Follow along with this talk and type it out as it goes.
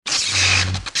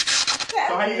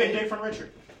how you get dick from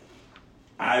Richard?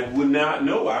 I would not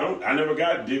know. I never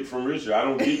got dick from Richard. I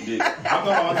don't get dick. You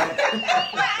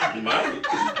might.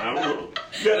 I don't know.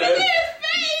 You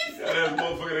gotta ask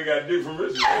motherfucker that got dick from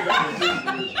Richard. I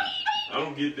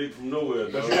don't get dick from nowhere.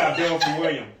 But you got Bill from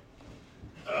William.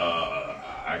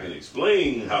 I can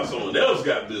explain how someone else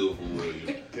got Bill from William.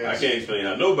 I can't explain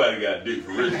how nobody got dick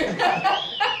from Richard.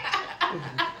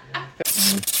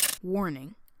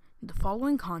 Warning. The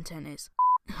following content is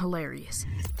hilarious.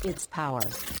 It's power.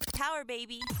 Power,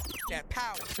 baby. That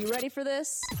power. You ready for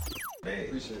this? Hey,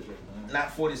 Appreciate that, man. not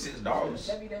 $46.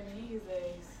 WWE's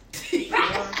days.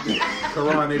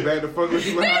 Karan, they back to fuck with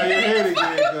you behind your head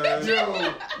again, cuz. Yo,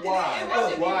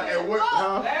 why? Why? And what?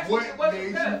 What made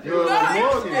you feel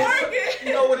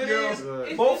You know what it is?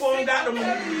 Both of them got them.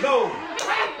 No.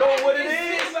 Know what it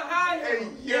is? Hey,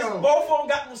 yo. Both of them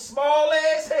got them small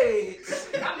ass heads.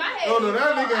 Oh, no,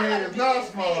 that nigga head is not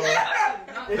small.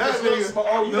 That nigga.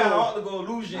 Oh, you got all to go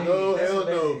illusion. No, That's hell what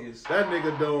that no. is. That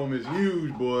nigga dome is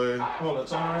huge, boy. Hold on,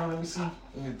 turn around, let me see.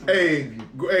 Hey,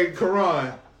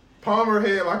 Karan. Palm her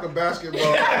head like a basketball.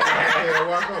 Yeah,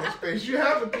 walk on the space. You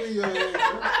have to put your head.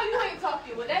 Oh, you ain't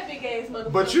talking with that big ass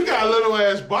motherfucker. But you got a little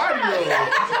ass body, though.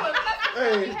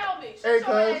 Hey,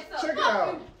 cuz, check it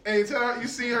out. Hey, you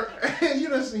see her? You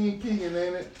done seen Keegan,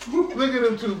 ain't it? Look at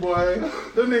them two, boy. Them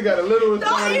nigga got a little.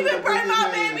 Don't even bring my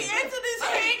baby into this.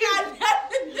 He ain't got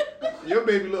nothing to do. Your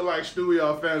baby look like Stewie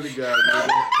off Family Guy,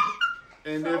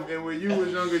 nigga. And when you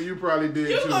was younger, you probably did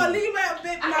too. You gonna leave my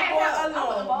boy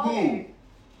alone? Who?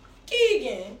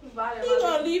 Keegan. He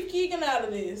gonna leave Keegan out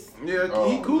of this. Yeah,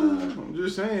 he cool. I'm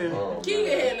just saying.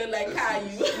 Keegan head look like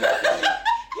Caillou.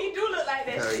 He do look like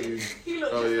that Caillou. shit. He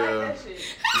look just like that shit.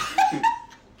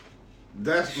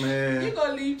 That's, man. You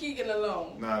gonna leave Keegan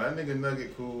alone? Nah, that nigga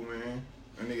Nugget cool, man.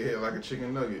 That nigga head like a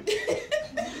chicken nugget.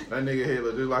 That nigga head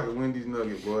look just like a Wendy's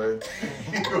nugget, boy.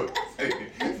 You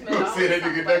gonna say that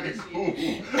nigga Nugget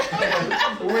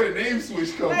cool. Where the name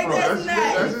switch come Like from?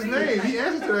 That's his name. He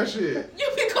answered to that shit. You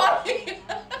be calling him.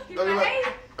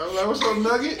 I'm like, what's up,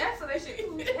 Nugget? That's what that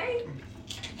shit. Hey.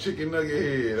 Chicken nugget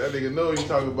head. That nigga know what you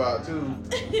talking about, too.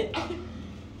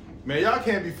 Man, y'all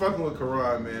can't be fucking with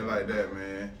Karan, man, like that,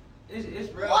 man.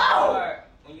 It's real hard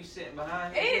when you sitting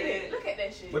behind him. Ain't it? Look at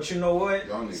that shit. But you know what?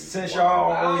 Y'all niggas Since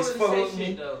y'all I always don't fuck really with say me,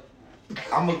 shit, though.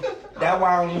 that's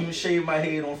why I don't even shave my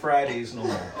head on Fridays no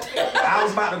more. I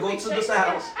was about to go to this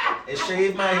house and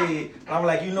shave my head. And I'm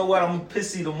like, you know what? I'm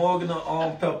pissy the Morgan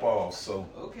on pep off. So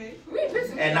Okay.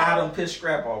 and now I done piss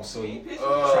scrap off. So you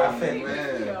Oh, trifecta.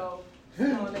 man.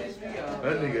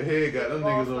 That nigga head got them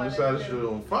niggas on the side of the shit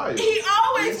on fire. He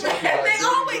always mad. They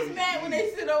always mad when they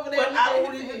sit over there. But I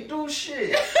don't even do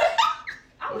shit.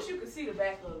 I wish you could see the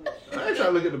back of it. I ain't trying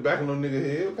to look at the back of no nigga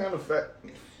head. What kind of fat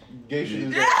gay shit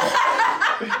is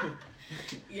that?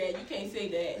 Yeah, you can't say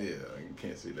that. Yeah, you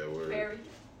can't say that word. Very.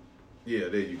 Yeah,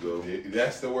 there you go. Yeah,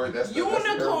 that's the word. That's the Unicorn.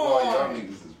 curveball. Y'all niggas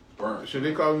is burnt. Should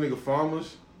they call them nigga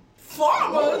farmers?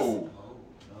 Farmers. Oh.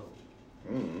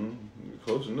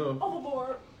 Close enough.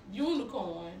 Overboard.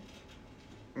 Unicorn.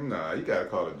 Nah, you gotta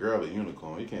call a girl a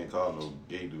unicorn. You can't call no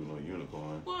gay dude no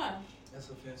unicorn. Why? That's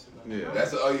offensive. Yeah.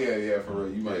 That's yeah, for real.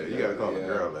 You might. You gotta call a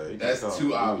girl that. You can't That's call too a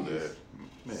dude obvious. that.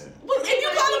 Man. Well, and you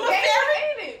call him a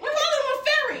fairy? We call him a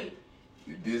fairy.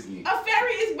 Disney. A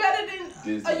fairy is better than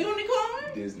Disney. a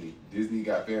unicorn? Disney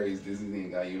got fairies. Disney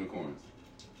ain't got unicorns.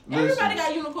 Everybody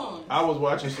got unicorns. I was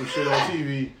watching some shit on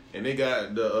TV and they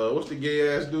got the what's the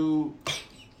gay ass dude?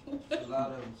 A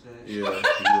lot of them say. Yeah, you're right.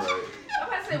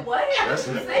 I said what? That's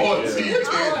On yeah.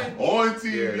 TV. On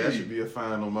TV. Yeah, that should be a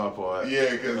fine on my part. Yeah,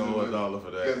 because $1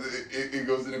 for that. it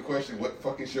goes into question. What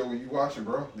fucking show were you watching,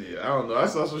 bro? Yeah, I don't know. I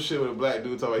saw some shit with a black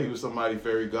dude talking about he was somebody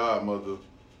fairy godmother.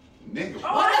 Nigga.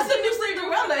 Oh, that's the new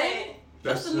Cinderella, ain't it?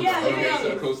 That's the new yeah, Okay, so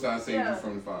Cinderella. co-sign saved you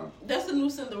from the fine. That's the new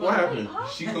Cinderella. What happened?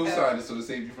 She co-signed it, so it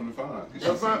saved you from the fine. It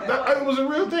was a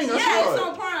real thing. I Yeah, saw it's it.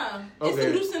 on Prime. It's Okay.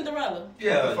 the new Cinderella.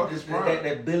 Yeah, What the fuck is Prime?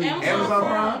 that Billy. Amazon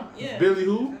Prime. Yeah. Billy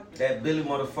who? That Billy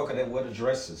motherfucker that wear the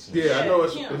dresses. and Yeah, I know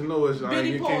it's. Yeah. I know it's.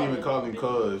 Billy You can't even Porter. call him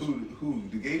cuz. Who?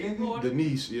 The gay nigga?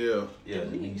 Denise, yeah. Yeah,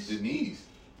 Denise. Denise.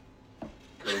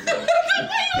 You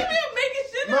making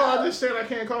shit No, up. I just said I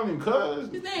can't call him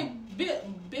cuz. His name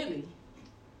Billy.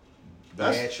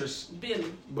 That's. Actress.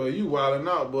 Billy. But you wildin'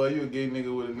 out, boy. You a gay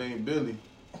nigga with a name Billy.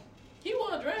 He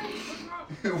wore a dress.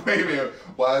 Wait a minute.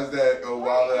 Why is that a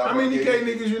wild out? How many gay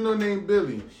niggas you know named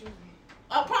Billy?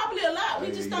 Probably a lot. We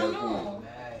Hey, just you don't got a know.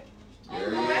 There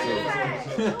he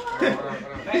is.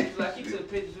 Back like he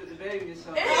took pictures with the baby or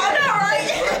something.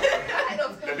 I know,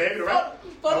 right? The baby, right?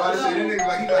 I'm about to say, this nigga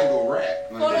like he gotta go rap.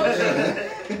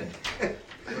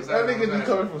 That nigga be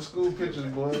coming from school pictures,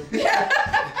 boy.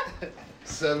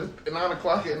 9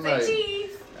 o'clock at night. Cheese.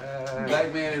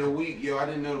 Black man of the week, yo. I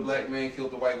didn't know the black man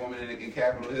killed the white woman in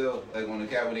Capitol Hill. Like when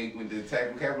they went to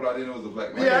attack the Capitol, I didn't know it was a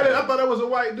black man. Yeah, I thought that was a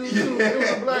white dude too. It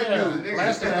was a black dude.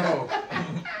 Last that hoe.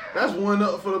 That's one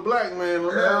up for the black man.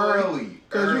 Early.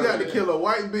 Because you got to kill a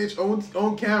white bitch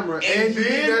on camera and you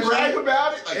then did that brag shit,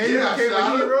 about it. Like, and yeah, you became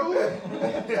a hero.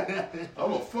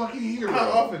 I'm a fucking hero. How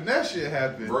often that shit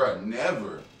happen? Bruh,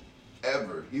 never.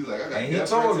 Ever. He's like, I got And he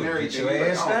told and her, everything. get your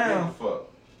He's ass like, I don't down. give a fuck.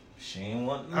 She ain't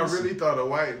want to I really thought a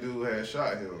white dude had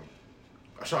shot him.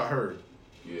 I shot her.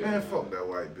 Yeah. Man, fuck that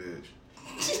white bitch.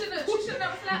 She should never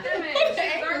slapped that man.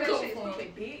 She learned that shit stupid,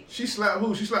 bitch. She slapped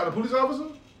who? She slapped a police officer?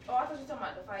 Oh, I thought you were talking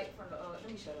about the fight from the. Let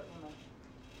me shut up.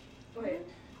 Go ahead.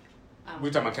 We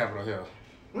talking about Capitol Hill.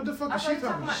 What the fuck I is thought she you were talking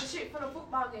talking about about? the shit from the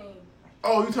football game.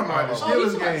 Oh, you talking about the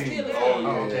Steelers game?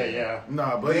 Oh, Okay, yeah.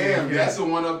 Nah, but Damn, that's the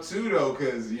one up too though,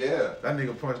 cause yeah. That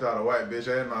nigga punched out a white bitch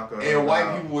and knocked her. And white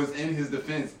out. people was in his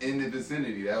defense in the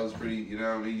vicinity. That was pretty, you know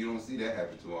what I mean? You don't see that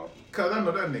happen too often. Cause I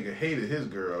know that nigga hated his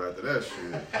girl after that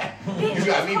shit. You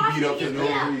got me beat up for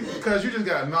no reason. Cause you just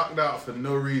got knocked out for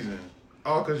no reason.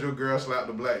 All cause your girl slapped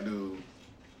a black dude.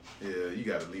 Yeah, you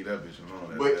gotta leave that bitch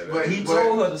alone. But He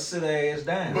told her to sit her ass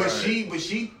down. But she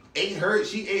ate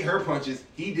her punches.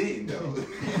 He didn't though.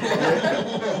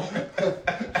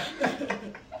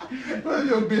 Well,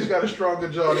 your bitch got a stronger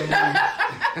jaw than you.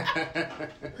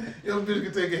 Your bitch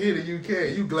can take a hit and you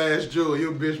can't. You Glass Joe,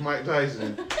 your bitch Mike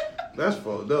Tyson. That's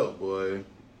fucked up, boy.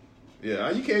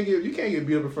 Yeah, you can't get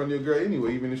beat up in front of your girl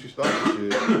anyway, even if she starts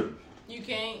shit. You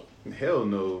can't. Hell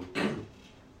no.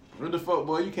 What the fuck,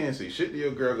 boy? You can't say shit to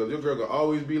your girl, because your girl will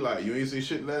always be like, you ain't say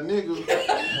shit to that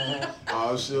nigga.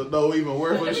 Oh, she'll know even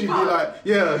worse when she be like,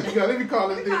 yeah, she got, let me call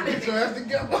this nigga, get your ass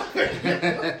together.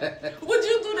 Would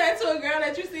you do that to a girl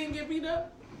that you seen get beat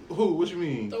up? Who? What you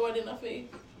mean? Throw it in her face?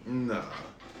 Nah.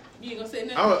 You ain't gonna say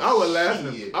nothing?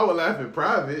 I would laugh in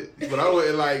private, but I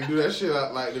wouldn't like do that shit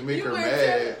like to make You her wouldn't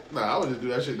mad. Nah, I would just do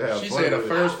that shit to have She fun. said the with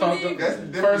first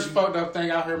it. fucked up thing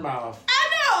out her mouth.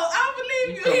 I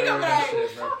believe you. He gonna be like,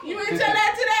 you ain't tell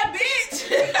that to that bitch.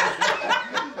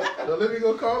 So let me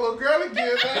go call a girl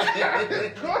again.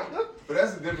 But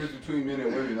that's the difference between men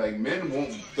and women. Like, men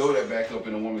won't throw that back up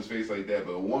in a woman's face like that,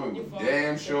 but a woman was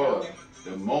damn sure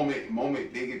the moment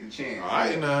they get the chance. All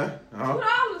right, nah.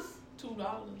 $2.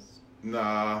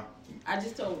 Nah. I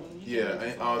just told him. Yeah,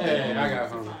 ain't all Hey, day. I got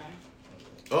home.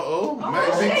 Uh-oh.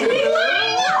 Maxie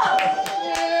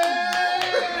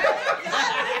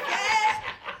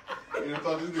I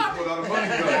thought this nigga pulled out a money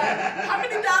gun. How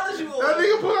many dollars you owe? That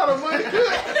nigga pulled out a money gun.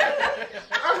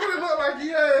 I really look like he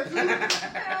had.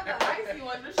 I see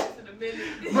one of them shits in a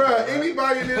minute. Bruh,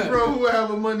 anybody in this room who would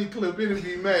have a money clip, it'd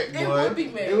be Mac, boy. It would be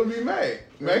Mac. It would be Mac.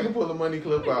 Mac can pull a money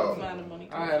clip out.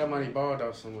 I had a money balled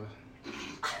up somewhere.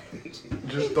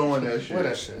 Just throwing that shit. Where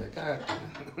that shit? God. I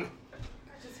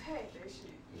just hate that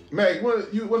shit. Mac,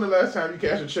 when the last time you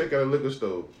cashed a check at a liquor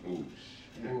store? Ooh,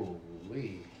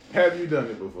 wee. Have you done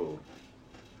it before?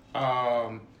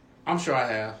 I'm sure I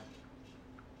have.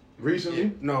 Recently? Yeah,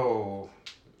 no,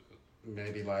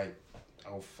 maybe like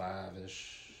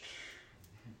 05-ish.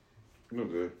 No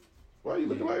good. Why are you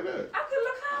looking like that? I could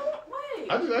look how. Wait.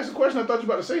 I just asked a question. I thought you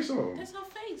were about to say something. That's her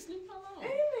face. Leave her alone.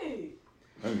 Ain't it?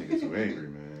 That nigga too angry,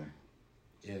 man.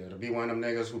 Yeah, to be one of them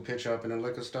niggas who pitch up in the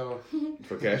liquor store.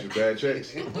 For cashing bad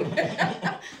checks. You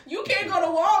can't go to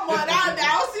Walmart. I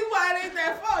don't see why it ain't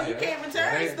that far. You can't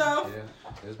return stuff. Yeah,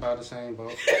 it's about the same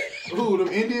boat. Who, them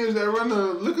Indians that run the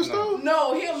liquor store?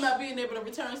 No, him not being able to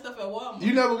return stuff at Walmart.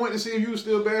 You never went to see if you was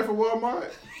still bad for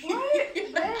Walmart?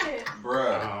 What? Bad.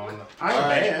 Bruh. I ain't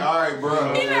bad. All right,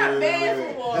 bruh. He not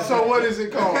bad for Walmart. So what is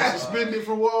it called? Suspended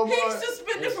from Walmart? He's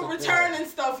suspended from returning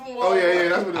stuff from Walmart. Oh, yeah,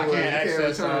 that's what it I was. can't You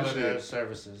access all return of their shit.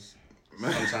 services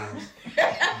sometimes. You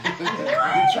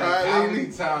tried How lately?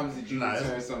 many times did you Nah,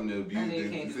 return something to abuse? That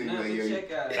nigga can't do nothing but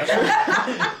check out.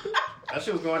 That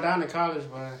shit was going down in college,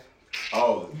 boy.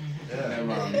 Oh, never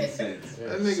mind. Makes sense.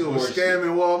 That nigga was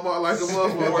scamming Walmart like a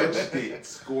motherfucker.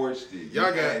 Scorched it. Y'all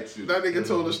got had to. that nigga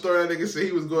told a story. That nigga said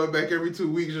he was going back every 2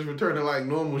 weeks, just returning like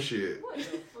normal shit. What the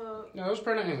fuck? No, it was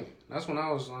printing. That's when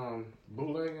I was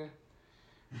bootlegging.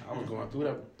 I was going through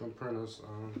them printers.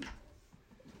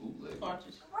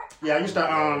 Yeah, I used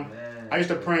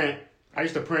to print. I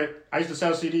used to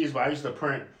sell CDs, but I used to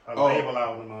print a label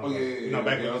out on them. You know,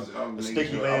 back in the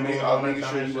sticky label. I was making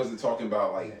sure you wasn't talking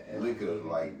about like liquor,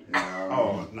 like.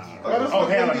 Oh, nah. Oh,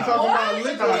 hell no. Talking about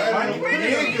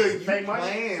Nigga, you Make money?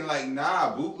 playing like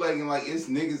bootlegging like it's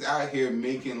niggas out here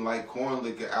making like corn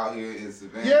liquor out here in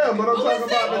Savannah. Yeah, but I'm talking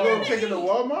about to go take it to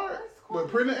Walmart, but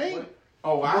printing ain't.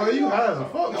 Oh, Boy, you high as a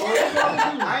fuck.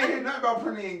 I ain't hear nothing about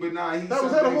printing ink, but nah, he That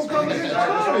was how the whole conversation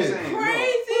started.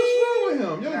 Crazy.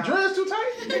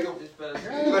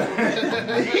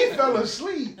 He fell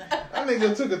asleep. That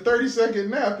nigga took a 30-second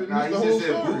nap and Nah, missed he the whole just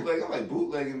said story. bootleg. I'm like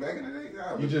bootlegging back in the day.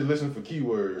 Nah, You just listen for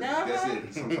keywords. that's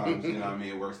it. Sometimes, you know what I mean?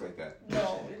 It works like that.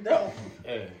 No, it don't.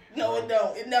 Hey. No, it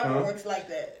don't. It never works like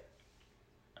that.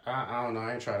 I don't know.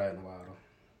 I ain't tried that in a while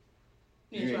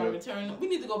though. You try to return them. We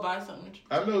need to go buy something.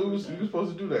 I know you was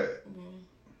supposed to do that.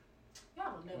 Y'all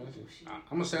don't never do shit.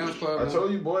 I'm a Sam's Club. I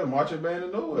told you, boy, marching band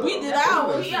in nowhere. We did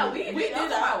ours. Yeah, we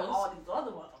did ours. All these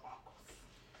other ones.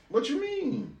 What you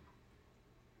mean?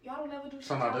 Y'all don't ever do shit.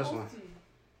 Something about this one.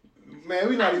 Man,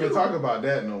 we not even talking about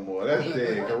that no more. That's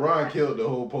dead. Karan killed the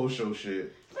whole post-show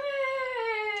shit.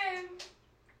 Man.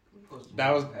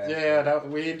 That was That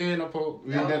we ain't doing no post.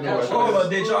 We ain't did no Hold on,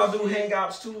 did y'all do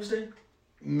Hangouts Tuesday?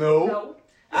 No.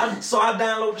 I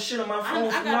downloaded the shit on my phone.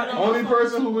 Only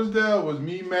person who was there was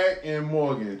me, Mac, and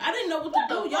Morgan. I didn't know what to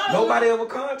do. Y'all Nobody ever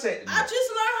contacted me. I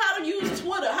just learned how to use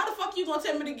Twitter. How the fuck you gonna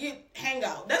tell me to get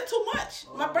Hangout? That's too much.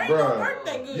 My brain don't work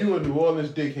that good. You a New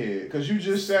Orleans dickhead, cause you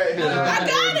just sat here. I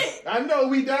got it. I know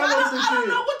we downloaded this shit. I don't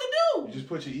know what to do. You just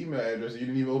put your email address. You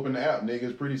didn't even open the app, nigga.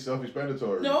 It's pretty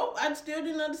self-explanatory. No, I still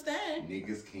didn't understand.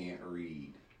 Niggas can't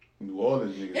read. New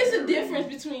Orleans niggas. It's a difference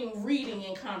between reading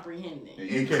and comprehending.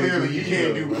 You can't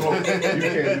do both. You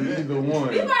can't do either one.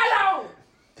 Leave me alone.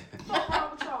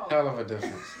 Hell of a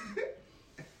difference.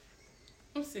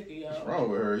 I'm sick of y'all. What's wrong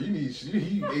with her? You ate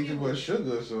too much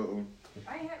sugar or something.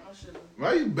 I ain't had no sugar.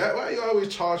 Why you always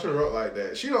charge her up like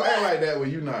that? She don't act like that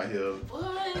when you not here.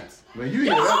 What? When you You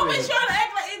hear that always nigga, trying to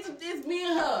act like it's me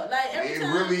and her. Like every It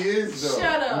time. really is, though.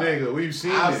 Shut up. nigga, we've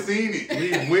seen it. I've seen it.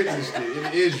 We've witnessed it.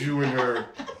 It is you and her.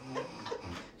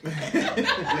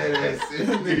 That's it.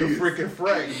 Nigga freaking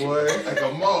frack, boy. Like a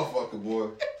motherfucker, boy.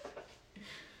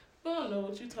 I don't know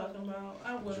what you're talking about.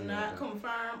 I will not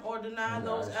confirm or deny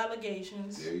those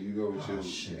allegations. There you go with your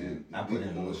Shit. I put it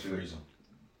in the freezer.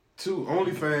 2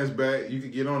 OnlyFans back. You can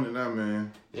get on it now,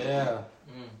 man. Yeah.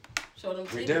 Show them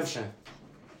titties. Redemption.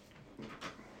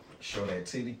 Show that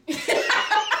titty. What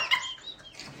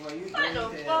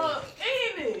the fuck?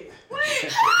 Ain't it? What?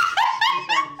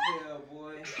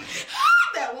 boy.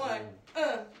 That one.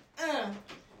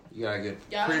 You gotta get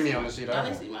Y'all premium ain't to see Y'all that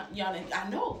didn't one. see my. Y'all didn't. I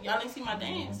know. Y'all didn't see my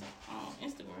dance on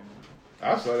Instagram.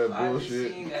 I saw that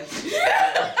bullshit.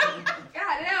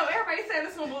 Goddamn, everybody said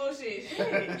this some bullshit.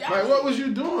 Shit. Like, what was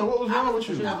you doing? What was wrong with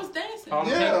you? I was dancing.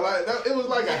 Yeah, like that, it was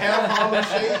like a half Harlem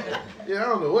shake. Yeah, I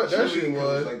don't know what that shit Cheerleading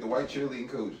was. coach, like the white cheerleading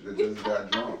coach that just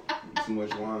got drunk. Too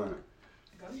much wine.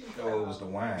 Oh, it was the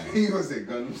wine. He gonna say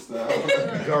Gundam style.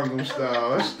 Gangnam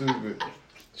style. That's stupid.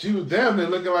 She was damn near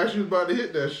looking like she was about to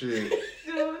hit that shit.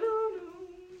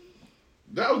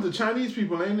 That was the Chinese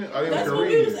people, ain't it? Or they That's were what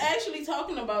we was Korean. actually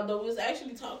talking about, though. We was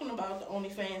actually talking about the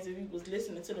OnlyFans if you was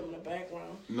listening to them in the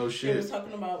background. No They shit. was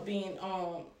talking about being,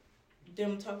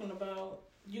 them talking about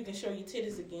you can show your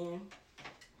titties again.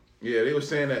 Yeah, they were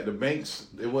saying that the banks,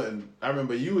 it wasn't. I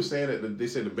remember you were saying that they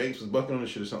said the banks was bucking on the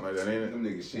shit or something like that, ain't it? Them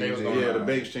niggas They was changed going their Yeah, the mind.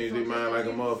 banks changed their mind like a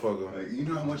motherfucker. Like, you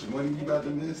know how much money you about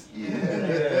to miss? Yeah.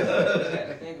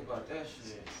 Gotta think about that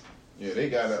shit. Yeah, they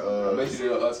got I a. bet you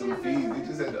they'll up some fees. They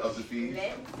just had to up the fees.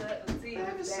 Let me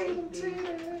suck the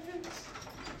titties,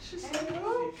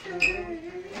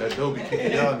 That dope be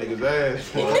kicking y'all niggas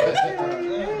ass.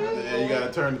 Yeah, you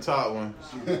gotta turn the top one.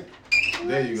 There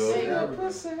you go.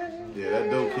 Yeah, that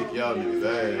dope kick y'all niggas I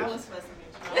ass. was fussing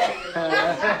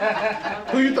at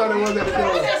you. Who you thought it was at the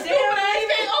club? Damn, I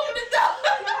can't open the door.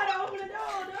 You gotta open the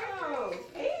door, no.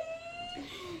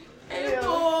 Hey,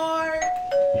 Moore.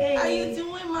 How you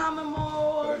doing, Mama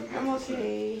Moore? I'm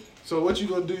okay. So what you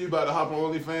gonna do? You about to hop on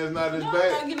OnlyFans now this No, I'm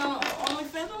back? not getting on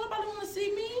OnlyFans. Don't nobody want to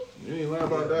see me. You ain't lying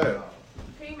about that.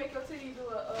 Can you make your titty do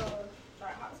a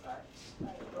like hot spot?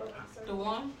 Like, The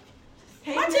one.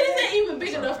 Hey, My titties ain't even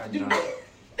big enough to do that.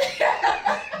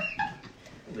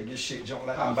 They get shit jumping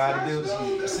like them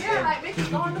bodybuilders. Yeah, like make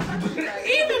it go in the country. Like,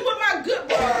 Even with my good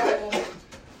bro.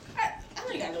 I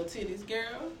ain't got no titties,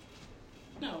 girl.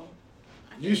 No.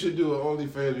 You should do an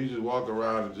OnlyFans where you just walk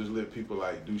around and just let people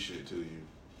like do shit to you.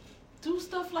 Do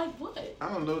stuff like what? I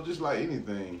don't know, just like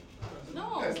anything.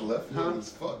 No. That's left field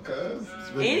as fuck, cuz.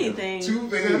 Anything. Too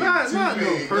big. Yeah, not no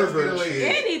Let's pervert get away.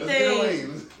 shit.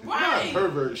 Anything. Not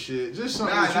pervert shit. Just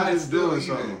something Nah, that nah, you it's just doing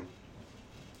still something.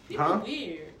 People Huh?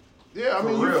 weird. Yeah, I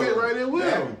mean, For you real. fit right in with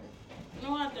Yeah. them. No,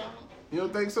 I don't. You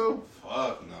don't think so?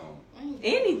 Fuck no.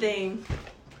 Anything.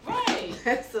 Right.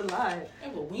 That's a lot.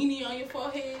 Have a weenie on your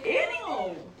forehead.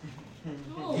 No.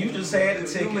 No. You just had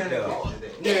to take it though.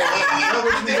 Yeah, that's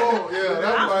what you want. Yeah,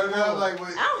 that's That was like what,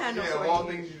 I don't have no yeah, of all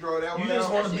things you draw that You one just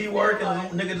out. want to be working,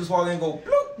 nigga just walk in and go,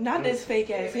 bloop. Not this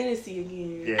fake ass Hennessy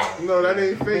again. Yeah. No, that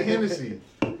ain't fake Hennessy.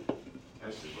 That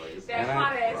shit like That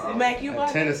hot ass. Mac, you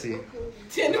bought Tennessee.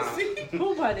 Tennessee.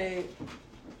 Who bought that?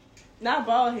 Not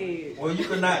bald head. Well, you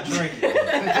could not drink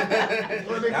it.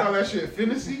 What they call that shit?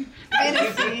 Hennessy?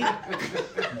 Hennessy.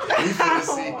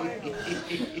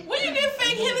 Where you get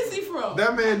fake Hennessy from?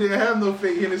 That man didn't have no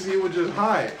fake Hennessy. It was just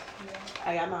hot.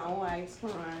 I got my own ice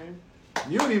cream.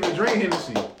 You don't even drink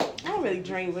Hennessy. I don't really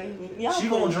drink, but y'all. She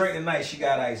gonna drink tonight. She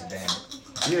got ice down.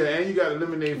 Yeah, and you got a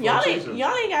lemonade for Y'all a ain't, chaser.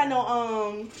 y'all ain't got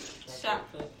no Shot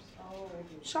clips.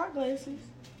 shot glasses.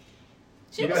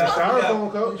 You got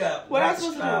styrofoam cups. We got What I white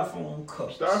supposed to do? styrofoam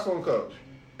cups. Styrofoam cups.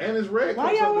 And it's red Why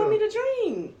cups y'all up want me there. to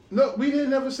drink? No, we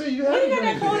didn't ever say you had Where to you got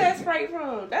that drink cold it. ass Sprite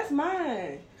from? That's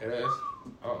mine. It is.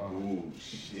 Oh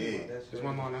shit. There's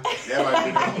one more now. That might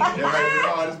be the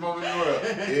hardest moment in the world.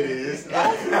 It is.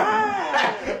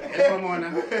 There's one more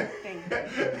now.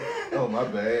 Oh, my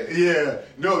bad. Yeah.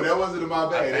 No, that wasn't in my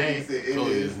bag. That think nigga said it so,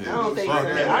 is. I don't think so. Fuck,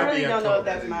 that I might really be a don't know Coke. if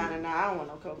that's mine or not. I don't want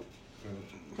no Coke.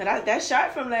 But that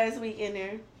shot from last week in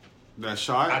there. That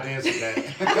shot? I did see that.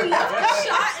 Shot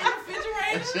in the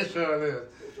refrigerator. That shit sure is.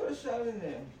 Put a shot in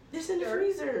there. It's in the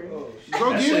freezer. Oh, Go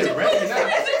That get shit it. ready now.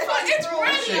 It's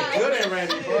ready. Shit good and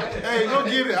ready, bro. Hey, go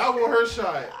get it. I want her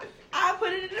shot. I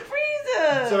put it in the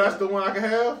freezer. So that's the one I can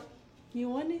have? You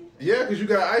want it? Yeah, because you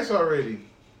got ice already.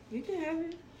 You can have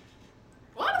it.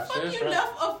 Why the fuck you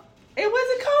left a... It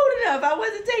wasn't cold enough. I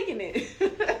wasn't taking it.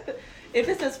 If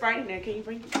it says Sprite in there, can you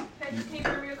bring it? Can you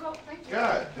bring me a Coke? Thank you.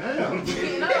 God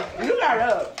damn. You got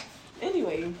up.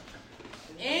 Anyway.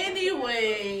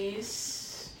 Anyways.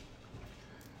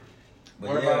 But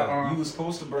What yeah, about, you was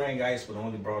supposed to bring ice, but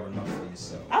only brought enough for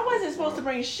yourself. I wasn't supposed to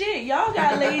bring shit. Y'all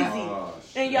got lazy.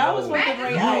 And y'all was supposed to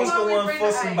bring You was ice. the one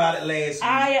fussing about it last week.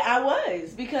 I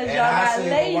was. Because And y'all I got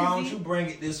said, lazy. well, why don't you bring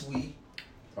it this week?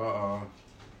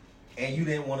 And you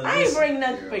didn't want to I listen. ain't bring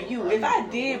nothing for you. If I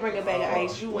did bring a bag of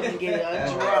ice, you wouldn't get a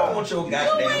I drop. don't want your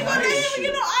goddamn ice.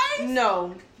 You know ice?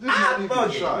 No. I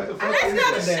bug shot. That's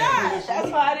not a shot. That's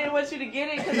why I didn't want you to get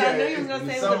it, because I knew you was gonna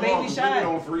say it was a baby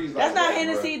shot. That's not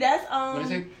Hennessy. That's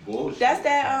that's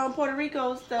that Puerto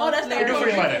Rico stuff. Oh, that's that Puerto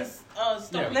Rican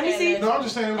stuff. Let me see. No, I'm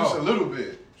just saying it was just a little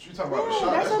bit. She talking about a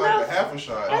shot. that's That's enough. like a half a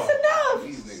shot. That's enough.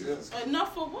 These niggas.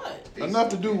 Enough for what? Enough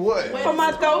to do what? For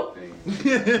my throat.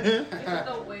 It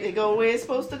It go where it's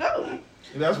supposed to go.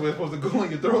 That's where it's supposed to go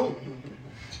in your throat.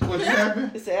 What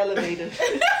happened? It's an elevator.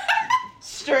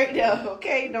 Straight up,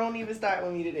 okay? Don't even start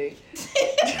with me today.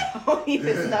 Don't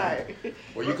even start.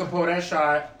 Well, you can pour that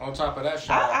shot on top of that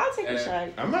shot. I'll take a shot.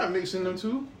 I'm not mixing them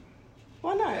two.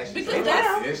 Why not? Because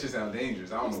that's... That shit sound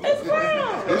dangerous. I don't know. It's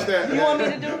brown. It's that. You want me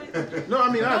to do it? No,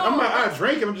 I mean I'm not. I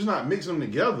drink it. I'm just not mixing them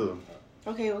together.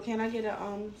 Okay, well, can I get a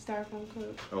styrofoam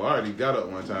cup? Oh, I already got up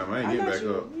one time. I ain't getting back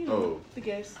up. You know, Oh, the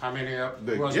guest. How many up?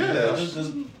 the What's guess.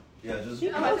 Just You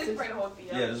I'm about to know, bring the whole thing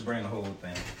up. yeah, just bring the whole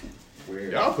thing.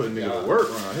 Y'all putting nigga to work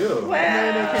around here. Well,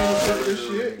 Man, they came to cook this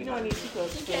shit. You know I need 2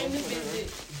 cups. Came to visit.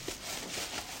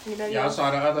 You know, Y'all saw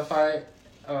the other fight?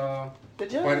 the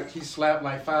judge. But he slapped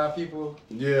like 5 people.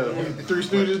 Yeah, Three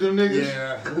Stooges, them niggas.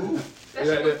 Yeah. That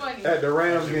shit was funny. At the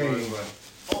Rams game.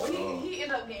 Oh, he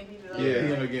ended up getting beat up. Yeah, he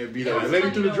ended up getting beat up. The lady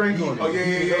threw the drink on him. Oh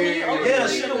yeah. Yeah,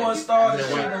 she the one started.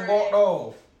 She done walked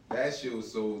off. That shit was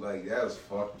so like that was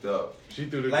fucked up. She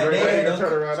threw the Like drink they and had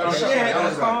turned around. to, she That had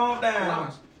was to calm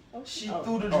down. She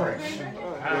threw the drink.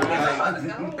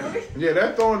 Yeah,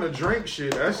 that throwing the drink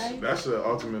shit, that's an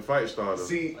ultimate fight starter.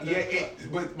 See, yeah,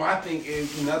 but my thing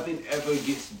is nothing ever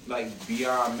gets like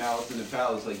beyond Malice in the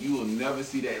Palace. Like you will never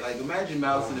see that. Like imagine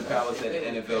Malice in the Palace at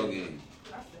an NFL game.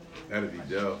 That'd be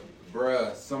dope.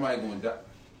 Bruh, somebody gonna die.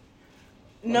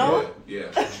 No. Yeah.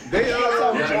 They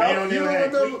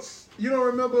Tweets. you don't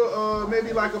remember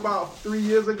maybe like about 3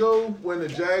 years ago when the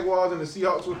Jaguars and the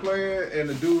Seahawks were playing and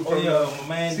the dude from my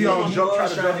man. Seahawks tried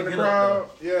to jump in the get crowd?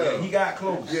 up there. Yeah, he got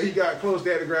close. Yeah, he got close.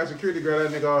 They had to grab security guard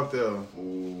that nigga off there.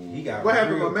 He got What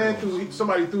happened? My real man close.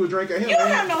 somebody threw a drink at him. You don't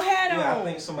have no hat on. Yeah, I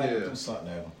think somebody threw something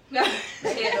at him. Yeah,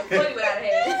 the funny without a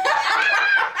head.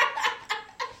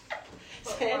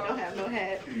 Said don't have no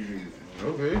hat.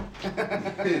 Okay.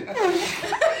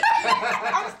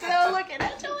 I'm still looking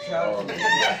at you.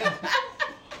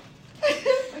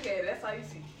 Okay, that's how you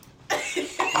see.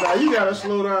 Now you gotta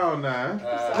slow down now.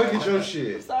 Look at your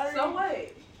shit. Sorry. So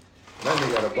what? That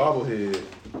nigga got a bobblehead.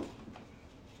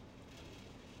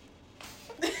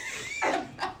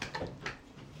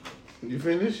 You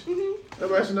finished?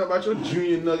 Nobody asked nothing about your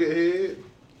junior nugget head.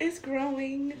 It's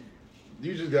growing.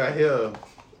 You just got hair.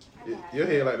 Your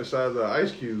hair like the size of an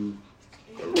ice cube.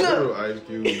 A real ice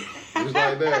cube. Just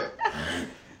like that.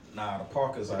 Nah, the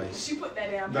Parker's ice. She put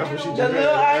that down. That's what she The just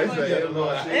little had. ice. Ice had a little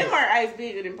Them shit. her ice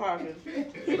bigger than Parker.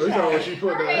 That's how when she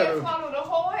put Her that. head swallowed the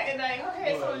whole head, and like her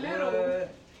head so little.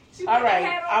 All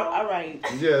right.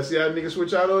 Yeah, see how niggas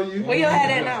switch out on you? Where you had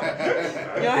that now?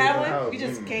 You don't have one? You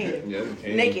just came. Yeah, just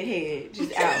came. Naked head.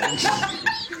 Just out.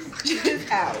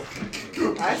 Just out.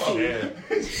 I see it.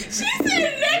 She said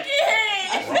naked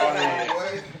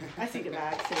head. I see the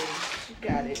vibe too. She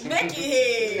got it. Naked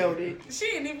head. Noted. She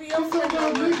ain't even your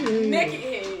friend. Naked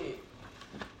head.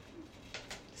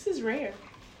 This is rare.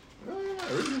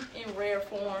 In rare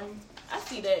form. I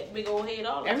see that big old head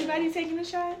all the Everybody taking a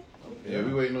shot? Yeah,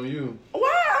 we waiting on you. Wow,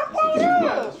 I'm pulled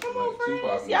up. Come on,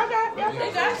 friends. Y'all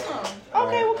got some.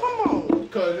 Okay, well, come on.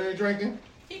 Cuz you ain't drinking?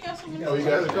 He got some. Oh, you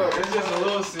got a cup? It's just a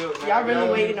little sip. Y'all really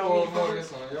waiting on me.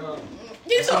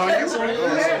 He's on you.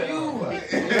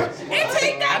 And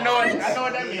take that. I know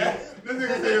what that means. This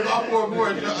nigga said if I pour more,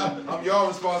 I'm y'all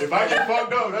responsible. If I get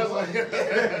fucked up, that's like.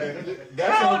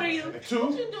 How old are you? 2?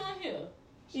 What you doing here?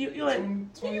 You like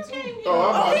 22. Oh,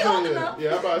 I'm about to say that.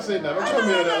 Yeah, I'm about to say that. Don't come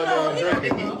here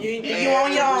drinking. You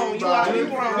on your own. You already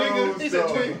grown.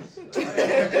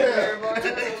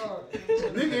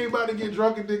 Nigga ain't about to get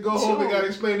drunk and then go home and gotta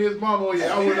explain to his mama. Oh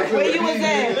yeah, I wouldn't have. Where you was at?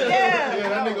 Yeah. Yeah,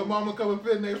 that nigga mama coming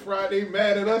fit next Friday,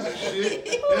 mad at us and shit.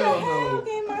 Who the hell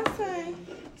gave my son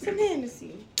some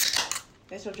Hennessy?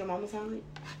 That's what your mama sound like?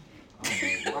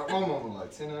 My mama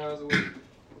like 10 hours a week.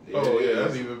 Oh yeah,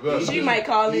 that's even better. She might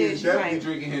call in. She Definitely might.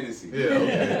 drinking Hennessy.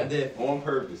 Yeah, okay. On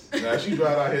purpose. Now she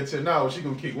drive out here 10 hours, she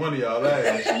gonna kick one of y'all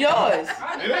ass. Yours.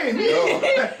 It ain't me.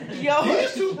 Yours.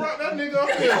 These two brought that nigga up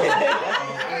here.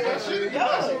 That shit is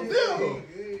some deal.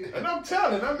 And I'm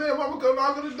telling, that man mama come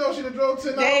knock on the door, she done drove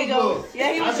 10 hours. There you go. Look.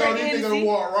 Yeah, he was I saw drinking these Hennessy.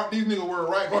 these niggas were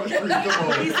right on the street. Come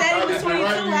on. He said he was 22.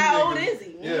 How old is he?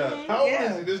 Yeah. How old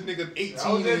is he? This nigga 18. I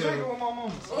was just drinking with my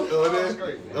mom. Oh, it is?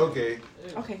 Okay.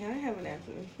 Okay, can I have a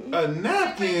napkin? A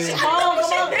napkin? Oh,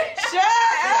 come on. Shut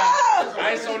up! I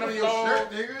ain't sold them your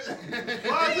shirt, nigga.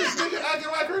 Why is this nigga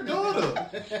acting like her daughter?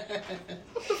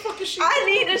 What the fuck is she? I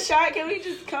need a shot. Can we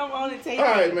just come on and take it?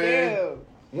 All right, man.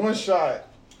 One shot.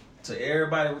 To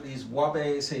everybody with these wop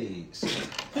ass heads.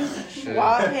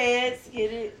 Wild heads,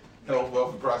 get it? Health,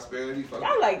 wealth, and prosperity. Fuck.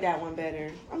 I like that one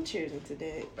better. I'm cheering to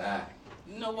that. Bye.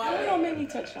 You know why? Don't make me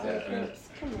touch on it.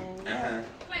 Come on. Damn,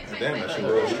 that shit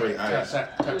real straight ice.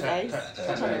 Ice.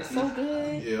 It's so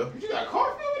good. Yeah. You got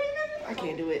coffee over there? I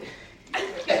can't do it.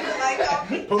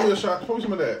 Pour me a shot. Pour me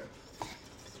some of that.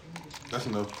 That's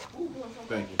enough.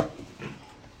 Thank you.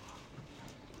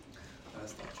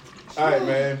 All right,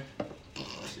 man.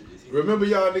 Remember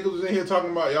y'all niggas was in here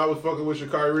talking about y'all was fucking with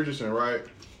Sha'Carri Richardson, right?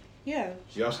 Yeah.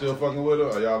 Y'all still fucking with her,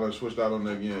 or y'all done switched out on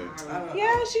her again?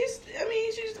 Yeah, she just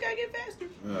gotta get faster.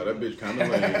 Nah, that bitch kind of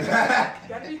lame.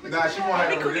 Nah, she want to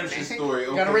have a redemption story.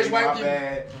 Okay, Got a rich my wife.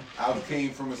 bad. I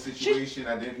came from a situation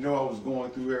I didn't know I was going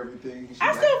through everything.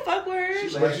 I still fuck with her.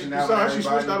 She's But she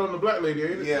switched out on the black lady,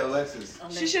 ain't it? Yeah, Alexis.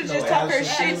 She should just talk her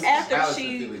shit after Alex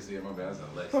she Felix, yeah, my bad. That's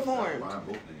Alexis. performed.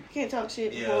 Can't talk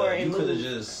shit before Yeah, and you could have move.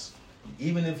 just,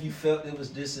 even if you felt it was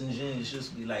disingenuous,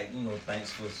 just be like, thanks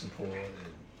for the support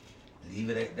and leave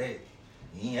it at that.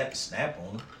 You ain't have to snap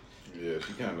on her. Yeah,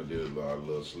 she kind of did a lot of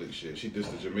little slick shit. She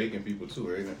dissed the Jamaican people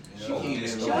too, ain't it? She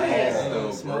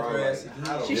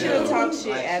should have talked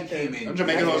shit after. Them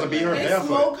Jamaican hoes will beat her They barefoot.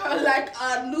 smoke her like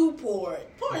a Newport.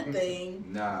 Poor thing.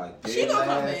 Nah, She gonna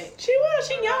come back. She will.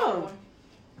 She young.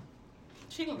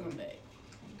 She gonna come back.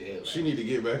 She need to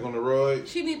get back on the road.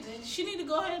 She need to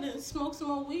go ahead and smoke some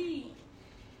more weed.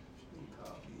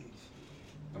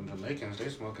 Them Jamaicans, they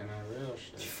smoking that real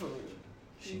shit. She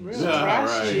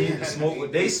Smoke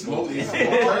what they smoke. They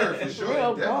smoked her for sure.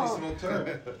 Real Definitely bomb. smoked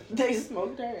her. They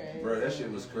smoked her. Bro, that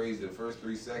shit was crazy. The first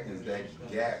 3 seconds, that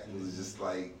gap was just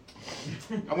like.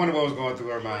 I wonder what was going through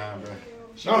her mind, bro.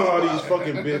 Oh, these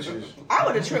fucking bitches. I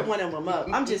would have tripped one of them up.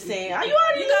 I'm just saying. Are you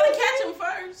already? You gotta catch him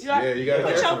first. Yeah, you gotta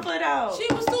Put catch your them. foot out. She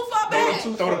was too far back.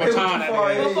 Throw the baton at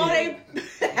her. Before they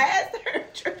asked her,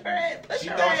 trip her ass, push She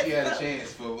her thought ass she had a up.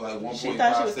 chance for like 1.5 She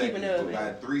thought she was seconds. keeping up. But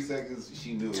by 3 seconds,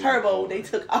 she knew. Turbo, they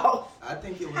took off. I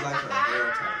think it was like her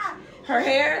hair type. Her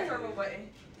hair? Turbo button.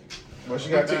 But she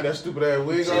gotta take that stupid ass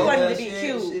wig She off. wanted to be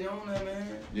cute. Shit on that, man.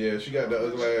 Yeah, she got that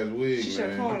ugly ass wig, She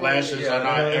should've man. cornered. Lashes are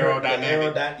not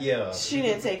aerodynamic. Yeah. She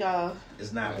didn't take off.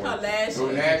 It's not Her working. lashes.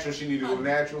 Go natural. She need to go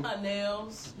natural. Her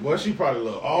nails. Boy, she probably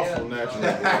look awful naturally.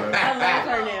 I boy. love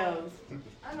her nails.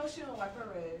 I know she don't like her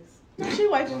ass. No, she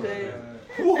wiping good.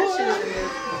 What? That shit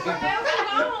is Her nails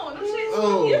are gone. Them shit's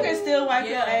Oh. good. You can still wipe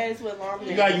your Yeah. ass with long nails.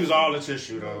 You gotta use all the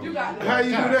tissue though. You got How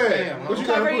you do God that? damn, What you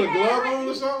gotta Cover put a your glove hair. on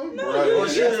or something? No, Right. you Or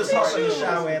she just hop in the tissues.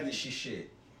 shower after she shit.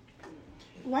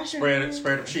 Wash your Spread hands.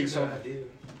 them cheeks over.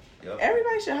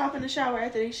 Everybody should hop in the shower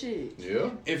after they shit. Yeah.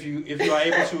 If you are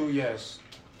able to, yes.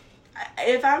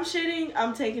 If I'm shitting,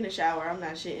 I'm taking a shower. I'm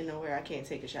not shitting nowhere I can't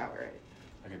take a shower at.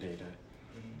 I can dig that.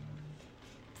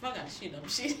 If I got shit up,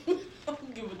 shit. I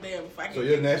don't give a damn if I can. So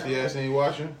your nasty ass ain't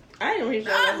washing? I ain't reached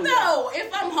no,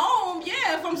 if I'm home,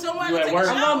 yeah. If I'm somewhere to take a shower,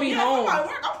 I'm gonna be home. If I'm at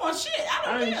work, I'm on shit.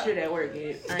 I ain't shit at work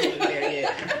yet. I ain't there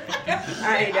yet.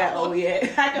 I ain't that old yet.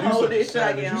 I can hold this till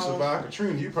I get home. You survived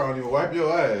Katrina, you probably even wipe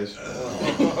your ass.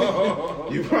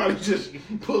 You probably just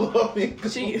pull up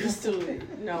and She used to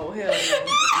it. No, hell no.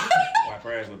 Wipe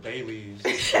her ass with Baileys.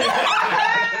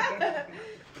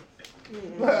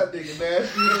 That nigga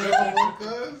nasty.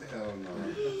 Hell no.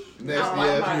 Nasty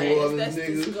ass New Orleans That's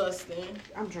niggas. disgusting.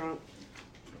 I'm drunk.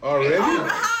 Already?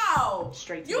 How?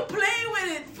 Straight. You play with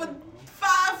it for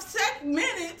 5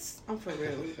 minutes. I'm for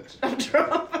real. I'm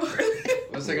drunk.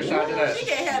 Let's take a shot to that. She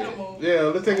can't handle move. Yeah,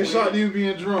 let's take a shot to you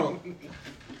being drunk.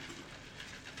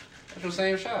 That's your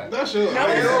same shot. That's your. No,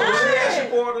 She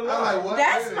poured a lot. like, what?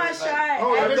 That's my shot.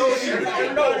 Oh, I know She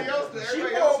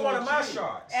poured one of my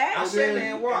shots. I sat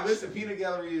there and watched. Listen, Peanut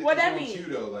Gallery is What that on mean? cue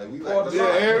though. Like we Yeah, like.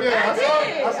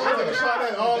 I saw take a shot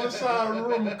at all inside the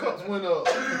room. The cups went up.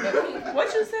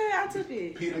 What you said? I took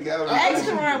it. Peanut Gallery. Ask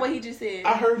Teron what he just said.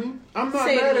 I heard him. I'm not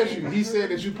Say it mad at again. you. He said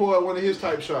that you poured one of his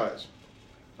type shots.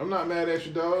 I'm not mad at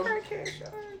you, dog. Crackhead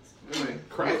shots.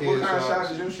 Crackhead What kind of shots. shot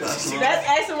is your shot? That's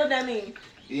asking what that means.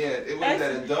 Yeah, it was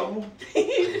that a double.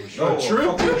 No,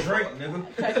 triple drink, nigga.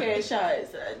 Crackhead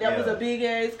shots. That was a big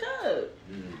ass cup.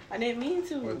 I didn't mean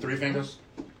to. With 3 fingers?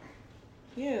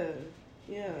 Yeah.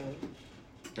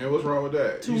 And what's wrong with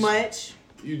that? Too much.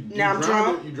 You Now I'm drowned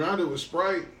drunk. it. You drowned it with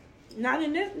Sprite. Not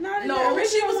in this. Not in the No,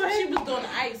 original one. she was doing the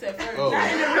ice at first. Oh. Not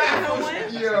in the original one.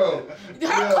 Yo,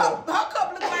 Her cup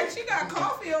look like she got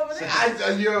coffee over there.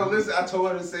 listen, I told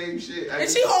her the same shit. And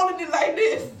she holding it like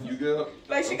this. You good?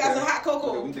 Like she got some hot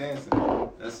cocoa. Okay, we dancing.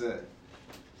 That's it.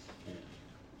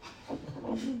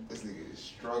 This nigga is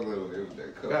struggling over there with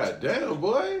that cup. God damn,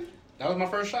 boy. That was my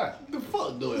first shot. What the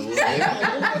fuck doing, boy? Get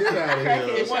out of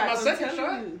here. It wasn't my second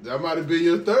shot. That might have been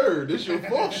your third. This your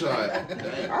fourth shot.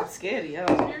 I'm scared of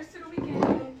y'all. Cheers to the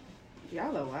weekend.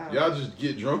 Y'all are wild. Y'all just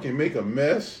get drunk and make a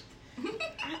mess.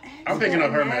 I'm picking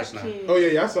up her mess now. Oh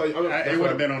yeah, I saw you. It would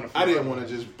have been on the floor. I didn't want to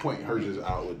just point her just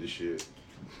out with the shit,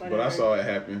 but I saw it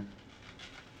happen.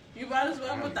 You might as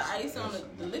well put the ice on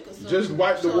the liquor store. Just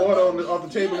wipe the water off the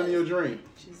table in your drink.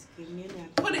 Just give me a napkin.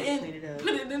 Put it in. Clean it up. Put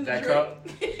it in the That drink. cup?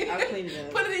 I'll clean it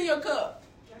up. Put it in your cup.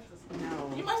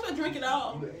 No. You might as well drink it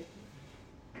all.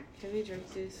 Can we drink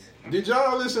this? Did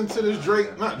y'all listen to this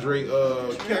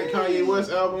Kanye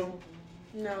West album?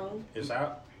 No. It's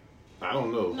out? I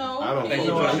don't know. No. I don't He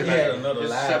know. pushed it back. another It's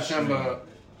live September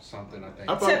something, I think.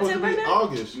 I thought it was supposed to be September?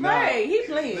 August. Right, he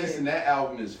playing. Listen, that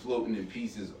album is floating in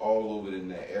pieces all over the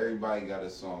net. Everybody got a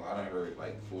song. I done heard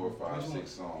like 4, 5,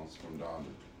 6 songs from Donda.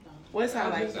 What's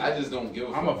sound like? I just don't give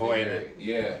a fuck. I'm avoiding it.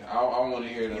 Yeah, I want to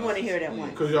hear that. You want to hear that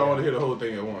one? Because y'all want to hear the whole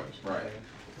thing at once. Right.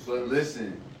 But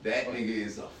listen, that nigga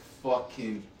is a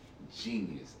fucking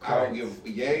genius. I don't give.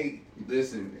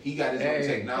 Listen, he got his own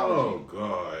technology. Oh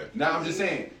God. Now I'm just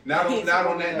saying, not on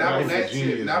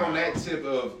that tip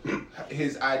of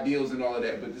his ideals and all of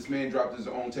that, but this man dropped his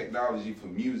own technology for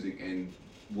music and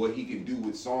what he can do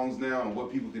with songs now and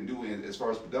what people can do as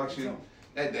far as production.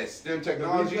 That STEM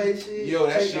technology, yo,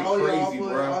 that shit crazy,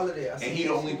 bro. And he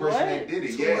the only person that did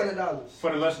it. Yeah.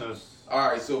 For the listeners. All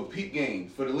right, so peep game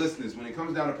for the listeners. When it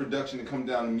comes down to production, it comes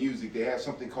down to music. They have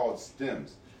something called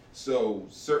stems. So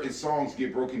certain songs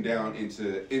get broken down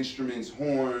into instruments,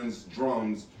 horns,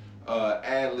 drums,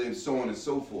 ad-libs, so on and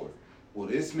so forth. Well,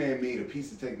 this man made a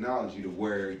piece of technology to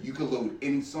where you could load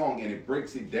any song and it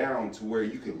breaks it down to where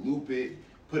you could loop it,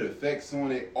 put effects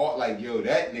on it. All like, yo,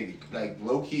 that nigga, like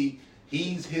low key,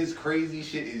 his crazy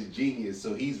shit is genius.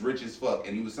 So he's rich as fuck,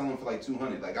 and he was selling for like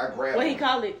 $200. Like I grabbed. What he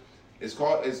call it? It's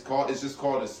just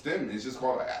called a stem. It's just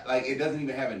called like it doesn't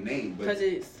even have a name, but Because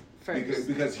it's first.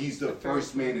 because he's the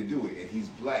first man to do it, and he's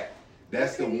black.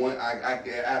 That's the one. I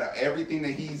out of everything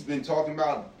that he's been talking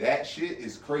about, that shit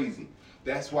is crazy.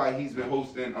 That's why he's been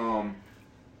hosting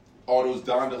all those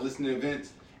Donda listening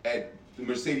events at the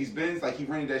Mercedes-Benz. Like he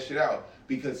rented that shit out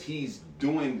because he's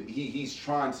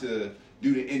trying to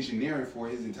do the engineering for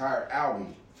his entire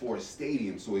album for a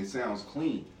stadium, so it sounds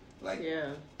clean. Like,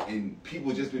 yeah. And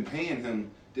people just been paying him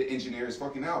to engineer his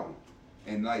fucking album.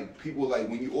 And like people like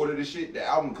when you order the shit, the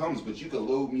album comes, but you can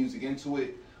load music into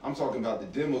it. I'm talking about the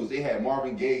demos. They had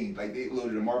Marvin Gaye, like they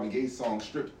loaded a Marvin Gaye song,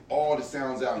 stripped all the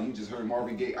sounds out, and you just heard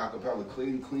Marvin Gaye acapella,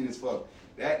 clean as fuck.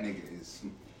 That nigga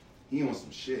he on some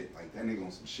shit. Like that nigga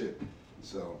on some shit.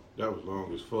 So that was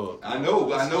long as fuck. I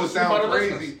know it sounds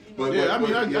crazy, but yeah, I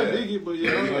dig it, but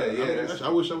yeah. I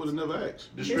wish I would have never asked.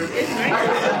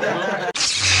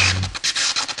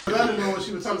 I didn't know what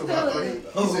she was talking about. He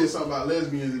said something about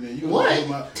lesbians and then you what? I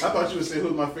thought you would say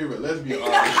who's my favorite lesbian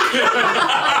artist.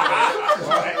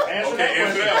 Answer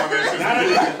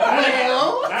that one.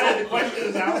 Now that the question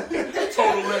is out.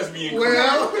 Total lesbian.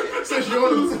 Well, since you're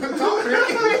on the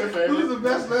topic, who's the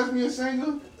best lesbian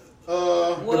singer?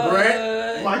 The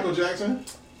Brat, Michael Jackson.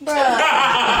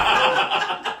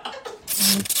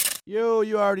 Yo,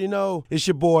 you already know. It's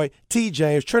your boy, T.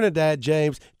 James, Trinidad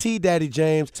James, T. Daddy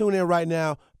James. Tune in right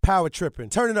now. Power Tripping.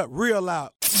 Turn it up real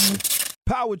loud.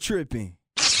 Power Tripping.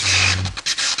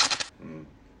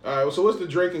 All right, so what's the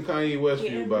Drake and Kanye West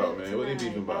feud about, man? What they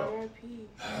beefing about?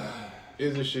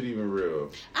 Is this shit even real?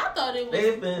 I thought it was.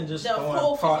 They've been just the throwing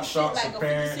whole pot 50 shots like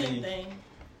apparently. a 50 thing.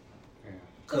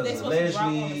 Because they supposed to drop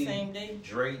on the same day.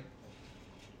 Drake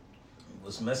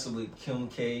was messing with Kim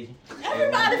K.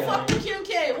 Everybody fuck with Kim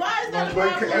K. Why is that a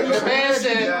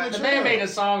problem? The man made a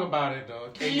song about it though.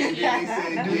 He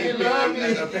said, "Do you love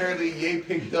me?" Apparently, Ye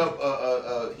picked up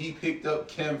he picked up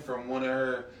Kim from one of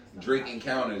her Drake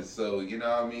encounters. So you know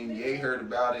what I mean. Ye heard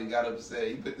about it and got upset.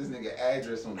 He put this nigga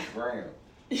address on the ground.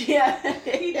 Yeah,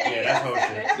 that's whole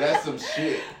shit. That's some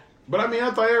shit. But I mean,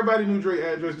 I thought everybody knew Drake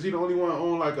address because he the only one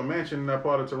owned like a mansion in that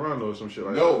part of Toronto or some shit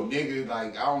like that. No, nigga,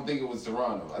 like I don't think it was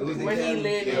Toronto. I think where he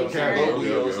lived in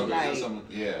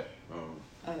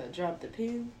drop the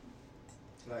pin.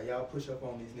 Like y'all push up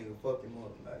on these niggas, fuck him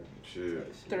up, like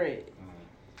shit. Threat.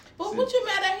 But what you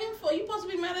mad at him for? You supposed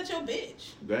to be mad at your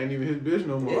bitch. That ain't even his bitch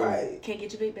no more. Right. Can't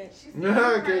get your bitch back. Nah,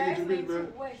 can't get your bitch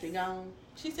back. She gone.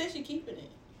 She said she keeping it.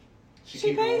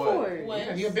 She paid for it.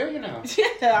 Yeah, he a billionaire.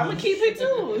 Yeah, I'm gonna keep it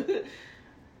too.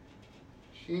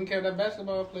 She didn't care that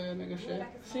basketball player nigga shit.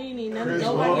 She ain't need nobody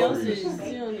else's. She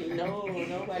don't need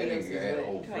nobody else's. He had a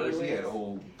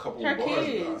whole couple her of bars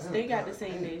kids, about him. they got the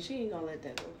same name. She ain't gonna let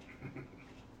that go.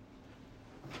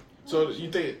 So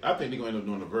you think? I think they're gonna end up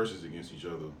doing the verses against each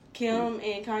other. Kim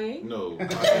and Kanye? No.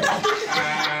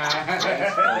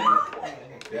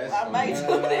 That's I might do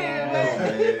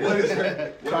that. What is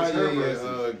her? Kanye and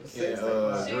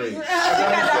Drake. She got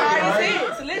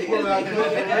the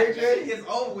hardest hits. It's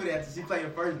over with after she played the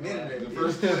first minute. The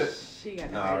first minute. She got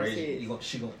the Nah, hardest hits.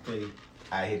 she gonna play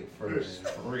I Hit It First.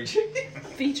 Rich.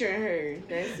 Featuring her.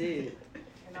 That's it.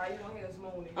 And all you gonna hear is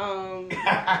moaning.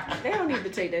 They don't need to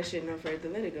take that shit no further.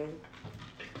 Let it go.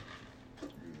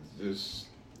 You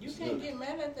can't get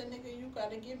mad at that nigga. You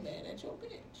gotta get mad at your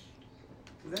bitch.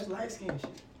 That's light skin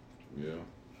shit. Yeah.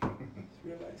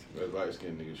 Real light skin. That's light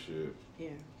skinned nigga shit. Yeah.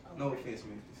 No offense,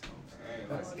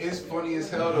 Memphis. It's funny as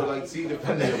hell though. Like, see the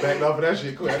That nigga backed off of that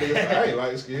shit quick. I ain't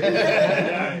light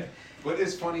skinned. But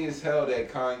it's funny as hell that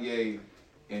Kanye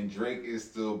and Drake is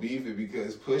still beefing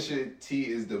because Pusha T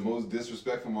is the most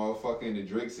disrespectful motherfucker in the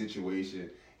Drake situation.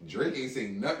 Drake ain't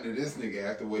saying nothing to this nigga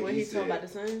after what he said. About the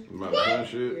son? About the son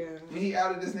shit? Yeah. He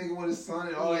outed this nigga with his son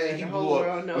and all that. He the blew whole up.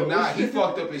 world knows. But nah, he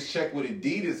fucked up his check with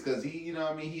Adidas because he, you know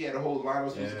what I mean? He had a whole line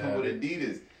was supposed to come with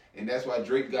Adidas. And that's why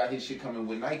Drake got his shit coming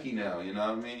with Nike now, you know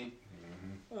what I mean?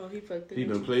 Oh, he fucked it. He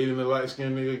done played in the light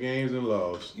skinned nigga games and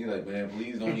lost. He's like, man,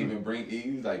 please don't even bring.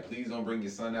 He was like, please don't bring your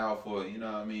son out for, you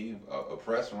know what I mean, a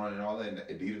press run and all that. And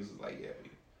Adidas was like, yeah,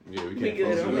 we can't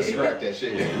scrap that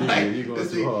shit. Yeah, you going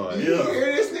too hard. You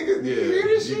hear this nigga? Yeah, You hear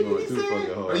this shit? you going He too said?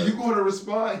 fucking hard. Are you going to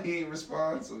respond? He ain't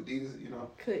respond. So Adidas, you know.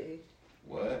 Couldn't.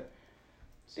 What?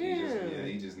 So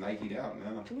he just Nike'd out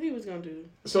now. What he was gonna do?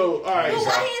 So, all right. But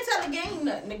why he ain't tell the game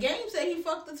nothing? The game said he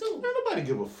fucked the two. Man, nobody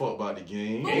give a fuck about the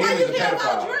game. But why you care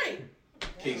about Drake?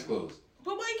 Case closed.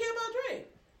 But why you care about Drake?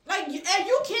 Like,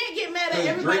 you can't get mad at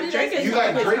everybody Drake that you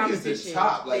got Drake is the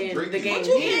top. Like, Drake the is game. But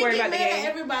you He ain't can't worried get about the mad at game.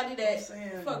 everybody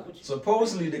that fuck with you.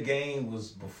 Supposedly the game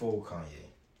was before Kanye.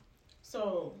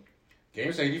 So.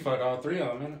 Game said he fucked all three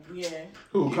of them, innit? Yeah.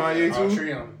 Who, Kanye All too?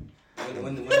 three of them.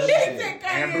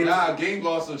 Nah, Game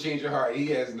will also change your heart. He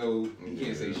has no, he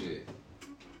can't say shit.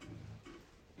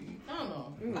 I don't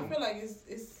know. I feel like it's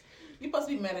you supposed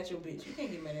to be mad at your bitch. You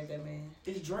can't get mad at that man.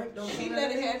 It's Drake though. She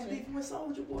let it happen. Beefing with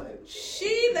Soulja Boy.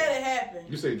 She let it happen.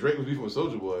 You say Drake was beefing with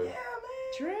Soulja Boy? Yeah, man.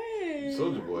 Drake.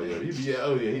 Soulja Boy, yeah.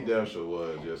 He damn sure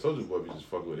was. Yeah, Soulja Boy be just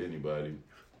fucking with anybody.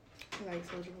 Like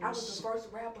Soulja Boy. I was the first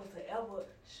rapper to ever.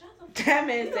 Shut the That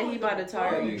man said he bought a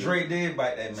Target. Drake did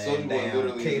bite that man Soulja Boy down.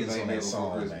 literally Cadence is on that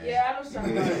song, Christmas. man. Yeah, I was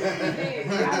trying to. I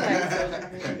like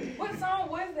Soulja Boy. What song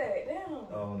was that? Damn.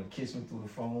 On the Kiss Me Through the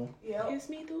Phone. Yeah. Kiss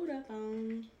me through the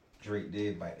phone. Drake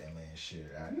did bite that man's shit.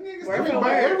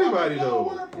 Everybody though.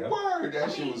 Word for word.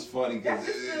 That shit was funny because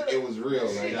it was real.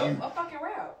 Like, A fucking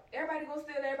rap. Everybody gonna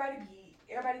steal everybody beat.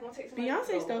 Everybody gonna take some.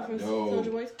 Beyonce stuff from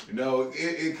Soulja Boy. No,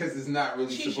 because it's not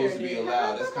really supposed to be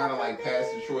allowed. It's kind of like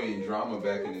Pastor Troy and Drama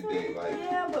back in the day. Like,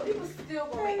 yeah, but people still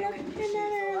gonna make it.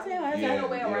 Yeah,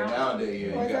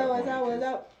 nowadays, yeah. What's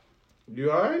up?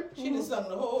 You alright? She just sung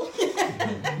the whole.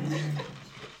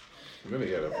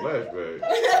 Really got a flashback.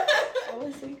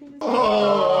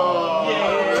 Oh,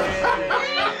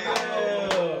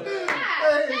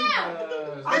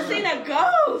 I seen a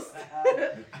ghost.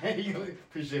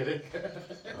 Appreciate it.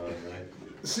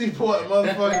 Seaport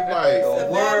motherfucking Mike. The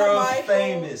world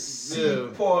famous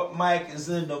Seaport Mike is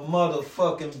in the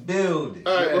motherfucking building.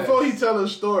 All right, before he tell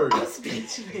his story, I'm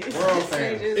speechless. world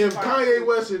famous. If Kanye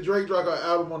West and Drake drop an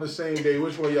album on the same day,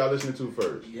 which one y'all listening to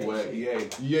first? What? Yay.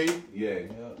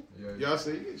 Y'all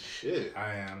say shit.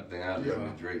 I am. I think I listen to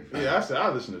Drake. Yeah, I said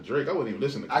I listen to Drake. I wouldn't even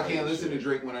listen to Kanye. I can't listen to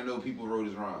Drake when I know people wrote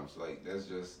his rhymes. Like, that's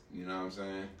just, you know what I'm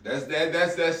saying? That's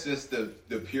just the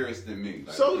purest in me.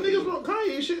 Like, so niggas wrote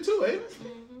Kanye shit too, ain't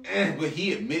it? But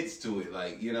he admits to it,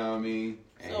 like, you know what I mean?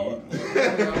 So,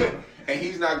 and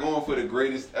he's not going for the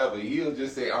greatest ever. He'll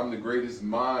just say, I'm the greatest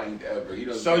mind ever. He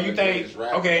doesn't. So you think,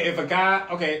 okay, if a guy,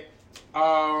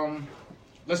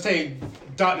 let's take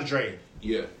Dr. Dre.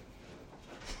 Yeah.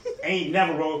 Ain't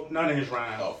never wrote none of his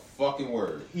rhymes. A fucking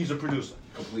word. He's a producer.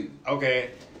 Completely.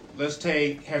 Okay, let's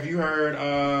take, have you heard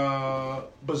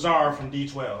Bizarre from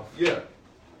D12? Yeah.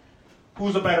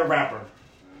 Who's a better rapper?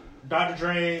 Dr.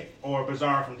 Dre or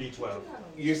Bizarre from D12?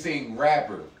 You're saying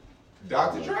rapper.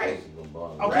 Dr. Dre.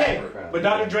 Okay, Rapper. but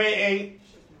Dr. Dre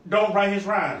don't write his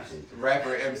rhymes.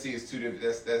 Rapper and MC is two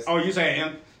different. That's. Oh, you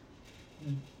saying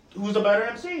who's the better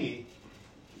MC?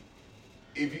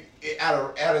 If you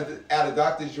out of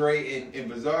Dr. Dre and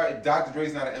Bizarre, Dr.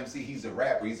 Dre's not an MC. He's a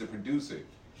rapper. He's a producer.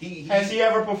 Has he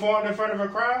ever performed in front of a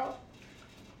crowd?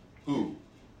 Who?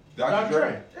 Dr.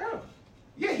 Dre.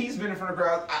 Yeah, he's been in front of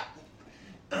crowds.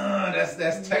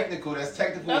 That's technical. That's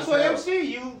technical. That's what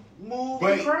MC. You move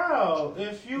the crowd.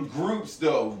 If you groups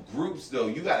though,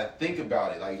 you got to think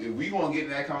about it. Like, if we gonna get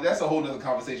in that conversation, that's a whole nother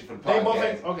conversation for the podcast. They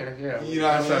both okay, yeah. You know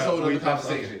what I mean? That's a whole other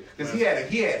conversation. Because he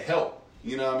had help.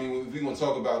 You know what I mean? We're going to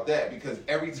talk about that because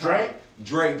every time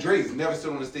Dre's never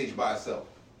stood on the stage by himself.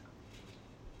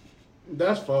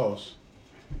 That's false.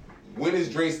 When has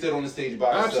Dre stood on the stage by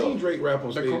himself? I've seen Drake rap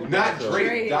on stage. Not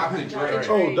Drake, Dr. Dre.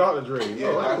 Oh, Dr. Dre.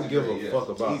 Yeah, I don't Dr. give Dre, a fuck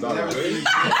about He's Dr. Dre.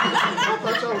 I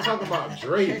thought y'all were talking about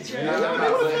Drake. Where the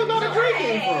fuck Dr. Dre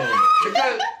came from?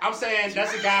 Because I'm saying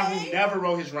that's a guy who never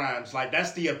wrote his rhymes. Like,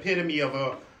 that's the epitome of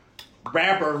a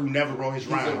rapper who never wrote his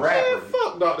rhymes. He's a rapper. Man,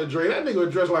 fuck Dr. Dre. That nigga was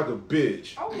dressed like a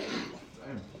bitch.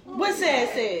 What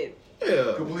said?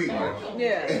 Yeah. Completely.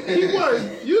 Yeah. He was.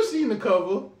 You seen the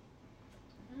cover.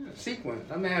 Sequin.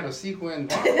 That man had a sequin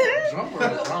jumper,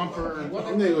 romper. What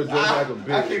that nigga was dressed like a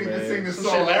bitch. I can't even sing this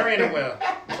song. Shit, Larry ain't well.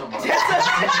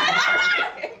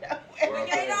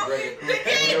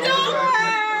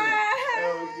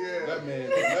 That man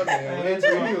went to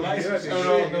you.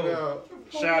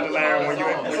 Shout out to Larry when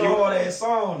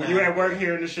you at work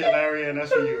hearing this shit, Larry, and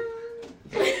that's for you.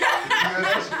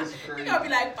 You gonna be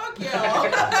like, fuck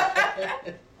y'all.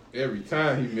 Every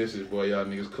time he misses, boy, y'all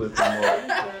niggas clip him off.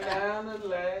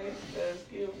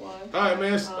 Alright,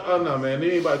 man. Oh, no, man.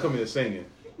 There anybody come here singing.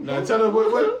 Now, tell us,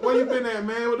 where you been at,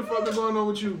 man? What the fuck is going on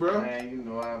with you, bro? Man, you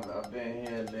know, I've been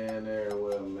here, down there,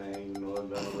 well, man. You know, I've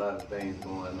done a lot of things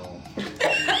going on.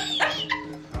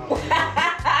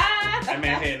 That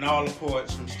man hitting all the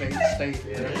ports from state to state.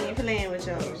 Yeah. I ain't playing with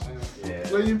y'all. Yeah.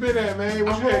 Where you been at, man?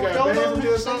 What you had? Got bands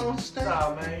or something?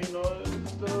 Nah, man, you know, there's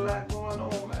still a lot going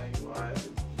on, man. You know, I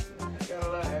got a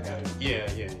lot. I got Yeah.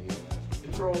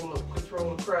 control the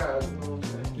crowd, you know what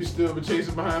I'm saying? You still been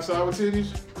chasing behind sour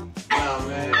titties? Nah,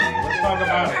 man. Let's talk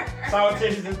about it. Sour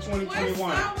Titties in 2021. Where's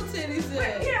Sour Titties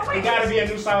at? It gotta be a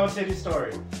new Sour Titties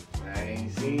story. I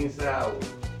ain't seen sour.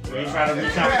 We ain't trying to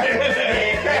reach out.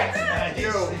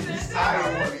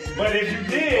 But if you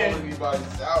did, calling anybody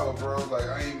sour, bro. Like,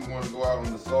 I ain't even want to go out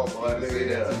on the salt. Oh, say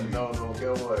that to you. No,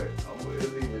 get what? It's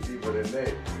even deeper than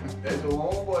that. That's the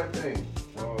homeboy thing.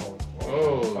 Oh,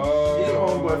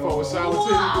 homeboy fuck with sour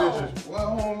titty bitches. Well,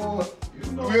 homeboy.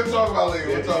 We'll talk about later.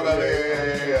 Yeah.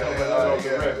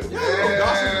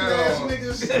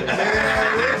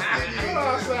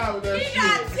 He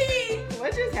got tea.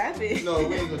 What just happened? No,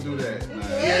 we ain't gonna do that.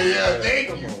 Yeah, thank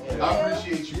you. I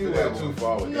appreciate you. You went too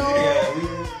far with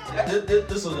that.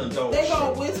 This was an adult. They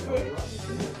gonna whisper.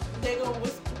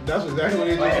 That's exactly what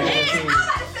they did.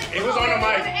 it was on the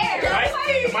mic. The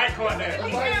mic caught that. I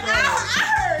heard it.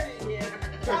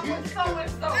 If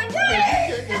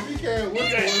he can't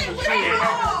whisper,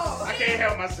 I can't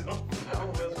help myself.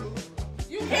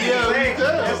 You can't. Yeah,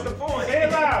 That's the point. Say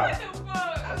it loud.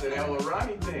 I said that was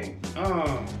Ronnie thing.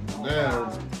 Damn,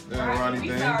 Ronnie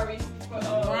thing. Sorry for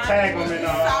Tag him in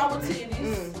sour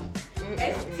titties.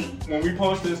 ST. When we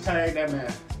post this, tag that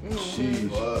man. Jeez.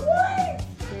 What?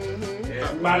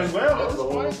 Might as well. That's a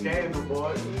whole scandal,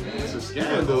 boy. It's a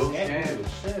scandal.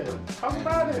 Shit. Talk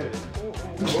about it.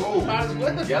 Oh, Might as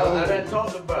well. y'all I done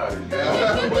talked about it.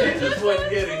 But you just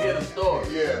wasn't here to hear the story.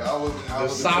 Yeah, I was. The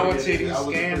sour titty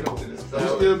scandal. You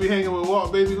still be hanging with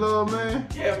Walk Baby Love, man?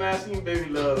 Yeah, man, I seen Baby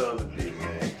Love the other day,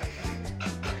 man.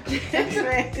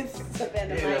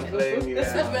 Savannah He done played me down.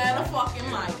 Savannah fucking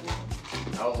Michael.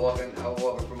 I was walking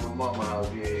from my mama's house.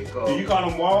 Yeah, called. Do you call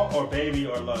him Walt or Baby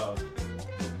or Love?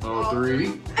 Oh,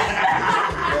 3.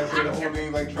 That's the whole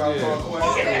name like Tribe Called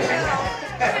Quest.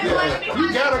 Yeah, you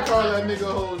gotta call that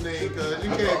nigga whole name, cause you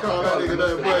can't call that nigga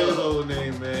nothing but his whole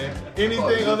name, man.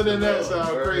 Anything other than that sounds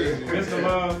crazy. Mr.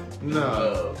 Love?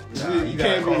 No. You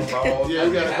can't be. Yeah,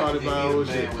 you gotta call it by old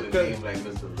shit. With a name like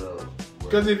Mr. Love.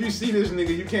 Because if you see this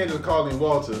nigga, you can't just call him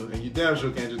Walter, and you damn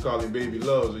sure can't just call him Baby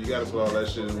Love, so you gotta put all that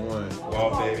shit in one.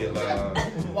 Walt Baby Love.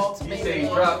 Walter He Baby say he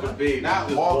Love. dropped the baby. Not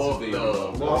just Walter Walter Baby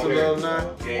Love. Walter Love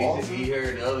now? Yeah, he said he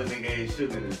heard the other nigga ain't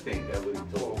sugar in his tank. That's what he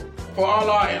told. For all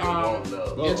our Walt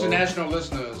Love. international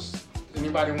listeners,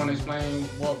 anybody want to explain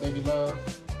Walt Baby Love?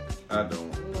 I don't.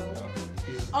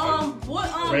 What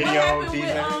Radio happened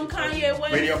DJ? with Kanye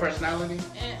West Radio personality?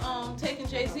 and taking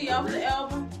Jay-Z off the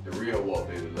album? The real Walt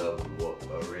Baby Love was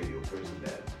a radio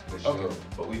personality. For sure. Okay.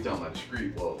 But we talking about the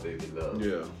street Walt Baby Love.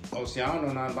 Yeah. Oh, see, I don't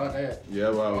know nothing about that. Yeah,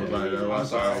 well, I was like, that's why I I'm thought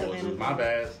sorry. it was. My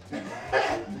bad.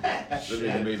 That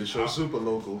nigga made the show super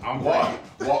local. I'm Walk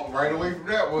right away from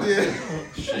that one.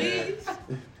 Shit.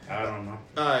 I don't know.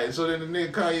 Alright, so then the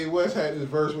nigga Kanye West had this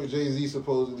verse with Jay-Z.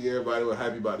 Supposedly everybody was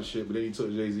happy about the shit, but then he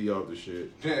took Jay-Z off the shit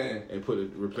and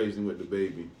replaced him with the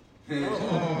baby.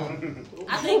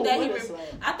 I think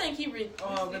that he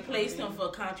replaced him for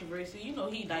controversy. You know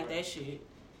he like that shit.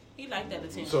 He like that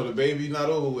attention. So the baby's not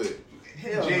over with.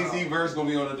 Jay-Z verse gonna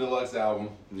be on the deluxe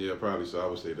album. Yeah, probably so. I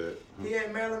would say that. He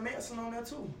had Marilyn Manson on there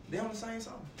too. They on the same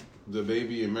song. The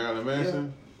baby and Marilyn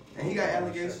Manson. And he got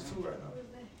allegations too right now.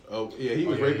 Oh yeah, he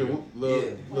was raping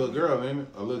little girl, ain't it?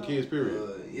 A little kids, period.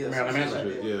 Marilyn Manson.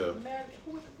 Yeah.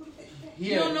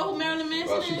 You don't know who Marilyn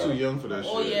Manson is? She's too young for that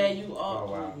shit. Oh yeah, you are.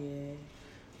 Oh, wow.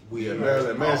 Yeah,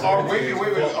 Marilyn Manson. Wait.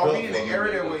 Are we in the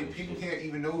era that way people can't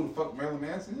even know who the fuck Marilyn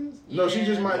Manson is? No, she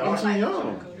just might be too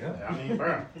young. I mean,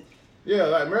 bro. Yeah,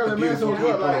 like Marilyn Manson was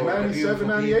what, like 97,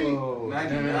 98? 99,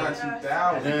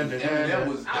 2000. And that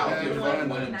was out there fucking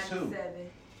with him too.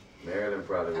 Marilyn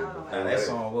probably was. That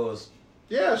song was.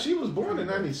 Yeah, she was born in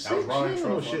 96. She ain't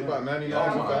know shit about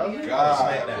 99, 2000.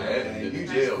 God, man. You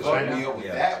just fucked me up with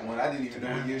that one. I didn't even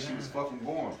know what year she was fucking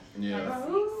born. Yeah.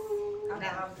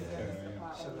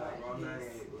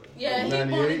 Yeah, he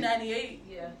born in 98.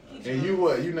 Yeah. And you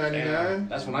what? You 99?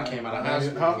 That's when I came out of high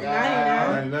school.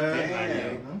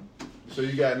 99. So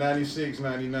you got 96,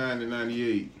 99, and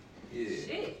 98. Yeah.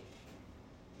 Shit.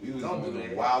 We was doing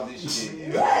the wildest shit. We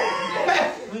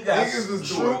got niggas was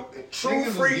doing true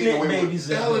freak babies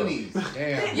in felonies.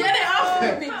 Damn. Yeah, they all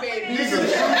big babies. You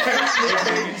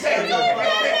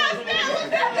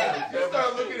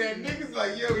start looking at niggas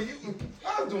like, yo, I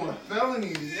was doing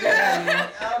felonies. Yeah,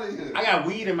 out of here. I got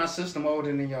weed in my system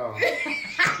older than y'all.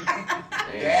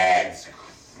 That's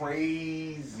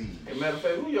crazy. As a matter of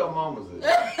fact, who your mamas is?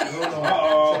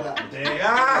 Uh-oh.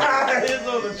 Damn. He's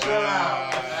on the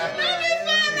trial.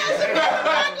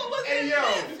 Hey, yo.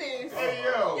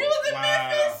 You was in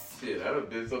Memphis? Shit, I done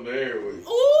did something there with you.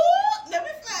 Ooh, let me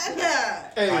find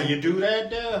out. Hey, how you do that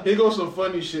there? Here goes some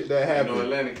funny shit that happened. You know,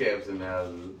 Atlanta caps in the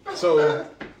houses. So,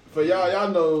 for y'all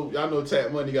know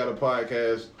Tat Money got a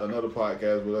podcast, another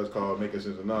podcast with us called Making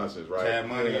Sense of Nonsense, right? Tat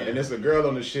Money. And it's a girl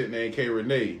on the shit named K.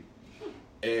 Renee.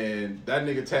 And that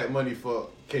nigga Tat Money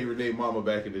fucked K. Renee mama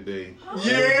back in the day. Yeah! I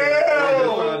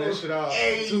just found that shit out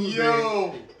Tuesday.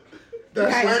 Yo!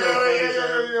 That's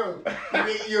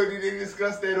Yo, did they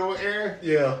discuss that on air?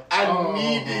 Yeah. I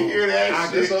need to hear that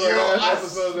shit. Yo, I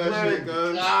episode that swear shit, to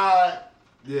God.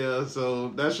 Yeah, so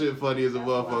that shit funny as a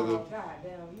motherfucker.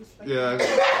 Yeah. He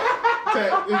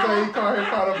called a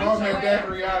bomb at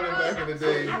Daiquiri Island back in the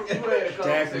day.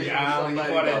 Daiquiri Island, you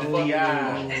call that DI.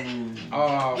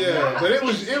 Oh, yeah, man. but it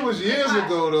was years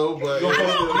ago though. But You gonna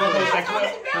post that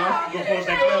clip? Huh? You gonna post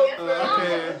that clip?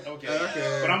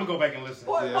 Okay. But I'm gonna go back and listen.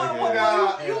 You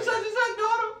such and such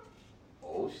daughter?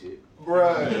 Oh shit.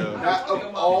 Bruh. Not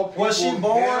of all people. Was she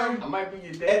born I might be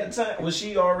your dad. at the time? Was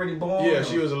she already born? Yeah,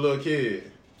 she was a little kid.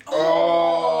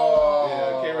 Oh.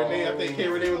 Yeah, K. Renee. I think K.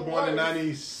 Renee was born in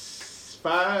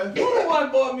 95. You the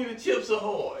one bought me the Chips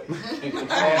Ahoy. Oh,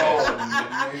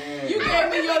 man. You gave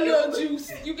me your little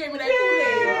juice. You gave me that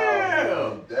Kool-Aid.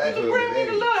 Yeah. You bring me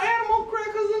the little animal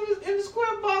crackers in the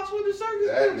square box with the circus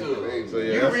picture. So,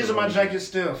 yeah, You're the reason my jacket's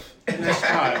stiff. Next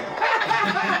time.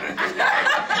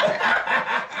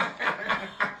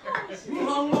 You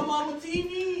hung my mama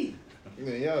TV.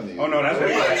 Yeah, y'all need. Oh no, that's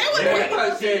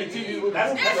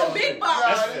That's a big box.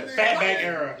 That's fatback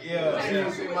era. Yeah.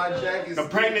 See my jacket. The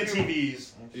pregnant TVs.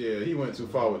 Yeah, he went too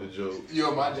far with the joke.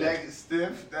 Yo, my jacket's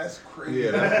stiff. That's crazy.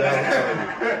 Yeah,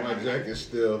 that's my jacket's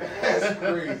stiff. That's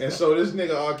crazy. And so this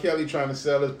nigga R. Kelly trying to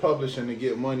sell his publishing to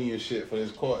get money and shit for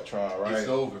his court trial, right? It's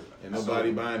over. And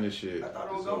nobody buying this shit. I thought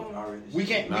it was over already. We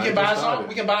can buy a song.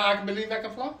 We can buy I Can Believe I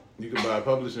Can Fly. You can buy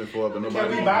publishing for it, but nobody.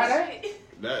 Can we buy that?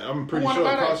 That I'm pretty sure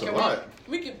it costs a lot.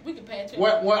 We could patch it.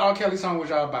 What R. Kelly song would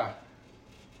y'all buy?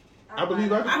 I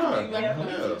Believe I Can Fly.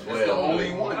 That's the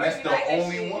only one. That's the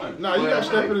only one. No, you got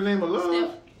Step in the Name of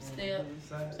Love. Step.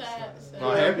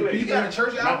 Happy People. You got a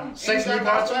church album? Sex Me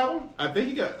Gospel album? I think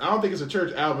he got. I don't think it's a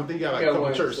church album. I think he got like a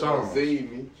couple church songs. See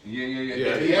me.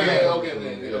 Yeah.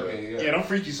 Okay. Yeah, them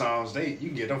freaky songs. You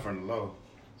can get them from the low.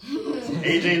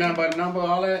 Age ain't nothing but a number,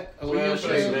 all that. Bro,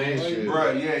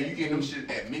 yeah, you get them shit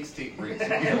at mixtape rates.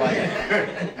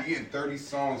 You get 30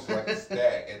 songs for like a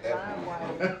stack at that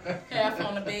point. Half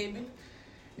on the Baby.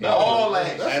 No, all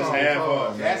that. That's half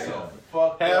off. That's a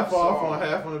fucked half up off song. on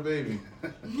Half on the Baby.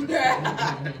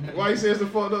 Why you say it's a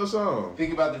fucked up song?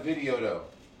 Think about the video though.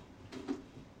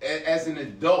 As an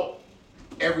adult,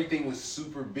 everything was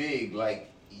super big. Like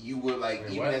you were like,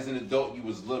 even as an adult, you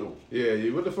was little. Yeah,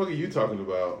 what the fuck are you talking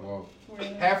about? Well,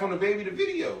 Half on the Baby, the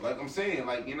video. Like I'm saying,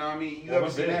 like you know what I mean. You ever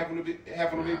seen Half on the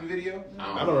Baby video?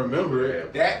 I don't remember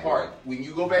it. That part, when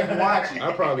you go back and watch it,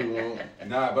 I probably won't.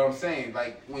 Nah, but I'm saying,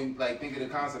 like when, like think of the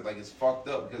concept, like it's fucked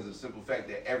up because of the simple fact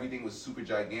that everything was super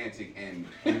gigantic and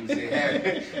when you say half,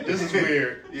 this is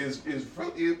weird. It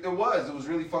was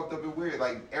really fucked up and weird.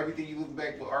 Like everything you look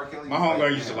back with R. Kelly. My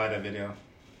homegirl used to like that video.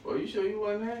 Well, you sure you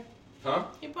wasn't there? Huh?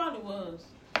 He probably was.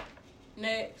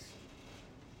 Next.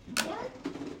 What?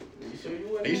 You sure you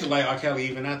wasn't They used to like R. Kelly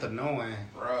even after knowing.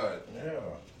 Right. Yeah.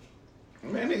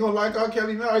 Man, they gonna like R.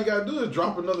 Kelly now. All you gotta do is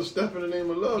drop another Step in the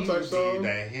Name of Love type song.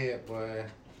 That hit, boy.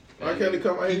 R. Kelly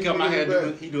come out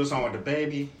here. He do a song with the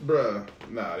Baby. Bruh,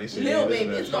 nah, they say Lil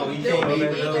Baby. It's gonna be Lil Baby.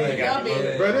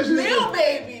 Bruh, this Lil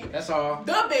Baby. That's all.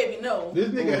 The Baby, no. This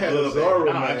nigga had a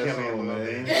Zorro man song,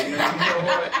 man. You know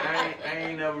what? I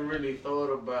ain't never really thought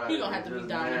about it. He gonna have to be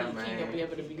Dominique. He gonna be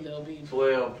able to be Lil Baby.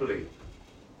 12 play.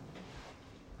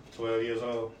 12 years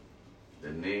old.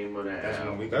 The name of that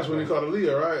album. That's when he called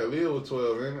Aaliyah, right? Aaliyah was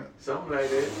 12, ain't it? Something like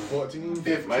that. 14?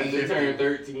 15. Might have turned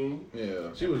 13.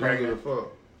 Yeah, she was younger than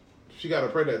fuck. She got her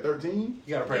pregnant at 13?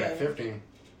 You got her pregnant at 15.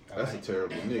 That's a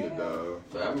terrible nigga, dog.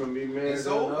 But I remember being married. It's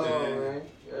old, man.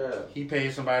 Yeah. He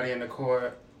paid somebody in the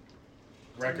court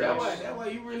records That why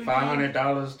you really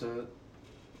 $500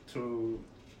 to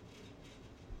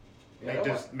make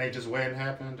this wedding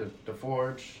happen, to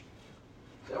forge.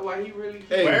 That's why he really.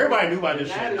 Hey, but everybody knew about this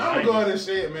shit. I'm gonna go ahead and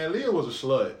say it, man. Leah was a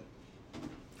slut.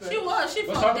 She was. She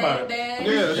Let's fucked talk about Dad.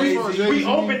 Yeah, we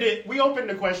opened it. We opened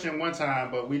the question one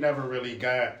time, but we never really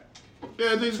got.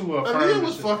 Yeah, Leah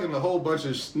was fucking a whole bunch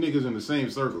of niggas in the same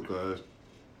circle, cuz.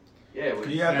 Yeah, but I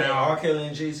think R. Kelly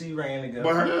and Jay-Z ran together.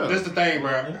 But this the thing,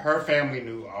 bro. Her family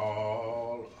knew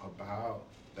all about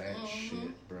that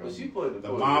shit, bro. Well,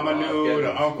 the mama knew,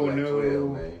 the uncle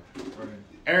knew.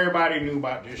 Everybody knew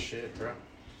about this shit, bro.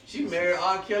 She married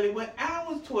R. Kelly when I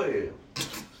was 12.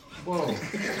 Whoa.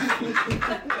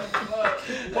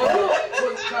 Oh,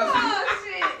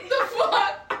 shit. The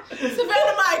fuck?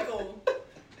 Savannah Michael.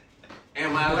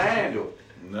 And my Lando.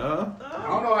 No. I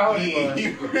don't know how he was. He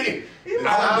really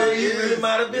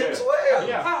might have been 12.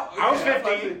 Yeah. I was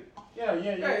 15. Yeah.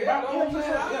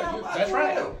 That's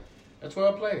right. That's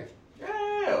 12 players.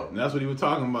 Yeah. And that's what he was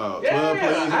talking about. Yeah, 12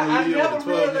 plays on I Leah never with a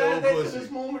 12-year-old realized that to pussy. this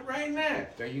moment right now.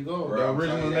 There you go. The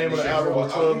original name of the album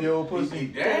was 12-year-old pussy.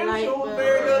 Damn sure was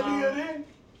married earlier then.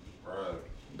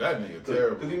 That nigga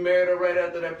terrible. Because he married her right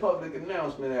after that public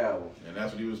announcement album. And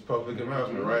that's what he was public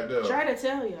announcement right there. Try to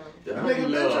tell y'all. That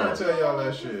nigga been trying to tell y'all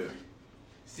that shit.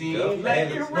 Seems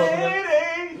like you're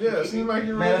ready. Yeah, seems like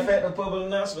you're Matter ready. of fact, the public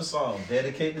announcement song,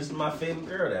 dedicate this to my favorite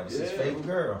girl. That was his favorite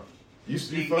girl. You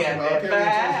see fucking R. Kelly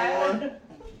in 21?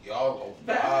 Y'all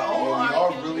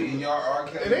really R.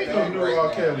 Kelly. It ain't no new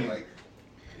R. Kelly.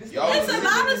 It's a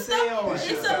lot of stuff.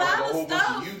 It's a lot of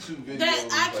stuff that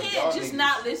I can't just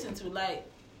not listen to. Like,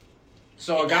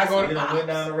 so a guy go to went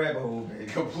down the rabbit hole, baby.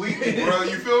 Completely, bro.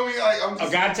 You feel me? Like I'm just,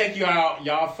 a guy take you out.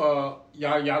 Y'all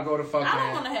go to fucking. I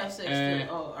don't want to have sex with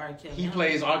R. Kelly. He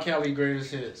plays R. Kelly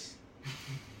greatest hits.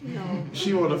 No.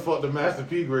 She wanna fuck the Master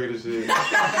P grade and shit.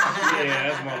 Yeah,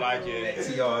 that's more like it.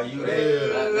 See, are you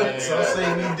there? Some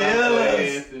say we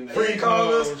dealers. Free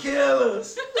call us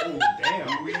killers. Ooh,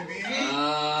 damn.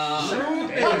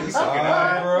 It's all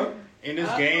right, bro. In this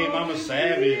game, I'm a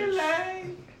savage.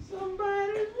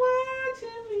 Somebody's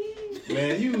watching me.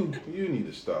 Man, you need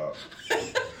to stop.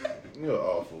 You're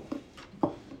awful.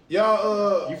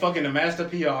 Y'all, you fucking the Master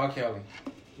P or R. Kelly?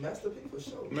 Master P for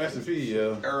sure. Master P,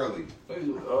 yeah. Early.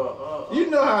 You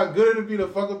know how good it'd be to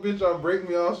fuck a bitch on break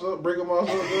them off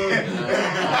so good?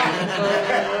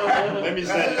 Let me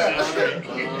set this shit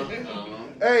straight.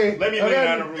 Hey, let me lay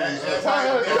down the rules.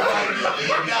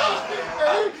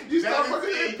 Hey, you stop fucking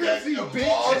that Pepsi, bitch.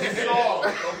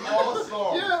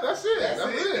 Yeah, that's it. That's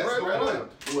it. Right.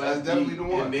 That's definitely the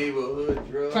one. Neighborhood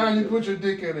drug. Time you put your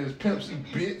dick in is Pepsi,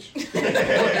 bitch.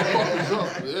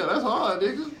 Yeah, that's hard,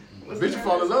 nigga. Bitch, you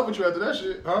fall in love with you after that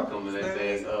shit, huh? Coming that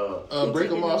saying, break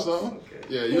them off something. Okay.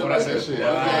 Yeah, you like that shit.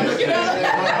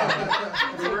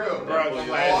 For real,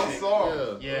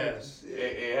 bro. Yes.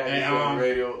 And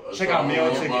radio. Check out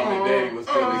Meal Ticket. Mom and Daddy was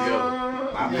still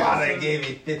together. My father gave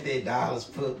me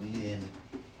 $50, put me in.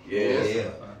 Yeah.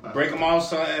 Break them off,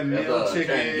 son. Meal Ticket.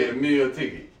 Trying to get a meal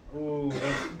ticket. Ooh,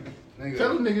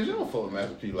 tell them niggas you don't fuck with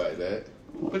Master P like that.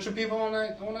 Put your people on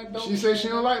that dope. She said she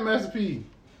don't like Master P.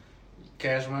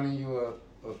 Cash Money, you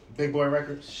a Big Boy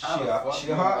Records? She hot. She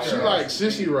like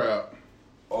sissy rap.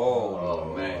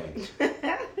 Oh man.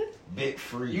 Big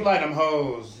Free. You like them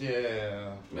hoes,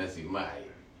 yeah. Messy Mike.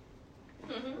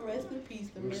 Rest in peace,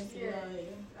 the Messy Mike. I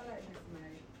like Messy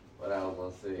Mike. What I was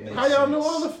gonna say. How y'all know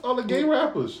all the gay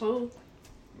rappers? Who?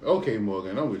 Okay,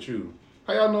 Morgan, I'm with you.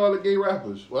 How y'all know all the gay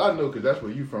rappers? Well, I know because that's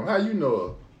where you from. How you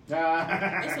know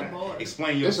her? It's a boy.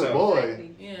 Explain yourself. It's a boy.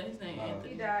 Yeah, his name Anthony.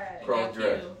 He died. Cross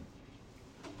dress.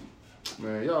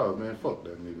 Man, fuck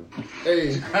that nigga.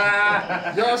 Hey,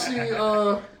 y'all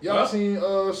seen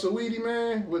Saweetie,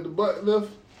 man, with the butt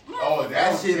lift? Oh,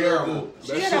 that shit terrible. That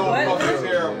shit fucking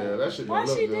terrible. Yeah, that shit Why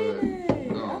don't she look did good. that?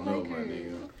 I don't know, my nigga.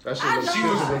 That shit I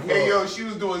look know. Hey yo, she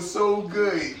was doing so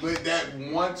good, but that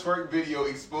one twerk video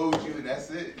exposed you, and that's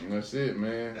it. That's it,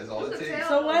 man. That's all it takes.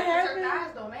 So what happened?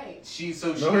 Eyes don't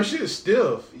match. No, her shit is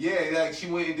stiff. Yeah, like she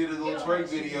went and did a little twerk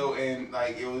video, and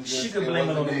like it was just. She could blame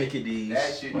it on the Mickey D's.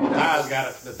 That shit. The thighs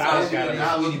got it. That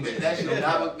shit did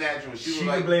not look natural. She was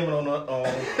like. could blame it on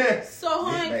the. So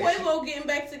her and Quavo getting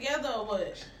back together or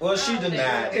what? Well, she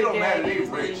denied. It don't matter. They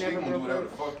rich. They gonna do whatever the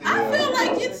fuck they want. I feel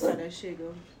like it's That shit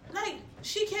go. like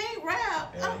she can't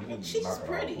rap. She's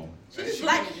pretty. She's She-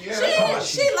 like yeah,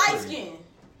 she light skinned.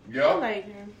 I Yo. like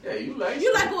her. Yeah, you like.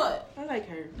 You like what? I like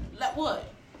her. Like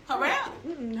what? Her rap?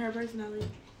 Her personality.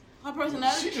 Her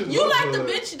personality? She just You look like the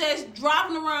good. bitch that's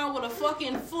driving around with a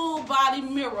fucking full body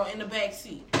mirror in the back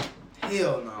seat.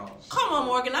 Hell no. Come on,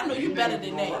 Morgan. I know you better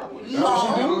than that. That's what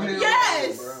No. she do?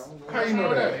 Yes. How you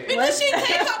know that? Because she take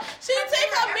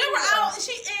her mirror out.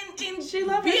 She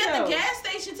love be at herself. the gas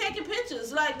station taking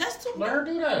pictures. Like that's too. Let her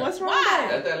do that. What's wrong Why?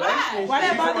 with that? Why? Why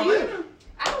that bother you?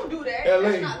 I don't do that. LA.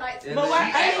 That's not like But why?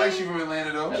 She act like she from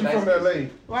Atlanta though. She from LA.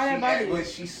 Why that bother you? But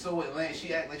she's so Atlanta.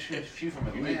 She act like she from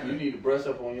Atlanta. You need to brush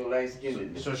up on your light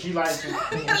skin. So she likes it.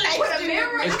 with a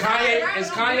mirror. Is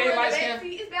Kanye light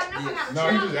skinned? No,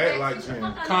 he just act like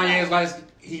him. Kanye's light skinned.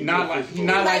 He not light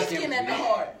Light skinned. skin at the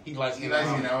heart. He light He skinned. likes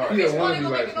it hard. He Bitch, don't want to be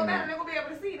gonna like make it no better. him. They gonna be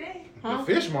able to see that. The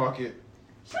fish market.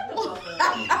 Shut the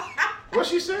fuck up. What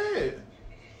she said?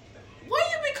 Where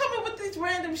you be coming with this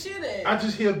random shit at? I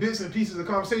just hear bits and pieces of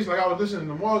conversation. Like I was listening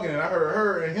to Morgan and I heard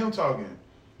her and him talking.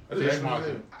 I just Fish asked market.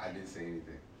 him. I didn't say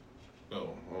anything. Oh,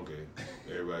 okay.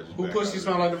 Everybody just. Who back pussy out.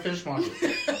 smell like the fish market?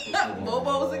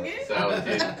 Bobos again? Sour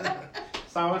titty.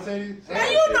 Sour titties? Now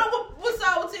you know what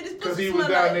sour titties Because pussy he was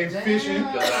smell down like. there fishing.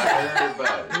 Cause I heard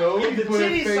about it. No, he The put his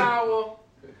titty face sour.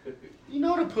 You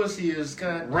know the pussy is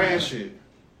good. ran shit.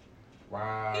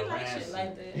 Wow. He like shit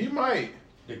like that. He might.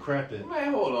 Decrepit.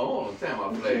 Man, hold on. Time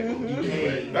my flag on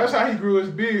you. That's how he grew his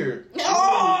beard.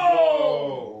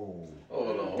 Oh!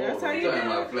 Hold on. That's how you Time do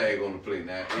my it. flag on the plate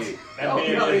now. Hey, That y'all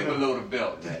beard ain't is- below the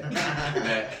belt now.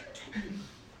 Now,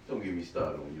 don't get me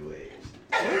started on your ass.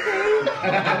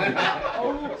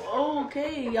 Oh,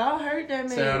 okay. Y'all heard that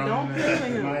man. Sound Don't on play with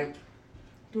him. Mike.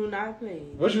 Do not play.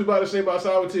 What you about to say about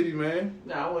sour titty, man?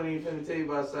 Nah, I wasn't even finna tell you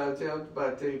about sour titty. I was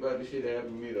about to tell you about the shit that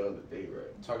happened to me the other day,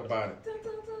 right? Talk about it.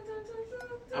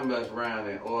 I messed around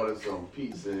and ordered some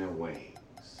pizza and wings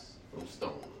from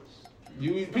Stoner's.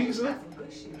 You eat pizza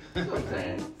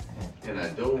Sometimes. And I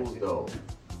dozed off.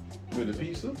 with the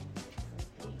pizza?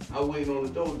 I was waiting on the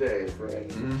door dash, right?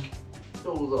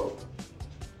 Dozed off.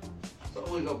 So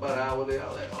I wake up about an hour later, I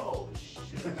was like, oh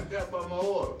shit, I forgot about my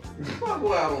order. So I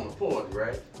go out on the porch,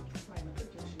 right?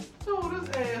 So this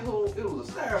asshole, it was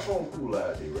a styrofoam cooler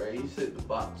out there, right? He set the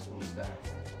box on the styrofoam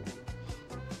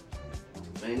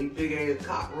cooler. Man, these big ass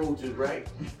cockroaches, right?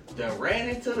 Done ran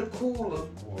into the cooler,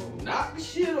 knocked the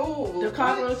shit over. The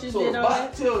cockroaches so did the all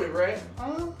box that? tilted, right?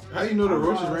 How you know the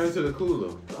roaches ran into the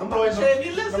cooler? I'm not saying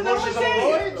you listen to what I'm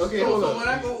saying. Okay, so, hold so up.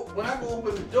 when I go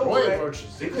open the door, Roy right,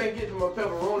 roaches. they couldn't get to my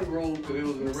pepperoni rolls because it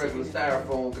was in a regular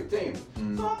styrofoam container. So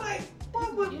I'm like,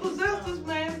 what would possess this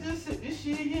man to just sit this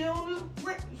shit here on this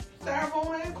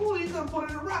styrofoam ass cooler? He couldn't put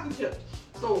it in a rocket ship.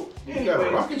 So anyway, You got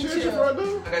a rocket ship in your front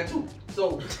door? I got two. So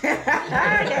old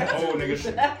nigga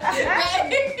shit.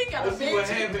 Let's see what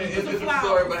happened. It's a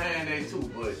story behind that too,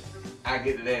 but I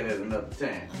get to that at another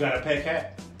time. You got a pet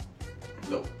cat?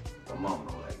 No, my mama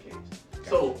don't like cats.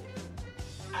 So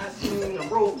I seen the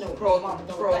rope cross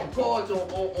the porch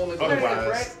on the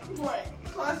glass, right?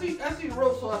 So I see the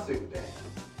rope, so I say, damn.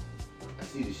 I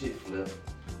see the shit flip.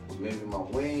 Maybe my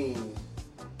wings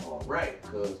are right,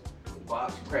 cause the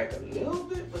box cracked a little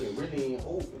bit, but it really ain't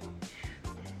open.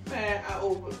 Man,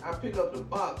 I pick up the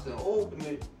box and open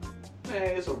it.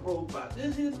 Man, it's a rope about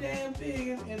this here damn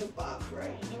big in the box,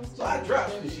 right? So I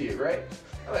dropped the shit, right?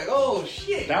 I'm like, oh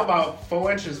shit. That about 4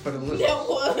 inches for the listeners. That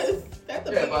was. That's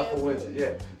the Yeah, about 4 inches,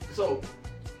 yeah. So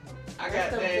I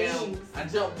got down, I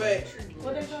jumped back.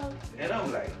 What they call? And I'm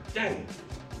like, dang.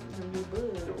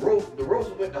 The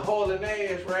rope went to hauling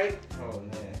ass, right? Oh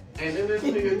man. And then this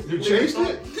nigga. You chased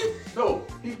it? No,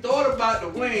 he thought about the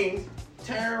wings.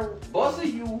 Buster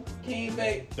you came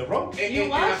back. The rope. And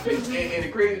the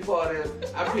crazy part is,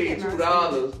 I paid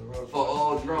 $2 for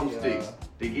all drumsticks.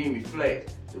 They gave me flat.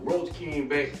 The roach came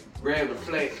back, grabbed the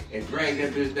flat, and dragged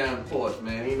that bitch down the porch,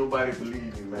 man. Ain't nobody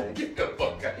believe me, man. Get the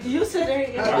fuck out. You sit there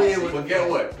and watch. But guess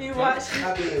what? You watch.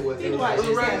 It was a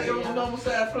normal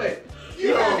size flat.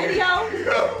 You got a video?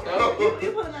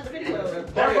 You put another video.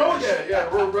 That roach. Yeah,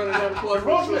 the roach running down the porch. The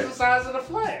roach was the size of the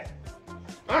flag.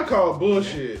 I call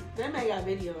bullshit. That man got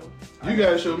video. You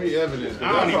gotta show me evidence.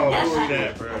 I don't even call want to see bullshit.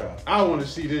 that, bro. I want to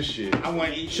see this shit. I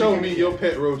want to eat. Show me your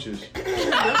pet roaches.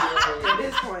 At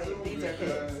this point, these are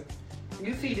pets.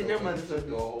 You feeding them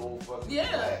motherfuckers.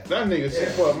 Yeah. That nigga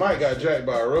 6 Mike got jacked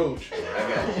by a roach. I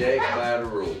got jacked by the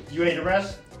roach. You ate the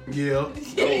rest? Yeah. No,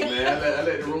 man, I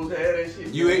let the roach have that shit.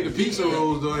 You ate the pizza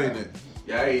rolls though, ain't it?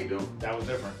 Yeah, I ate them. That was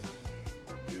different.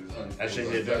 That shit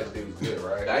did that. It was good,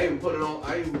 right? I even put it on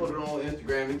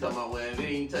Instagram. They talking about, well, if it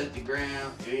ain't touched the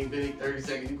ground, it ain't been 30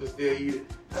 seconds, you can still eat it.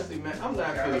 I said, man, I'm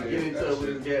not gonna get into it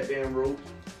with this goddamn roach.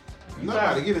 You know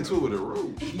how to get into it with a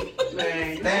roach.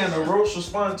 Man, Damn, the roach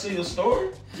responded to your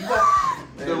story?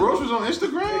 The roach was on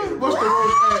Instagram? What's the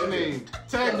roach name?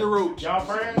 Tag the roach. Y'all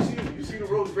friends? You see the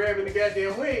roach grabbing the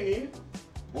goddamn wing, ain't it?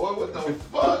 Boy, what the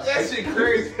fuck? That shit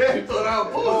crazy. You thought I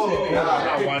was bullshitting. I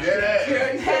watched that.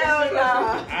 Hell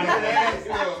nah.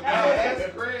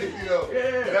 That's crazy though.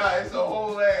 Yeah. Nah, it's a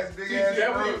whole ass big ass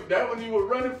roach. That one you were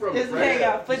running from. This man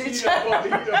got footage. Let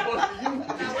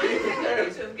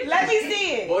me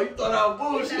see it. Boy, you thought I was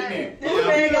bullshitting. This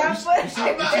man got footage. You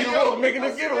see the roach making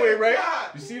a getaway, right?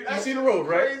 You see the roach,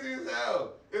 right? Crazy as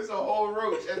hell. It's a whole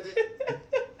roach.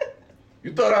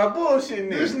 You thought I was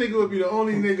bullshitting This nigga would be the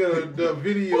only nigga the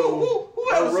video. Who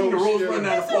ever seen the roach run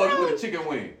down the porch with a chicken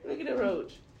wing? Look at the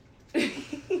roach.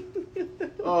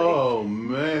 Oh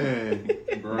man.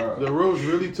 Bro. The roach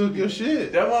really took your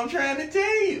shit. That's what I'm trying to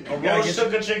tell you. A roach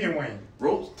took a chicken wing.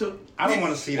 Roach took. I don't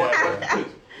want to see that.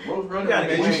 Roach running down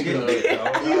the wing. Go the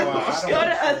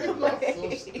other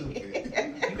way.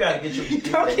 You gotta get your.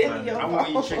 Don't give me your I want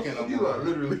to eat chicken. You are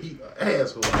literally an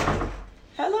asshole.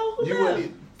 Hello, who's You that? wouldn't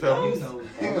eat pepper.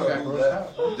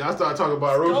 I started talking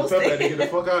about roach and pepper. I had to get the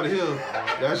fuck out of here.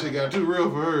 That shit got too real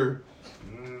for her.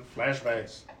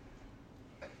 Flashbacks.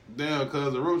 Damn,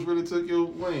 cuz the roach really took your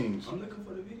wings. I'm looking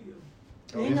for the video.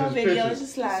 Ain't no video, it's a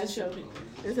slideshow.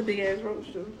 It's a big ass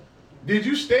roach too. Did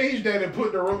you stage that and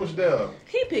put the roach there?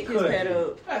 He picked his pet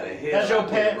up. That's your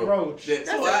pet roach.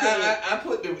 So I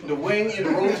put the wing in the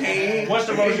roach hand. What's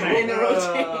the roach name? In the roach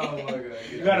Oh hand. my god.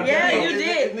 You got a Yeah, pet you His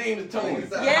did. name is Tony.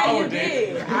 Yeah, you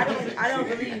did. I don't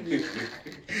believe you.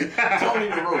 Tony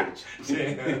the roach.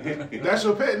 That's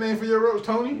your pet name for your roach,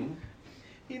 Tony?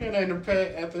 He done named a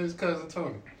pet after his cousin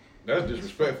Tony. That's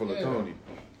disrespectful of Yeah. Tony.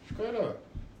 Straight up.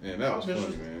 Yeah, that was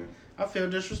funny, man. I feel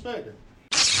disrespected.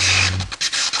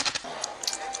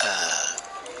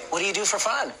 What do you do for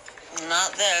fun?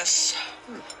 Not this.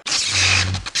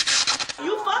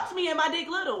 You fucked me and my dick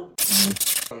little.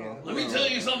 Let me tell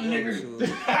you something, nigga.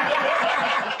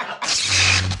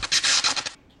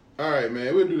 All right,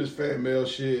 man. We'll do this fat mail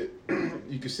shit.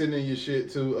 You can send in your shit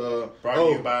to. Brought to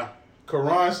you by.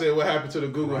 Karan said what happened to the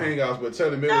Google Hangouts, but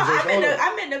tell him it No, was just.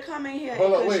 I meant to come in here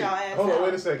Hold and on, push wait. y'all ass Hold on, out.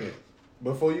 wait a second.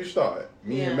 before you start,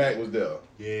 me and Mac was there.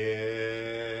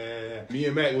 Yeah. Me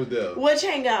and Mac was there. Which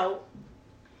hangout?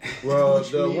 Well,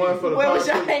 the one for the Where was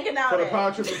y'all hanging out for the at?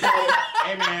 Power Trip party.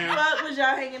 Hey man. Fuck was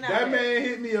y'all hanging out That at? man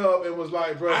hit me up and was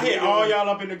like, bro. I hit all y'all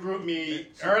up in the group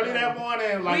meet early that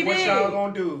morning. Like, We what did. y'all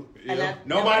gonna do? Yeah.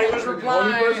 Nobody was The only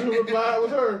replying. person who replied was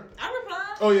her. I replied.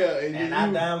 Oh yeah, And I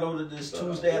downloaded this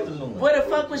Tuesday afternoon. Where the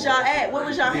fuck was y'all at? Where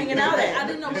was y'all hanging out I at?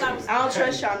 didn't know what I was. I don't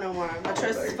trust y'all no more. My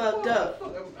trust is fucked up.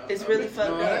 It's really fucked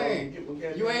No, up. it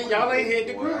ain't. Y'all ain't hit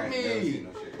the group meet.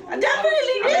 I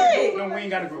definitely did. No, we ain't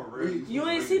got a group. You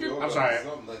ain't see the. I'm sorry.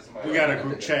 We got a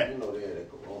group chat.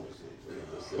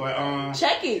 But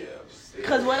Check it.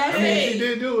 Cause what I I mean, she said.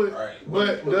 did do it,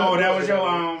 but that was your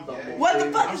What the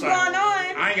fuck I'm is sorry. going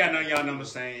on? I ain't got none of y'all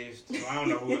numbers saved, so I don't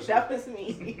know who it's. That was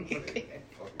me.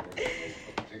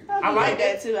 I I like like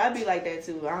that too. I be like that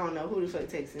too. I don't know who the fuck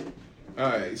texting. All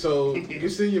right, so you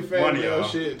send your fan One of mail y'all.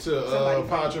 shit to Somebody.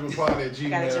 powertrippingpod@gmail.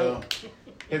 Got a joke.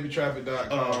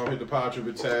 HeavyTraffic.com. Hit the Power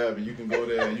Tripper tab, and you can go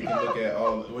there and you can look at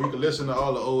you can listen to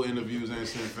all the old interviews and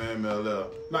send fan mail there.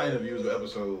 Not interviews, but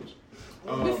episodes.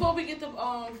 Before we get the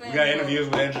fan We got interviews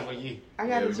with Angela Yee. I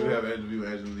got we do have an interview with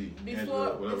Angela Lee.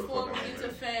 Before we get to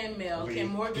fan mail, can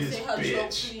Morgan say her joke,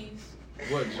 please?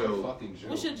 What joke?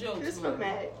 What's your joke? This for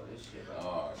Matt.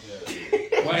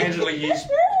 What Angela Yee's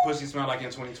pussy smell like in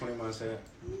 2021 said?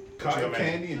 Cotton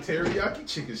candy and teriyaki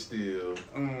chicken still.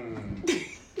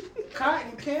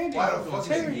 Cotton candy. Why the fuck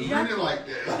is he grinning like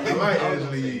that? I like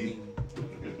Angela Yee.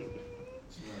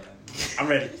 I'm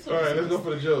ready. All right, let's go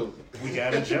for the joke. We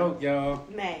got a joke, y'all.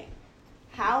 Matt,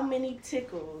 how many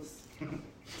tickles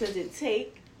does it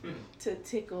take to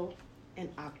tickle an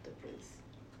octopus?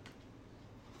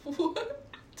 What?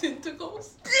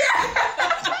 Tentacles? You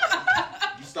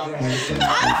stop at I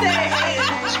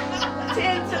said 8.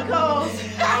 Tentacles.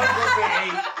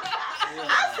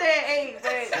 I said 8,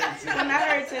 but when I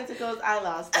heard tentacles, I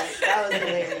lost it. That was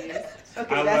hilarious.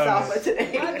 Okay, I that's love all it. for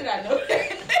today. How did I know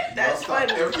that? That's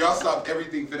funny. Y'all stopped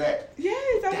everything for that.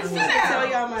 Yes, I was going to tell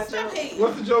y'all my joke.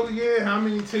 What's the joke again? How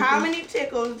many tickles? How many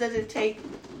tickles does it take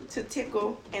to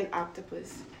tickle an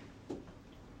octopus?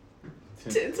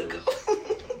 Tentacle.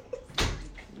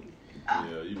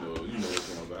 Yeah, you know what's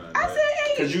going behind I that.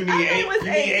 said 8. Cause you I need thought it 8. was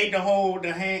You need 8 to hold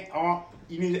the hand.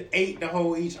 You need 8 to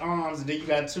hold each arms, and then you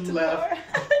got 2 left.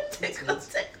 Tickle.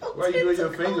 Why you doing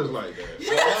your fingers like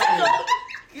that?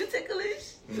 You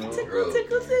ticklish. No. Tickle.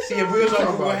 See, if we was on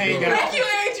Google Hangout, Thank you,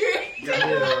 Adrian.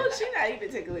 Tickle. She not even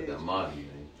ticklish.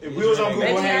 if we was on Google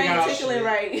Reggie, I ain't Hangout, tickling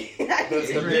right.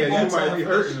 Yeah, you might be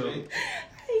hurting them.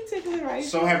 I ain't tickling right.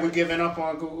 so have we given up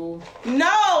on Google?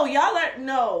 No, y'all are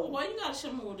no. Well, you gotta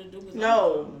show me what to do.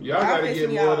 No. Y'all gotta get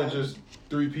more than just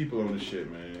 3 people on the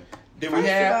shit, man. Did we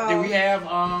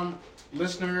have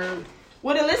listener?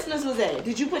 Where the listeners was at?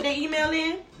 Did you put their email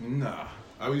in? Nah.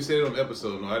 I already said it on the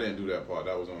episode. No, I didn't do that part.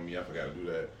 That was on me. I forgot to do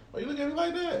that. Why you look at me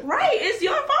like that? Right, it's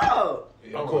your fault.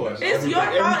 Of course. It's your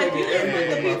fault if you didn't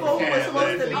put the people who were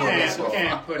supposed to be on this. We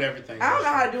can't put everything. I don't know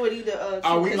how to do it either.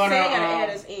 Are we because gonna, Sam gotta add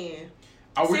us in.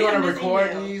 Are we Send going to them this record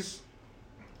email. these?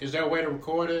 Is there a way to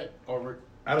record it? Or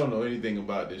I don't know anything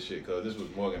about this shit because this was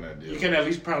Morgan I did. you can at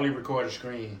least probably record a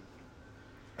screen.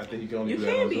 I think you can only You do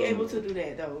that can on be Zoom. able to do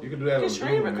that though. You can do that You on can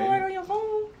screen Zoom, record man. on your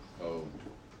phone. Oh.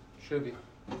 Should be.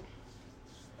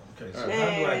 Okay, so Man.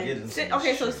 how do I get into this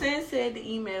Okay, so shit? Sin said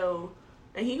the email,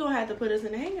 and he gonna have to put us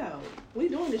in the hangout. We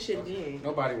doing this shit again.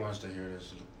 Nobody wants to hear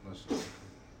this. Listen.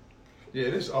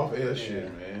 Yeah, this off air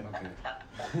shit, man.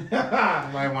 Okay.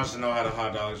 Nobody wants to know how the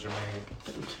hot dogs are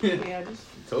made. Yeah, just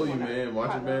Told you, man.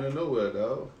 Marching band of nowhere,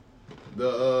 dog.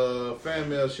 The fan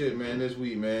mail shit, man. This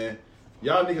week, man.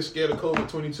 Y'all niggas scared of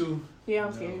COVID-22? yeah,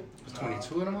 I'm scared. There's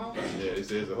 22 of them all? Yeah, they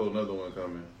say there's a whole nother one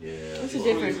coming. Yeah. It's a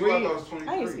different breed.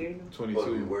 I ain't scared.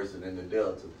 22. Worse than the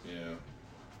Delta. Yeah.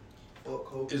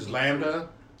 Is Lambda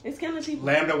It's killing people.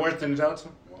 Lambda worse than Delta?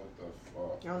 What the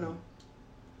fuck? I don't know.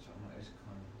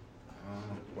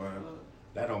 Wow.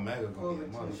 That Omega gonna be a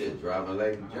mother. Shit driving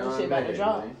like That shit about to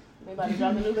drop. They about to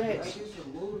drop a new batch.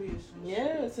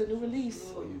 Yeah, it's a new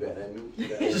release. Oh, you got that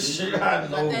new Shit, I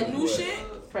know. That new shit?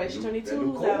 Fresh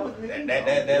 22's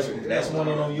out. That's one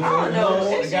of them. You I don't don't know.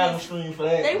 want It's the guy on just- stream for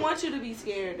that. They want you to be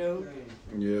scared though.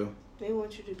 Yeah. They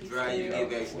want you to be Drive you to scared.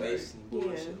 get vaccination.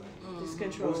 Yeah, it's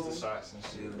control. shots and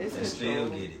shit. It's They still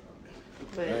control. get it.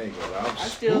 But I ain't gonna lie. I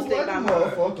still stick by my.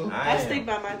 motherfucker. I stick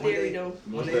by my theory though.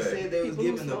 When they What's said they was People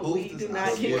who giving the smoke weed boosters, do I not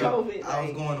was get going- COVID. I was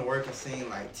Like, going to work and seeing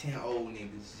like 10 old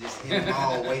niggas just in the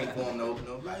mall waiting for them to open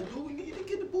up. Like, do we need to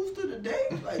get the booster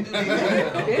today? Like, do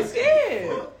they they're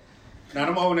scared. Now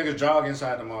them old niggas jog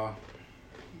inside the mall.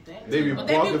 They be But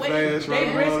they be walking waiting. fast,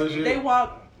 running all this shit. They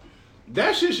walk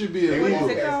That shit should be illegal.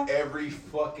 That's every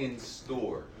fucking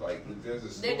store. Like, there's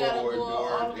a They store gotta or a go door.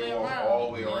 all the They way go around. all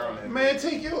the way around. That Man,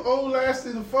 take your old ass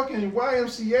to the fucking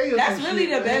YMCA or That's some really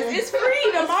shit, the best. man. It's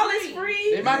free. The mall is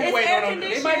free. They might be It's waiting air on them. They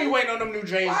conditioned. might be waiting on them new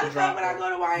J's Why to the fuck drop. would I go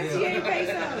to YMCA and pay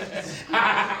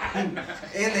something?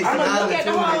 And they I'm gonna look at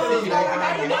the smile whole too.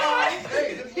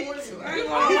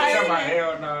 like,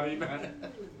 Hell no, they not.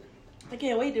 I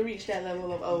can't wait to reach that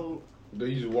level of old. Do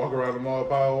you just walk around the mall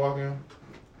power walking?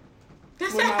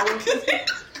 With my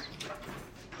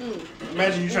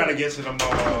Imagine you trying to get to the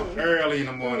mall early in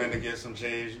the morning to get some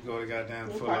J's. You go to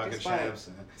goddamn Foot Locker Champs.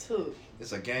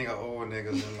 It's a gang of old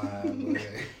niggas in line.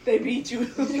 They beat you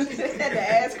at the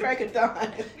ass crack of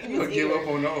dawn. You gonna give up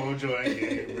on the old joint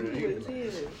game, bro.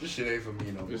 This shit ain't for me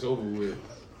no more. It's over with.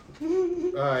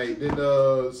 Alright,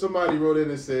 then somebody wrote in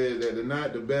and said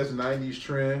that the best 90s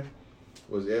trend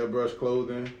was airbrush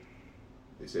clothing.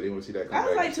 They said they want to see that come That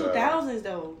was back. like 2000s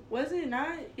though. Was it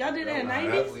not? Y'all did that in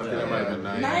 90s? I think that might have been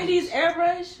 90s. 90s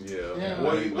airbrush? Yeah.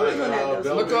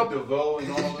 DeVoe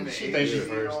and all of She thinks she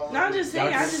first. No, I'm just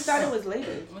saying. I just thought it was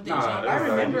later. Nah, I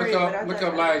remember it, but I look thought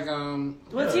up like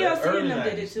Well, TLC and them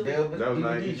did it too. That was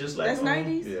 90s. Just That's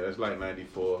 90s? Yeah, that's like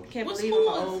 94. Can't What believe school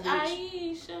I'm an is old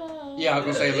bitch. Aisha? Yeah, I was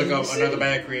gonna say look up another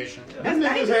bad creation. Them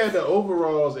niggas had the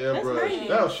overalls airbrush. 90s.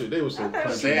 That was shit. They was so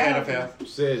country. Say had a pair.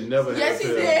 Said never Yes, had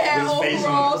he a did pair. have His face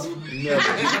on overalls.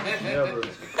 Never.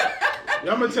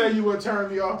 I'm gonna tell you what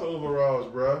turned me off the overalls,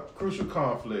 bruh. Crucial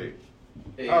Conflict.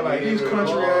 I was like, these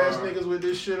country ass niggas with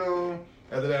this shit on.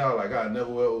 After that, I was like, I'd never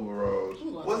wear overalls.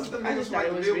 What's the I niggas just thought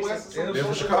it like was Midwest? recent. They're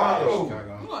from Chicago.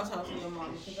 I'm gonna talk to your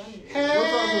mom because I need to.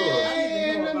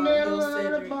 Hey, in the middle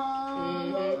of the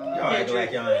Y'all act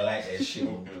like y'all ain't like that shit.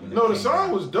 No, the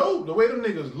song was dope. The way them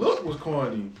niggas looked was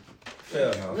corny.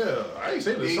 Yeah, Yeah, I ain't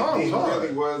say the He song was really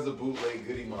hard. was a bootleg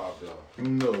Goody Mob, though.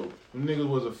 No, them niggas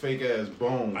was a fake ass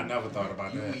bone. I never thought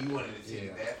about that. You wanted to take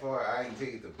it that far? I didn't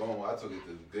take it to Bone. I took it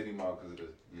to Goody Mob because of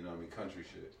the, you know what I mean, country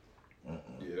shit.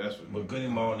 Yeah, that's what. But Goody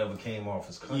Mob never came off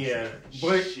his country. Yeah,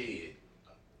 but Shit.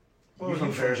 You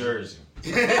from Jersey.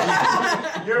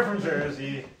 you're from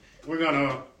Jersey. We're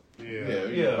gonna.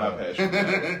 Yeah. Bypass you.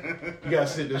 You gotta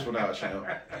sit this one out, champ.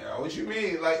 Yeah, what you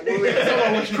mean? Like,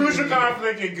 Crucial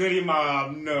Conflict and Goody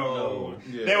Mob. No.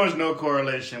 Yeah. There was no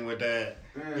correlation with that,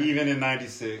 even in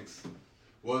 '96.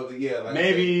 well, yeah, like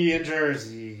Maybe in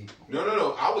Jersey.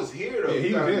 No. I was here though. Yeah, he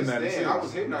You was gotta in understand. 96. I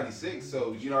was here '96,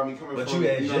 so you know what I mean. Coming But from, you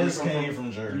had know what I mean, just come came from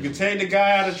You Jersey. can take the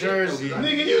guy out of Jersey.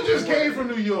 Nigga, you just came from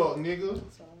New York, nigga.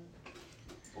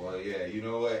 Well, yeah, you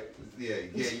know what? Yeah,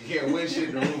 you can't win shit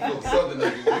in a room full of Southern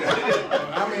niggas.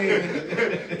 I mean,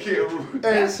 You can't.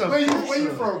 Hey, where you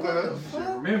from,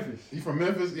 cuz? Memphis. You from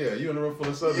Memphis? Yeah, you in the room full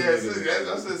of Southern Yeah, niggas.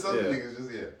 I said Southern Yeah. niggas.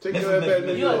 Just Take your ass back to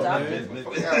New You a York, doctor?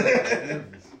 man.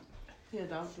 He a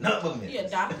doctor. Not but He me. a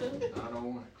doctor? I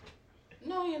don't want.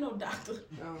 No, he ain't no doctor.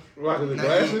 Rocking the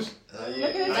glasses? Look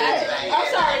at his I'm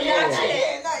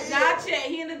sorry, not yet.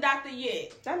 He ain't a doctor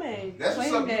yet. That man. That's what's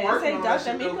claim up. that. You working Say on that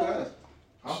Dr. shit, though, Miko. cuz?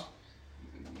 Huh?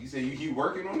 You say you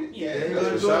working on it? Yeah.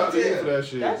 That's what's up. Thank you for that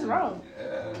shit. That's wrong.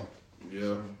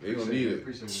 Yeah, they gonna need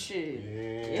it. Shit.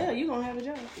 Yeah, you gonna have a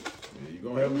job. Yeah, you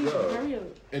gonna have a job. Hurry up.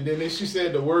 And then she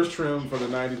said the worst trim for the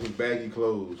 90s was baggy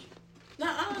clothes.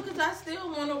 Nuh-uh, because I still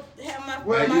want to have my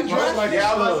Well, my you dress like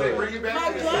Yeah, I was y'all. about to say, bring it back My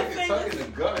to the gun nigga tucking the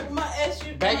gun. my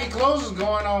SU. Baggy clothes is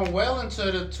going on well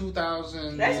into the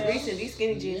 2000s. That's recent. These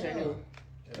skinny jeans are new.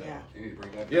 Yeah. You need to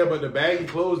bring that Yeah, back. but the baggy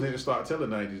clothes didn't start till the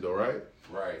 90s though, right?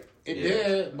 Right. It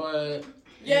did, but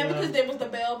Yeah, because there was the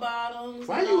bell bottoms.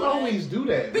 Why and you all always do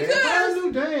that, man? Because- Find a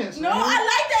new dance, No, man. I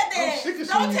like that I'm dance. sick of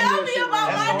Don't seeing you tell do that me shit, about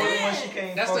man. my That's the only one dance. she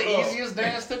can't that's fuck the up. easiest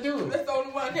dance to do. That's the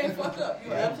only one I can't fuck up.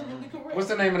 You're absolutely correct. What's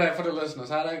the name of that for the listeners?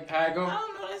 How it go? I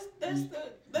don't know.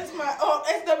 That's my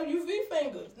SWV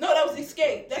fingers. No, that was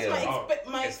Escape. That's Yeah.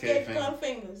 my Escape Escape gun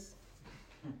fingers.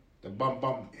 The bump.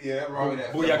 Yeah, that wrong with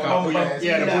that. Booyaka, Bump booyaka. ass-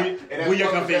 Yeah, the and that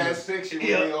booyaka fucking fingers. ass fiction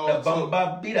Yeah, when they all the took-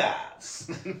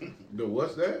 Bambabidas. The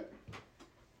what's that?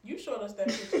 You showed us that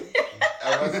picture.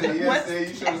 I was saying,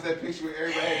 you showed us that picture where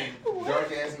everybody had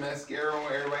dark ass mascara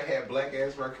on, everybody had black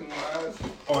ass raccoon eyes.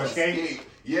 Oh, Escape?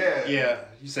 Yeah. Yeah,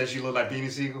 you said she looked like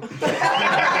Beanie Siegel.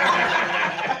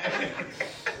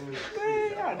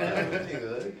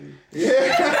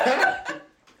 Yeah.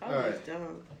 All Alright.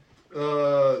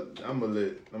 I'm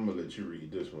gonna let you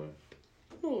read this one.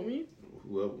 Who, me?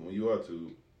 Whoever, when you are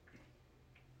to.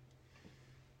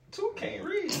 Two can't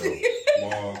read.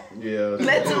 Wow. Yeah.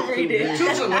 Let them read it.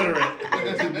 Two's illiterate.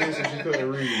 Yeah, two big so she couldn't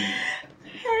read.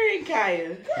 Hurry,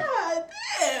 Kaya. God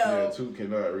damn. Yeah, two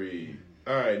cannot read.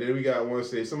 All right, then we got one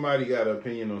say somebody got an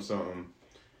opinion on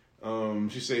something.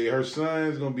 She say her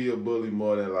son's gonna be a bully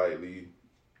more than likely,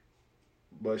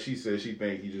 but she said she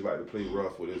think he just like to play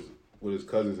rough with his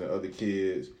cousins and other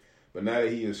kids. But now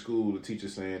that he in school, the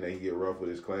teacher's saying that he get rough with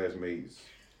his classmates.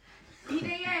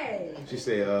 She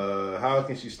said, how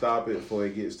can she stop it before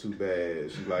it gets too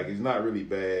bad? She's like, it's not really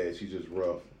bad. She's just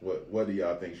rough. What do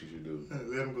y'all think she should do? Let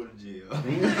him go to jail.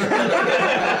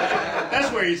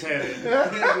 That's where he's headed. Boy,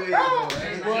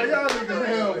 y'all niggas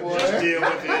hell, boy. Just deal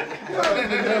with it.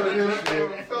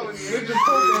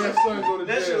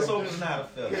 That shit's almost not a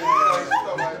felony.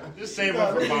 Just save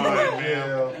up for mine,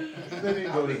 man. Then he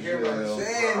go to jail.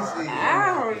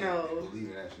 I don't know.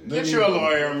 Get you a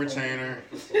lawyer and retainer.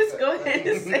 Just go ahead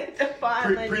and say the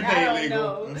fine money. Prepaid I don't legal.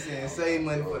 know. I'm saying save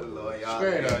money for the lawyer.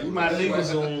 Straight up. You might legal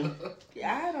Zoom.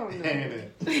 Yeah, I don't know.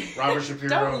 Robert Shapiro.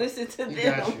 Don't listen to them.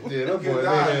 Yeah, that boy, they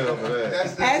hell for that.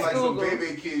 That's Ask like Google. some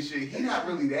baby kid shit. He not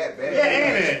really that bad. Yeah,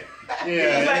 ain't it?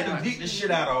 Yeah. He like to beat the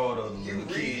shit out of all those You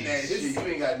little reading that kids. shit. You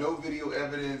ain't got no video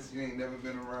evidence. You ain't never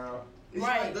been around. It's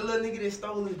like the little nigga that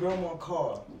stole his grandma's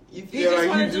car. He just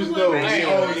want to do hood rat shit.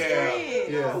 Oh,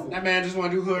 yeah. That man just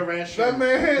want to do hood rat shit. That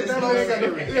man said,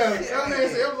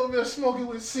 I'm gonna be smoking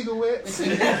with cigarettes. He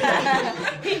grown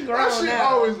That shit now.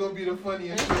 always gonna be the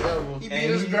funniest shit ever. He beat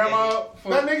his grandma.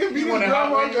 That nigga beat his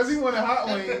grandma because he wanted hot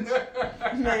wings.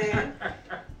 Man,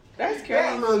 that's crazy.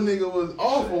 That little nigga was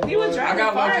awful. He was boy.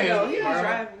 driving fire though. He was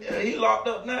driving. Yeah, he locked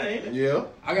up now, ain't he? Yeah.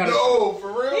 No,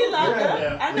 for real? He locked up.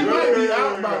 Yeah. I He know. might be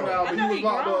out by now, I but know he was he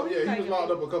locked grown. up. Yeah, he was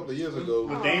locked up a couple of years ago.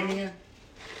 With Damien?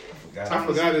 I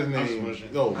forgot his I'm name. switching.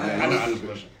 Oh, I man. know I'm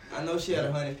switching. I know she had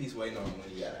 100-piece waiting on him when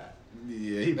he got out.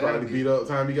 Yeah, he probably beat up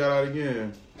time he got out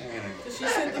again. She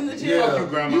sent them to jail. Yeah,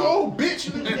 Grandma. you old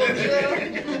bitch. You need to go to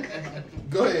jail.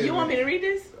 Go ahead. You want me to read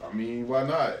this? I mean, why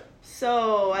not?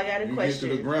 So I got a You question.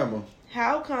 get to the grammar.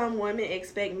 How come women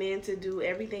expect men to do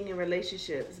everything in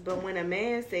relationships, but when a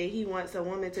man say he wants a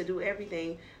woman to do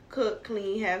everything, cook,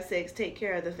 clean, have sex, take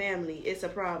care of the family, it's a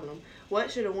problem. What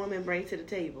should a woman bring to the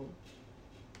table?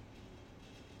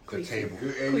 The table.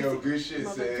 Hey, yo, good shit,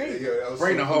 said. Hey, yo, that was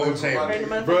Bring the whole table. Bring the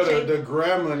motherfucking Brother, table. the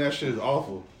grammar and that shit is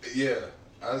awful. Yeah.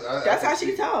 That's how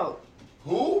she talk.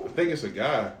 Who? I think it's a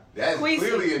guy. That's Queasy.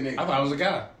 clearly a nigga. I thought it was a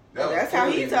guy. That's how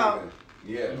he clearly a talk. nigga.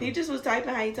 Yeah. He just was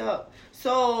typing how he talk.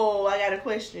 So I got a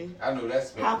question. I know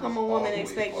that's. How come a woman always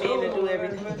expect fucked. men to do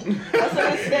everything? That's what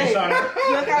I say.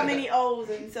 Look how many O's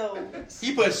and so.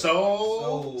 He put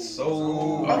soul.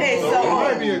 Okay, It so.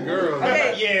 might be a girl.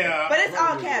 Okay, Yeah. but it's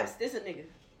all caps. This a nigga.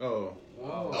 Oh.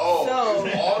 Oh, So-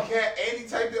 it's all cat. And he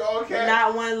typed it all cat.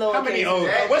 Not one lowercase. How many O's?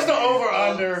 What's the over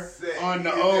under on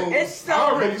the O's? It's so.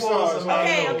 I already saw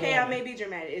it. Okay, I may be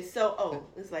dramatic. It's so O.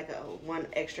 It's like a O. One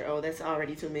extra O. That's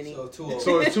already too many. So 2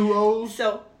 So it's 2 O's?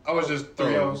 So I was just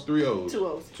 3 O's. 3 O's. 2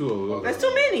 O's. 2 O's. Okay. That's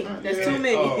too many. That's too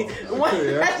many. Oh. One,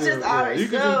 Yeah, that's still- just already You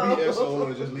can just be so. SO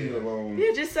and just leave it alone.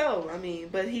 Yeah, just so. I mean,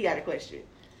 but he got a question.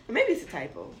 Maybe it's a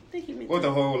typo. I think he meant Well,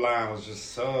 the whole line was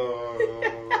just so.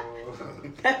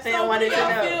 that man So what do wanted to y'all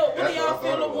know. feel? What do That's y'all what I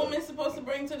feel thought a it was. woman's supposed to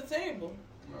bring to the table?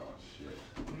 Oh shit.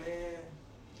 Man.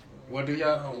 What do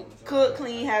y'all? Cook,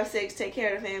 clean, have sex, take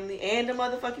care of the family, and the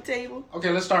motherfucking table. Okay,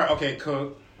 let's start. Okay,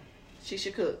 cook. She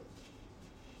should cook.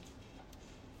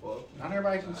 Well, Not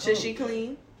everybody can cook. Should she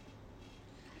clean?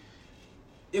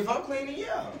 if I'm cleaning,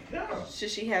 yeah. Should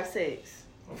she have sex?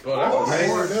 Oh,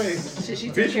 that's a nice day. Should she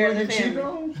take Bitch, care of wanna the get cheated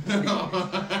family? on?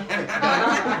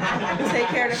 Take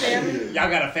care of the family? Y'all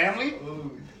got a family?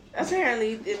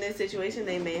 Apparently, in this situation,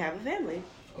 they may have a family.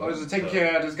 Or is it taking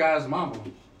care of this guy's mama?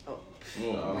 Oh.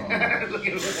 Look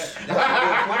at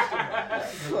that.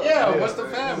 Yeah, what's the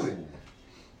family?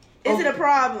 Is it a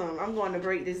problem? I'm going to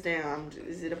break this down.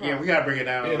 Is it a problem? Yeah, we gotta break it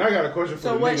down. Yeah, and I got a question for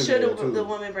So the what niggas should there, too. the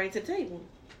woman bring to the table?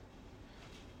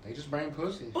 They just bring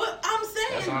pussy. But I'm saying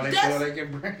That's all they feel they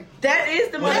can bring. That is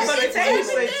the Well, motherfucking say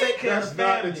table. take care of That's the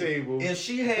not the family. table. If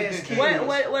she has kids,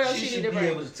 What else she she should need to be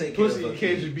bring? able to take Pussy care of her can't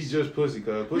kids. just be just pussy,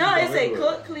 cuz. Pussy No, go it say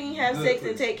everywhere. cook, clean, have Good sex, pussy.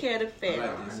 and take care of the I family.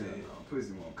 like this.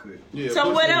 Pussy won't cook. Yeah, So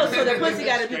pussy- what else? So the pussy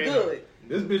got to be good.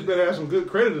 This bitch better have some good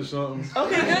credit or something.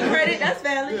 Okay, good credit. That's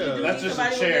valid. Yeah. You do That's need just a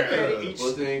somebody chair. with good credit. Each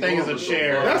thing is a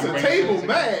chair. That's a You bring table pussy.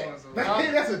 mat.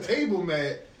 That's a table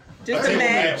mat. Just Table a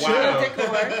mat, mat, wow. decor.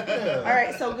 Yeah. All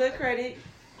right, so good credit.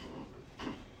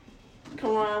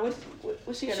 Come on,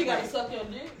 what she got? She got to suck your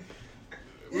dick.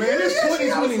 Man, it's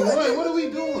 2021. What are we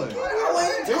doing?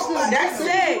 That's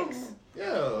sex.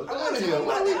 Yeah,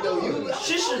 what are we doing?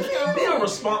 She should be a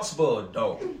responsible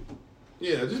adult.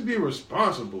 Yeah, just be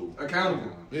responsible.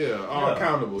 Accountable. Yeah,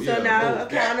 accountable. So yeah, now both.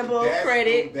 accountable,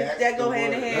 credit, that go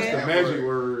hand in That's the hand. magic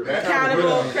word.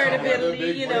 Accountable, Accountability.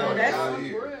 credibility, you know, that's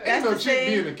Ain't no the chick thing.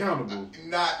 being accountable.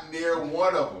 Not near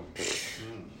one of them.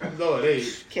 No, it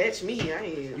ain't. Catch me, I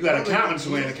ain't. You got accountants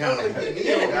who ain't accountable. Not none of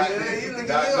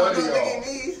y'all.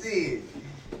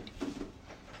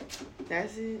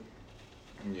 That's it.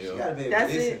 Yeah. She gotta be able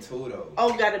That's to listen it. too, though.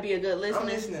 Oh, gotta be a good listener. I'm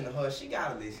listening to her. She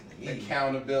gotta listen to me.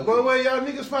 Accountability. But where y'all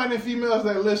niggas finding females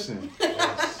that listen?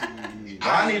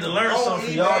 I need to learn something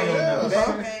from y'all.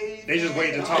 They just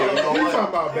wait to talk. You talking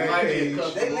about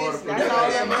Backpage? They listen. That's all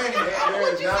that money.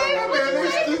 What you say, man? They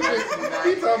stupid.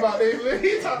 He talking about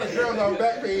he talking to girls on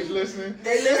Backpage listening.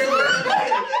 They listen.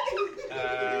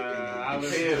 I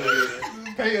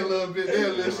listen. Pay a little bit,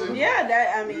 they'll listen. Yeah,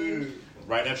 that I mean.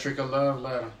 Write that trick of love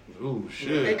letter. Ooh,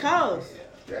 shit. It costs.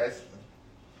 That's.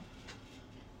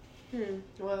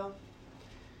 Well.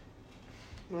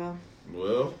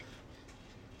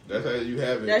 That's how you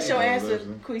have it. That's your answer,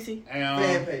 Queasy.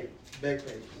 Fan page, back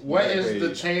page. What is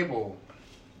the table?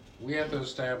 We have to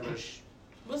establish.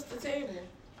 What's the table?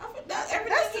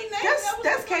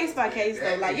 That's case by case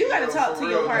though. Like you gotta talk to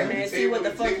your partner and see what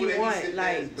the fuck you want.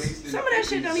 Like some of that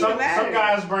shit don't even matter. Some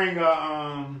guys bring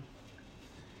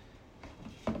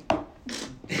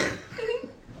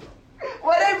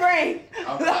What they bring?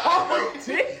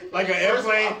 like an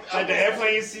airplane, like the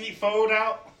airplane seat fold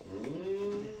out.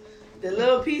 The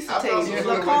little piece of table,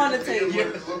 the corner table,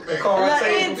 The corner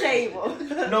end table.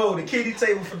 No, the kitty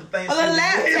table for the A Thanksgiving. little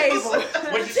lap table.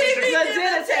 What you sit your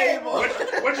dinner table.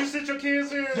 What you sit your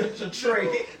kids in? The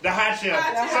tray. The hot chair. The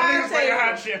Some high niggas bring a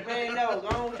hot table. chair. Man, no, go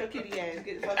on with your kitty ass.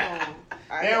 Get the fuck on.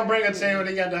 They don't bring a table.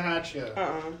 They got the hot chair.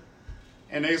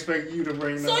 And they expect you to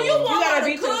bring the. So you want gotta her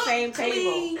be to to the cook, same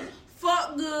clean, table.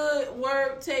 fuck good,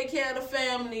 work, take care of the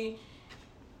family.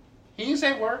 He didn't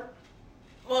say work.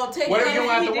 Well, take What care if you don't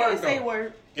of have to work Say though?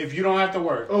 work. If you don't have to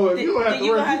work. Oh, if you don't have Then to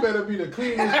you work, have- you better be the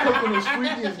cleanest, cooking,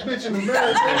 squeakiest bitch in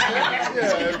America.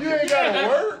 Yeah, if you ain't gotta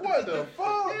work, what the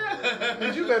fuck?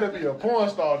 Bitch, you better be a porn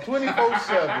star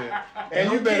 24/7,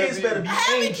 and you better be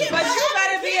angels. But you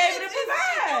gotta be able to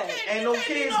provide. And no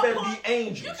kids better be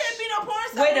angels. You can't be no porn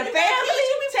star. With the family,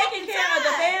 taking care of the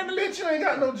family. Bitch, you ain't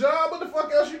got no job. What the fuck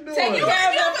else you doing? Taking care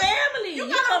of your family. You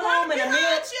come home in a meal.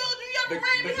 So the You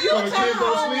kids come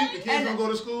go to home sleep, the kids don't go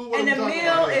to school. What and are the we talking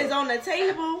meal about here? is on the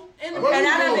table. And What I you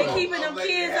done been doing? keeping them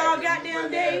kids all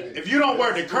goddamn day. If you don't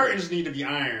work, the curtains need to be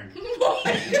ironed.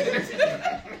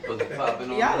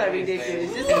 Y'all are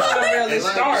ridiculous. This is not real. It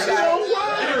starts.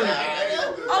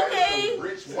 Okay,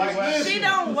 she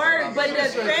don't work, but the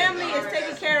family is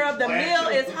taken care of. The meal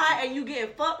is hot, and you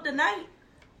getting fucked tonight.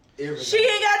 She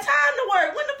ain't got time to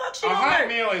work. When the fuck she A gonna hot work?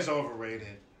 meal is overrated.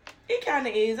 It kind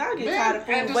of is. I get Man, tired of at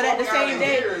food, this but at the fucking same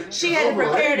day, here, she had to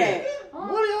prepare that.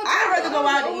 What are y'all I'd rather go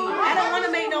out to eat. I don't want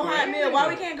to make no hot meal. Why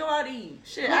we can't go out to eat?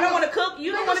 Shit, I don't want to cook.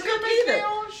 You don't want to cook either.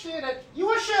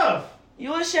 You a chef.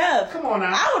 You a chef. Come on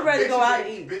now. I would rather go out to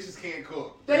eat. Bitches can't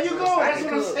cook. There you go. That's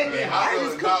what I'm saying. I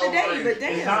just cooked today, but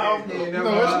damn.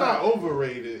 No, it's not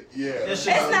overrated. Yeah. It's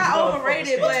not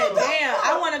overrated, but damn,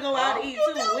 I want to go out to eat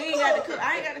too. We ain't got to cook.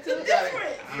 I ain't got to cook.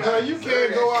 No, you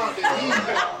can't go out to eat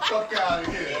Fuck out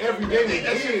of here. every day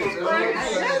with kids, bro.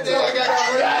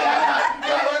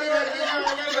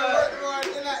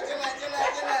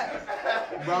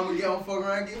 Bro, I'm gonna get on fuck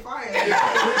around and get fired.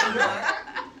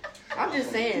 I'm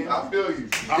just saying. I feel you.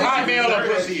 A hot meal or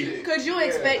pussy. Could you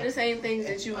expect the same things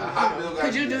that you? hot meal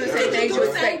Could you do the got same things you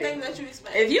The same thing expect? that you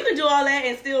expect. If you could do all that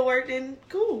and still work, then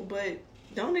cool. But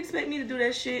don't expect me to do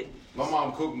that shit. My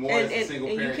mom cooked more And- as a and- single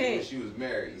and you parent than when can't. she was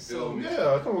married. You feel me?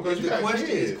 Yeah, come on, because you The got question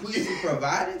is, kids. Queasy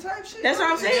providing type shit? That's what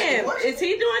I'm Is that the saying. question? Is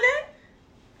he doing that?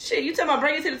 Shit, you talking about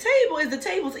bringing it to the table? Is the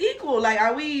tables equal? Like,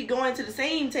 are we going to the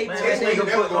same table? Man, at this the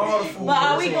nigga end? put all the food. But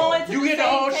are on we the going to You the get the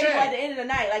same whole table check. at the end of the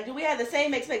night? Like, do we have the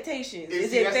same expectations? Is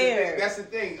See, it that's fair? That's the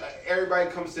thing. Everybody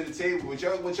comes to the table. What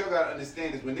y'all gotta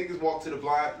understand is when niggas walk to the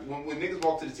when niggas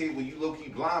walk to the table, you low key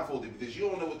blindfolded because you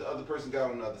don't know what the other person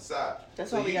got on the other side. That's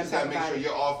so why we you just gotta gotta talk make about sure it.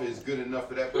 your offer is good enough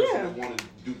for that person Yeah. to want to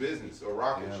do business or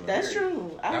rock with you. That's period.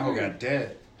 true. I That hoe agree. got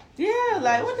dead. Yeah,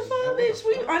 like, what the fuck, bitch?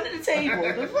 We under the table.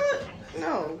 The fuck?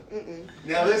 No.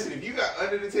 Now listen, if you got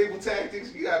under the table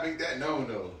tactics, you gotta make that known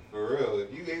though. For real.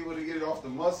 If you able to get it off the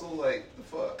muscle, like the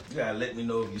fuck. You gotta let me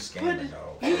know if you scamming,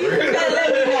 dog. You gotta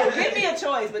let me know. Give me a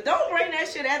choice, but don't bring that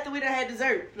shit after we done had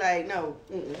dessert. Like, no.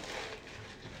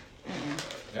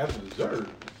 That's dessert.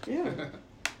 Yeah.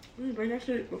 We didn't bring that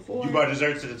shit before. You brought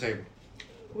dessert to the table.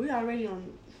 We already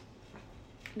on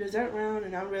dessert round,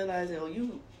 and I'm realizing, oh,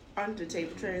 you under the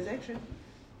table transaction.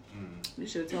 You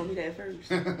should have told me that first.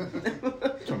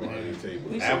 Come on, the table.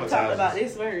 We should have talked about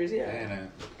this first, yeah.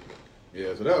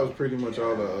 Yeah, so that was pretty much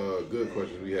all the good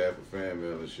questions we had for fan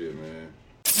mail and shit, man.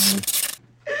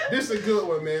 This is a good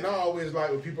one, man. I always like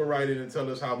when people write in and tell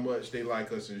us how much they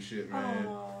like us and shit, man.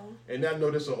 And I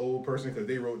know this is an old person because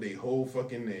they wrote their whole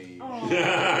fucking name.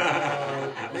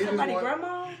 Somebody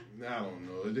grandma? I don't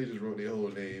know. They just wrote their whole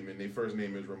name, and their first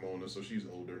name is Ramona, so she's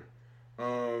older.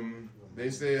 They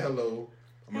said hello.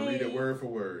 I'm going to read it word for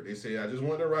word. They say, I just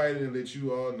want to write in and let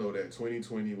you all know that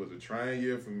 2020 was a trying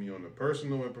year for me on a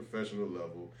personal and professional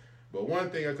level. But one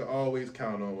thing I could always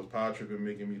count on was Power Tripping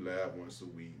making me laugh once a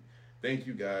week. Thank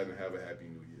you guys and have a happy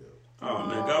new year. Oh,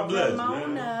 man, God bless, Ramona.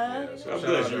 man. God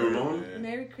bless you, Ramona.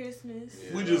 Merry Christmas.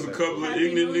 Yeah, we just a couple of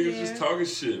ignorant niggas just talking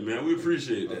shit, man. We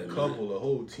appreciate that. A couple, a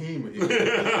whole team of ignorant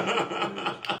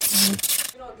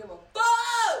You don't give a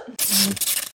fuck.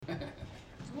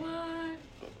 What?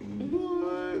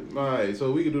 Alright,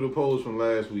 so we can do the polls from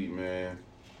last week, man.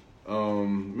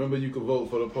 Remember you can vote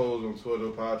for the polls on Twitter,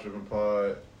 Power Tripping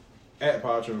Pod, at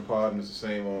Power Tripping Pod, and it's the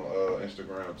same on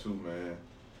Instagram too, man.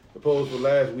 The polls for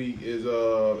last week is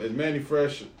Manny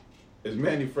Fresh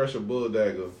a bull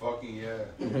dagger? Fucking yeah.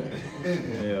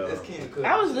 Yeah.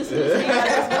 I was listening to y'all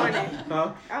this morning.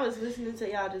 Huh? I was listening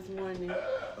to y'all this morning.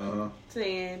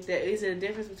 Saying that is there a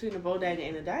difference between a bull dagger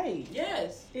and a dyke?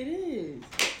 Yes. It is.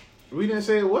 We didn't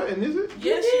say it wasn't, is it?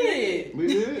 Yes, you did. We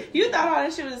did? You thought all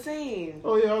that shit was the same.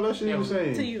 Oh, yeah, all that shit was the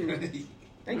same. To you.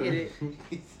 I get it.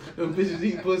 Them bitches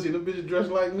eat pussy, them bitches dress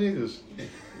like niggas.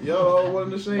 Y'all all one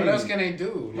and the same. What else can they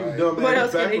do? You dumb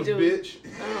ass backwards bitch.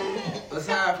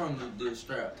 Aside from the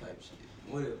strap type shit.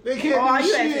 What else? They can't do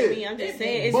you shit. asking me? I'm just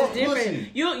saying it's just different.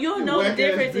 Pussy. You'll know the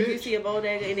difference if you see a bull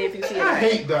dagger and if you see a dyke. I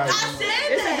hate dykes. I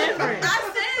said It's that. a difference. I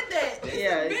said that.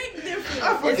 It's a big difference. I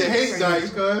fucking hate dykes,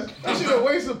 cuz. You should have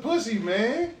wasted pussy,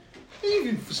 man.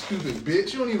 You stupid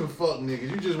bitch. You don't even fuck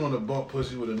niggas. You just want to bump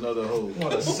pussy with another hoe.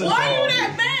 Why you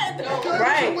that mad though?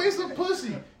 Right. It's a waste of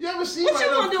pussy. You ever see What like you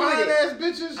gonna them do with fine it? ass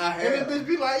bitches? And then bitch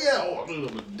be like, yeah, oh, little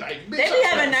dyke bitch. They be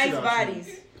having nice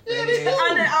bodies. Yeah, they do.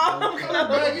 Under all them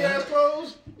Baggy ass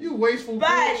clothes. You wasteful bitch.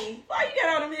 Body. Why you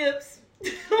got all them hips?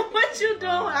 What you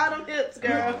doing with all them hips,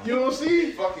 girl? You don't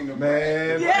see? Fucking the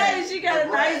man. Yeah, she got a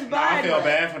nice body. I feel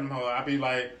bad for them hoes. I be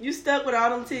like, You stuck with all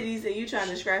them titties and you trying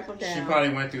to scrap them down. she probably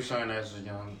went through something as a young.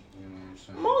 You know what I'm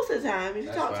saying? Most of the time, if you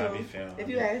That's talk why to I be them, if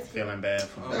you ask them. feeling bad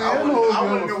for them. I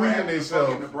wouldn't know what happened to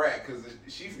fucking the brat because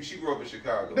she grew up in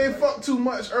Chicago. They fuck too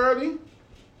much early.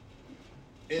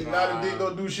 And now the dick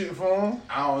don't do shit for them.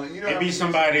 I don't. You know, It be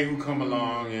somebody who come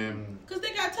along and Cause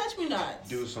they got touch me nots.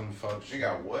 do some fuck shit. They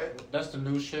got what? That's the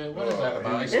new shit. What is that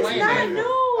about? It's Explain not that. new.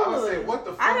 I would say, what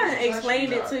the fuck? I done is touch explained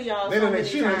me it not? to y'all They so done many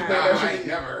she done times. explained that I shit. ain't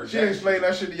never heard She that. done explained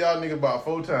that shit to y'all nigga about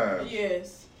 4 times.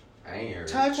 Yes. I ain't heard.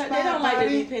 Touch They my don't like to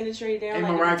body. be penetrated. They don't Hey,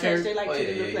 like Mariah to be touched. They Carey. like to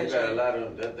do the You got a pleasure. lot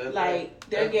of Like,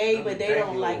 they're gay, but they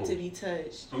don't like to be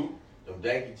touched. Who? Them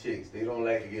janky chicks, they don't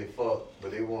like to get fucked,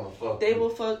 but they want to fuck. They you. will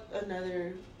fuck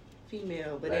another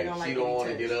female, but they don't like she to don't be want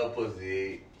to touched. get her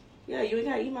pussy, Yeah, you ain't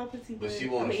gotta eat my pussy, but she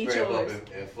I'm want gonna to eat scrap up yours.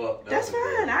 and fuck. That's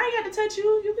fine. I ain't got to touch you.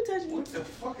 You can touch me. What the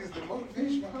fuck is the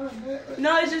motivation behind that?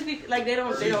 No, it's just like they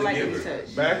don't like to be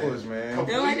touched. Backwards, man.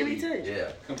 They don't like to be touched.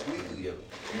 Yeah, Completely. Them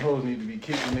hoes need to be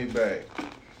kicked in their back.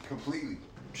 Completely.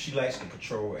 She likes the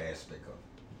patrol aspect of it.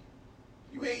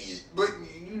 You ain't, but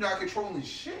you not controlling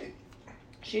shit.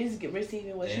 She's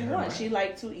receiving what she Yeah, wants. right. She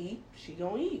like to eat, she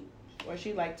gonna eat. Or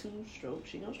she like to stroke,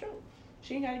 she gonna stroke.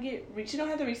 She ain't gotta she don't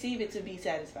have to receive it to be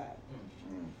satisfied.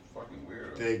 Fucking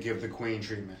weirdo. They give the queen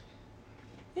treatment.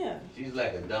 Yeah. she's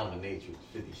like a dominatrix,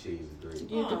 50 Shades of Grey.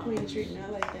 Give the queen treatment.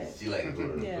 I like that. She like to go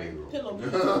to the Yeah. playroom. Pillow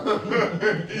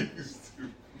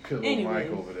Anyways.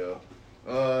 Mike over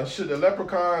there. Should the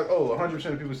leprechauns? 100%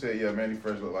 of people say yeah. Manny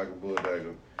Fresh look like a bull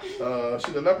dagger.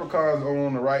 Should the leprechauns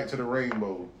own the right to the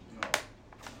rainbow?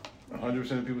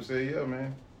 100% of people say yeah,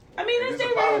 man. I mean, that's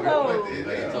their rainbow.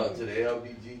 They talk to the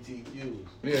LGBTQs.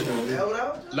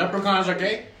 Yeah, Leprechauns are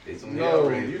gay? no,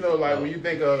 you know, like when you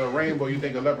think of a rainbow, you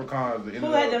think of leprechauns.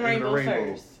 Who had the rainbow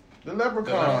first? The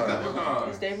leprechauns.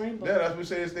 It's their rainbow. Yeah, that's what we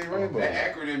say. It's their rainbow.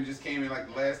 That acronym just came in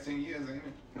like the last 10 years, ain't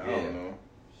it? I don't know.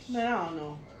 Man, I don't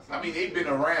know. I mean, they've been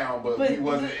around, but But we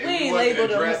wasn't we ain't labeled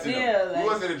them, yeah, we like,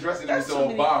 wasn't addressing them that's until so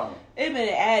many- Obama. It been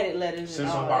added letters Since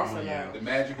and all Obama, that. yeah. The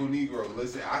magical Negro.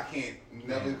 Listen, I can't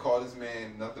never call this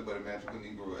man nothing but a magical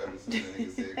Negro ever since that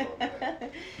nigga said call him that.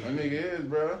 That nigga is,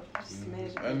 bro.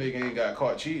 That nigga ain't got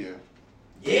caught cheating.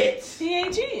 Yes. He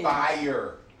ain't cheating.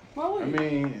 Fire. Why would I he?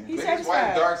 mean, He's But his wife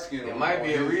satisfied. dark skin. There might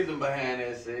be a reason behind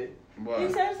that shit. what?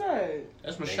 He's satisfied.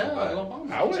 That's Think Michelle about it.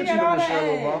 Obama. I wouldn't She cheat got on all that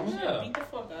Michelle ass. Obama. Yeah, beat the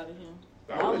fuck out of him.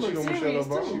 I wouldn't cheat on Michelle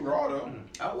She Obama. raw though.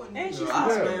 I wouldn't. And she's I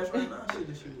good. smash right now.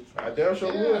 I damn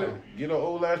sure Yeah. would. Get her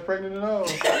old ass pregnant and all.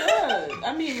 Yeah.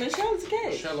 I mean, Michelle's a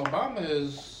catch. Michelle Obama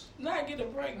is Not get her a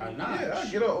pregnant. notch. Yeah, I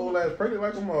get her old ass pregnant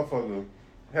like a motherfucker.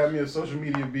 Have me a social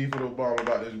media beef with Obama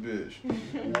about this bitch.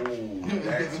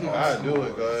 I do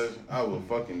it, cuz. I will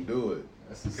fucking do it.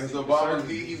 Because Obama,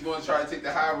 he's going to try to take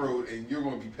the high road, and you're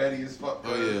going to be petty as fuck.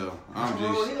 Oh yeah, I'm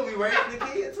Bro, just. he gonna be raising the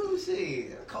kid too.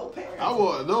 Shit, co-parent. I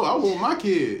want my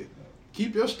kid.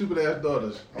 Keep your stupid ass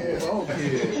daughters. I don't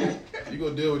care. You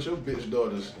gonna deal with your bitch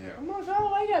daughters. Yeah. Oh my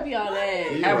God, why you gotta be all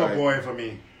that? Have a boy for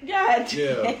me. God.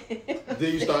 Yeah.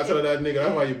 Then you start telling that nigga,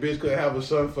 that's why your bitch couldn't have a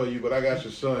son for you, but I got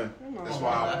your son. That's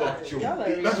why I fucked your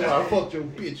bitch. That's why I fucked your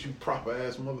bitch, you proper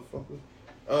ass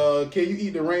motherfucker. Can you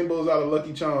eat the rainbows out of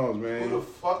Lucky Charms, man? Who the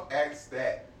fuck asked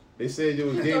that? They said it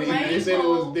was gay to eat.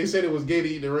 They said it was gay to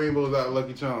eat the rainbows out of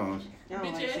Lucky Charms.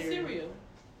 Bitch ass cereal.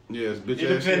 Yes, bitch It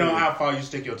ass depends on cereal. how far you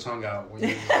stick your tongue out when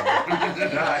you.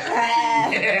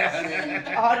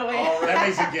 All the way. That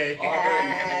makes it gay.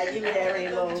 Give me that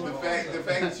rainbow. The fact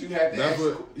that you had to That's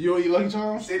ask. what you don't eat Lucky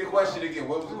Charms. Say the question again.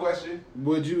 What was the question?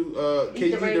 Would you? Can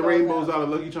you eat the rainbows out of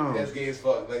Lucky Charms? That's gay as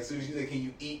fuck. Like as soon as you say, "Can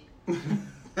you eat?" You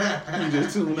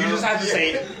just tune You just have to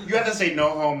say. You have to say no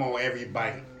homo every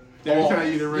bite. Every time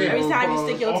you eat the rainbow. Every time you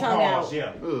stick your tongue out.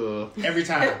 Yeah. Ugh. Every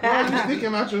time. Why are you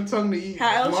sticking out your tongue to eat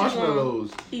How else marshmallows?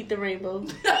 you gonna eat the rainbow?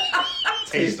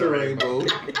 Taste the rainbow.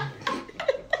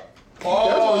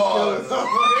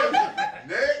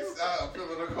 Next, I'm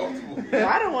feeling uncomfortable.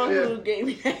 I don't want who gave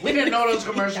me that. We didn't know those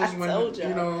commercials I when told y'all.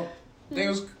 you know they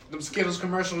was them Skittles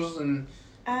commercials and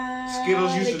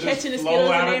Skittles used to catching just the flow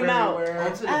Skittles out in of their mouth. everywhere.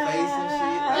 Onto the face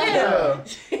and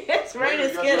shit. Yeah. It's raining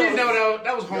You Skittles. didn't know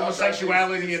that was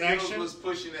homosexuality in Skittles action. was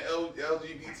pushing the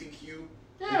LGBTQ.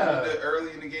 Yeah.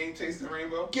 Early in the game, taste the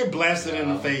rainbow. Get blasted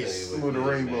in the face with the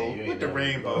rainbow. With the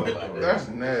rainbow. That's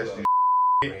nasty.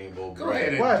 Rainbow. Go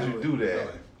ahead. Why'd you do that?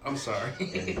 I'm sorry.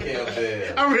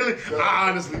 I I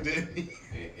honestly did.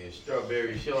 And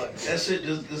strawberry short. That shit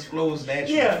just flows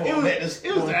naturally. Yeah, for it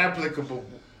was applicable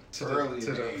to Early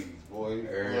the days, boy.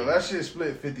 Well, that shit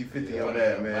split 50-50 on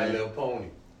that, My man. Little Pony.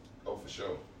 Oh, for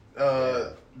sure.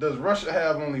 Does Russia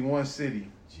have only one city?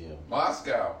 Jim.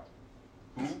 Moscow.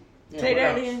 Say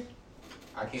that again.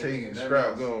 I can't think Take of scrap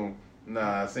that. going.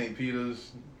 Nah, St.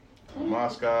 Peter's,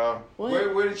 Moscow,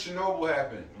 What? Where did Chernobyl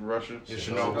happen? Russia.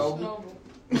 Chernobyl.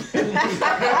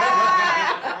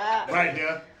 Right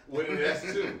there. That's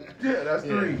two. Yeah, that's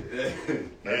three.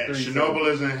 Yeah, three Chernobyl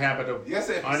is uninhabitable. Yes,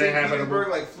 St. Uninhabitable. Petersburg,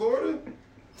 like Florida.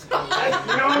 You know what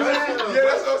I'm saying? Yeah,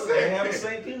 that's what I'm They saying. have a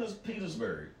St.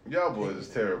 Petersburg. Y'all boys is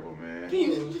terrible, man.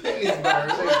 Petersburg. He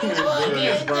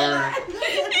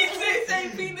said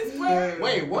St. Petersburg.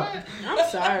 Wait, what? I'm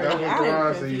sorry. That's where I'm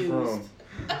Quran say you confused. from.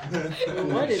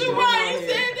 What is going Right, on he here?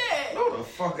 said that. What the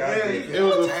fuck I did? It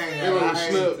was a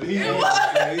slip. He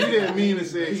didn't mean to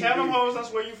say. Tell them hoes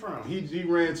that's where you from. He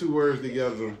ran two words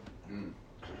together.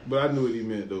 But I knew what he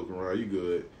meant though, Quran. You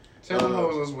good. Tell them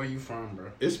hoes that's where you from,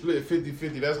 bro. It's split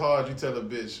 50-50. That's hard. You tell a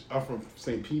bitch, I'm from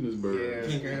St. Petersburg.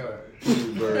 Yeah,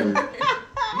 Petersburg.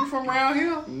 You from around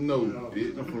here? No,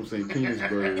 bitch. I'm from St.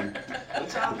 Petersburg.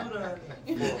 What y'all do to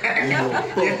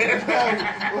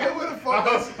Where the fuck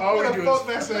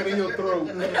that's at in your throat?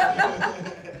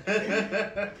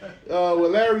 Well,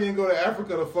 Larry didn't go to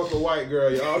Africa to fuck a white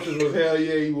girl. Your options was hell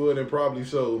yeah, he would, and probably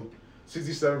so.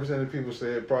 67% of people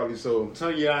said probably so. I'm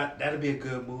telling you, that'd be a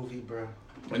good movie, bro.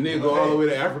 And then go all the way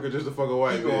to Africa just to fuck a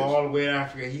white He go bitch. all the way to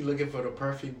Africa. He looking for the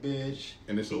perfect bitch.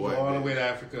 And it's a He white go all bitch. the way to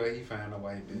Africa. He find a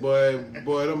white bitch.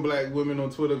 Boy, them black women on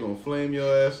Twitter gonna flame your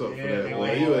ass up for Yeah, that, they boy.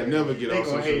 gonna You would hate never that. get They off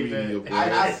gonna social hate media, that. boy.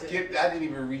 I skipped. I didn't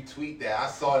even retweet that. I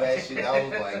saw that shit. I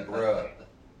was like, bruh,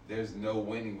 there's no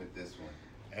winning with this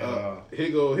one.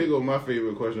 Here go my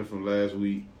favorite question from last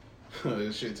week.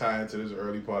 This shit tie into this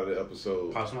early part of the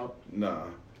episode. Pop Smoke? Nah.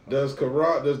 Does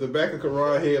the back of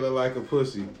Quran head look like a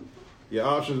pussy? Your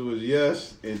options was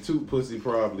yes and toot pussy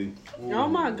probably. Oh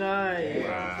my God.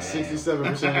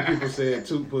 67% of people said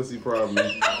toot pussy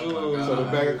probably. So the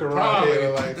back of Quran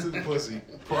head look like toot pussy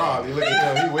probably. Look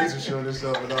at him, he wasting shit on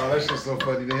himself and all. That shit's so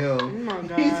funny to him. Oh my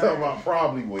God. He's talking about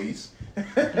probably waste.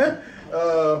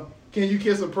 Can you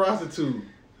kiss a prostitute?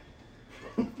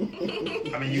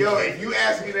 I mean, Yo, if you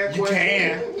ask me that you question,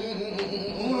 can.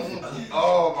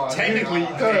 Oh my Technically,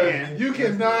 God. you can. You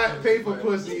cannot pay for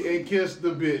pussy and kiss the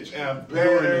bitch after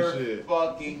doing Better this shit.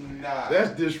 fucking not.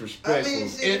 That's disrespectful. I mean,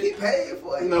 shit, if he paid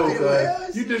for it, No, he might as well.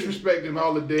 cuz you disrespecting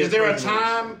all the dead. Is there a presidents.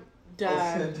 time?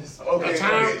 Die. Okay, A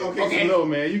time? okay. No,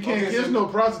 man, you can't kiss no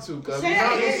prostitute. Cause Say you're that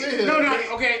not gonna again. sit here.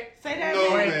 No, okay. Say that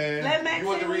No, again. man. Let Max You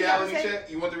want say the what you gotta reality say. check?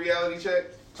 You want the reality check?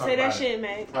 Say that shit,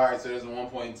 Max. All right, so there's one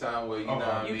point in time where you know what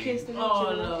I You mean. kissed him. Oh,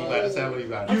 You no. about to tell her you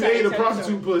about You it. ate a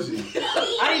prostitute pussy.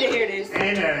 I need to hear this.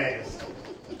 And that ass.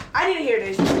 I need to hear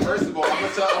this. First of all, I'm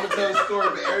gonna tell the story,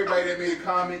 but everybody that made a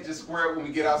comment just square up when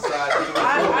we get outside.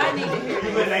 I need to hear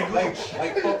this.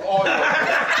 Like fuck all y'all.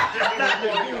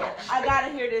 I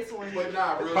gotta hear this one. But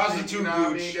nah, real Prostitute shit, you know what I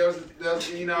gooch. mean? There was,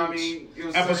 you know what I mean? It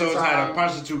was Episode certain title: time-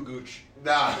 Prostitute Gooch.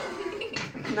 Nah.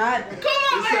 Not. Come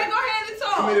on, man. Go ahead and talk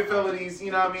committed felonies,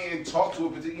 you know what I mean, and talked to a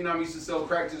particular, you know what I mean, used to sell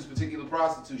crack to this particular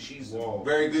prostitute. She's a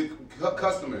very good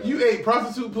customer. You ate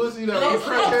prostitute pussy that was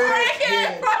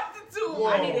crackhead prostitute. Whoa.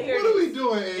 I need to hear What are we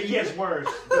doing, Eddie? It gets worse.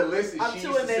 But listen, I'm she too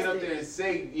used to sit up invested. there and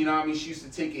say, you know what I mean, she used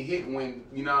to take a hit when,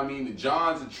 you know what I mean, the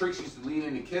Johns and Tricks used to lean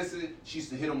in and kiss it. She used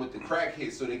to hit them with the crack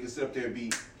hit so they could sit up there and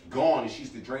be gone, and she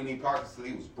used to drain their pockets till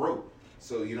they was broke.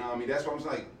 So, you know what I mean, that's why I'm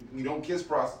like, we don't kiss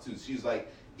prostitutes. She's like,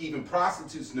 even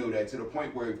prostitutes know that, to the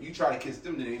point where if you try to kiss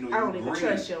them, then they know I don't you're even green,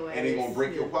 trust your and they gonna ass.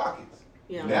 break your pockets.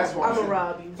 Yeah, That's why I'm I'm gonna saying,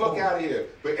 rob you. fuck out of here.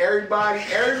 But everybody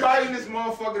in this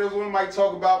motherfucker that's one might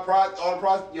talk about all the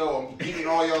prostitutes. Yo, I'm beating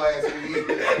all y'all ass when we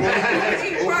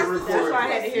That's why I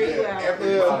had to hear you out.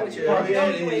 Everybody.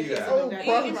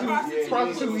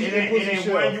 Prostitute eating pussy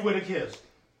where you would have kissed.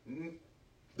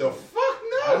 The fuck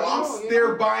no! I'm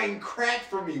there buying crack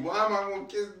for me. Why am I gonna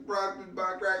kiss prostitute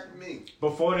buy crack for me?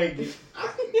 Before they get,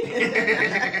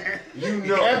 you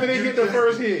know, After they get the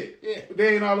first hit,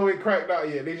 they ain't all the way cracked out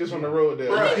yet. They just on the road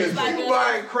there. Right. Kiss If you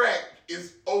buying crack,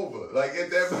 it's over. Like at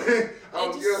that point, I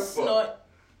don't give a fuck.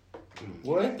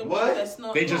 What? The ones that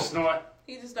snort They just coke. snort.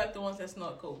 He just like the ones that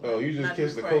snort coke. Oh, you just Not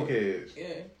kissed do the crack. cokeheads.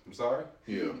 Yeah. I'm sorry.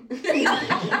 Yeah.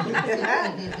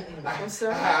 I'm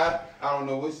sorry. I don't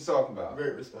know what you're talking about.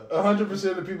 Very respectful. 100%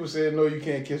 of the people said no, you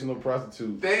can't kiss no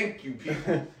prostitute. Thank you,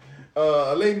 people.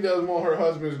 A lady doesn't want her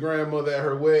husband's grandmother at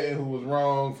her wedding, who was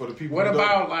wrong. For the people. What who don't-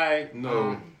 about like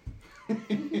no?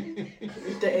 The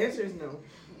answer is no.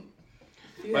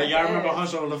 Like y'all remember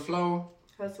Hustle on the Floor?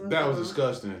 That was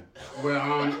disgusting. Where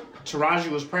Taraji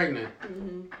was pregnant.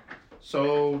 Mm-hmm.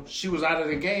 So she was out of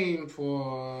the game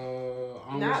for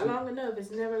almost Not long enough.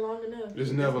 It's never long enough. It's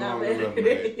never not long bad. enough,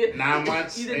 man. 9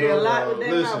 months. You done did a lot with that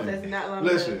Listen, mouth. That's not long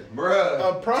Listen, enough. bruh. A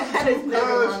That is prostitute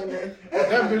never long does. enough.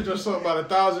 That bitch just sucked about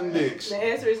 1,000 dicks. The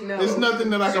answer is no. It's nothing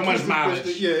that I So can much kiss this bitch mileage.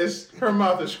 to- Yeah, it's her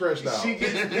mouth is stretched out. She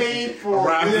gets paid for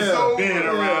Around, it. It's over. been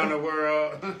around the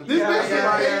world. This bitch said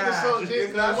I Yeah. hate to suck dick.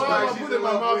 It's not Why am I somebody she's putting in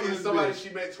my love mouth with. in It's this somebody bitch?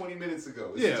 she met 20 minutes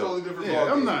ago. It's Yeah, a totally different yeah,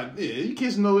 ballgame. I'm not. Yeah, you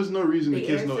kiss no. There's no reason to The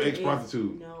kiss no answer ex is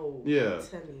prostitute. No. Yeah, I'm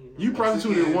telling you. you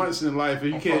prostituted Again, once in life, and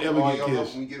you I'm can't fucking ever all get y'all up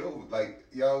kissed. when we get over. Like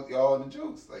y'all in the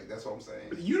jokes. Like that's what I'm saying.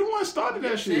 You the one started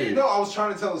that shit. No, I was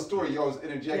trying to tell a story. Y'all was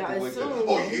interjecting Yeah, with the, assume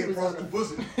oh, he you ate a was prostitute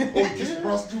pussy. Oh, you kissed a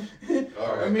prostitute.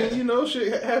 All right. I mean, you know,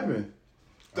 shit happened.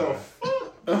 The fuck?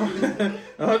 100%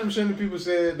 of the people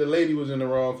said the lady was in the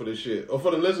wrong for the shit. Or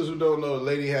for the listeners who don't know, the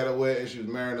lady had a wedding. She was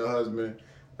marrying her husband.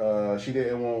 She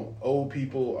didn't want old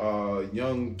people,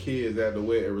 young kids at the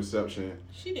wedding reception.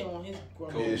 She didn't want his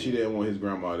grandma. Yeah, she didn't want his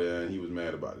grandma there, and he was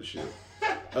mad about the shit.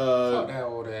 Fuck that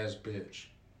old ass bitch.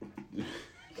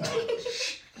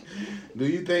 Do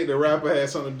you think the rapper had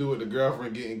something to do with the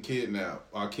girlfriend getting kidnapped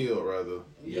or killed, rather?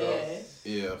 Yes.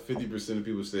 Yeah, 50% of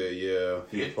people said yeah,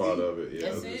 he was part of it. Yeah,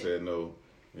 That's others it? said no.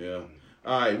 Yeah.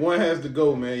 All right, one has to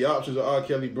go, man. Your options are R.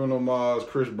 Kelly, Bruno Mars,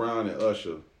 Chris Brown, and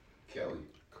Usher. Kelly.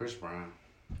 Chris Brown.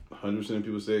 100% of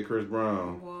people said Chris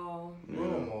Brown. Wow. Yeah.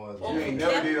 You ain't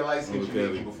never did a light skin Oh, Jamaican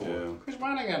Kelly, before. yeah. Chris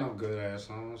Brown ain't got no good ass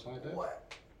songs like that.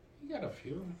 What? He got a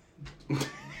few.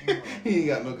 He ain't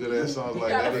got no good ass songs like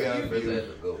that. He got a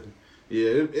few.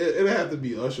 Yeah, it'll have to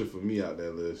be Usher for me out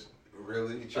that list.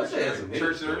 Really? Usher has some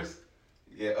Church hits, nurse?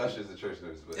 Yeah, Usher's a church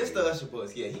nurse. But It's the Usher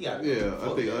boys. Yeah, he got it. Yeah, I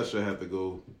think Usher had to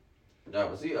go. Nah,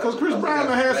 but see, Because Usher- Chris Usher Brown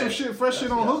got had some flash. shit, fresh shit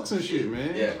on hooks and shit,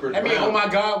 man. Yeah, Chris I mean, Brown. Oh My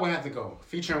God would have to go.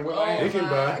 Featuring Will I Am. They can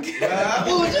buy.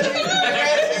 Who was just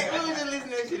listening to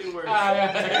that shit in words?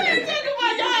 Hey, talk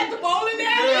about y'all at the bowling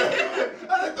alley.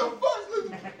 I like the fuck.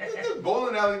 This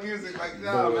bowling alley music, like,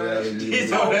 nah, Bowling man. alley music.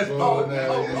 He's on that Bowling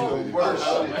alley It's music. the worst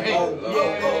shit.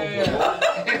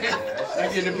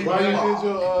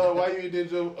 Why you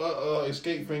did your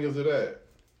escape fingers to that?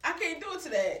 I can't do it to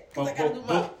that because I gotta do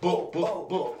my.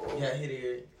 Yeah, hit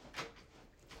it.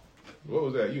 What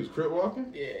was that? You was crip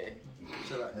walking? Yeah.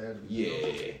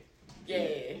 Yeah. Yeah.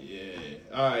 Yeah.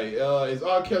 All right. Is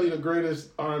R. Kelly the greatest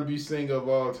R&B singer of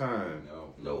all time?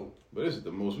 No. But this is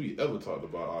the most we ever talked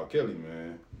about R. Kelly,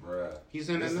 man. Bruh. He's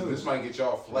in the news. This might get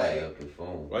y'all flagged.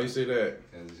 Why you say that?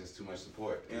 Because it's just too much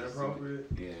support. Inappropriate?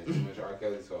 Yeah, too much R.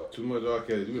 Kelly talk. Too much R.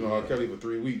 Kelly. We've been on R. Kelly for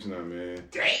 3 weeks now, man.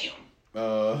 Damn!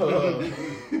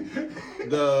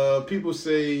 The people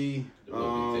say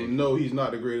no, he's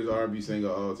not the greatest R&B singer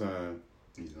of all time.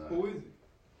 He's not. Who is it?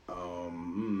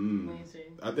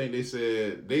 I think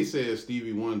they said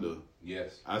Stevie Wonder.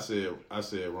 Yes. I said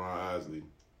Ron Isley.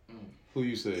 Who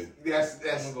you say? That's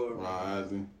Ron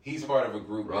Isley. He's part of a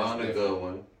group. Ron that's a different. good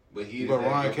one. But he. But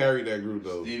Ron carried that group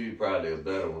though. Stevie probably a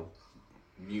better one.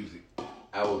 Music.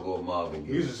 I would go with Marvin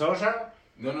Gaye. Music Soul Child?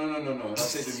 No. I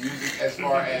said the music as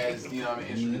far as, you know,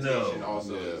 instrumentation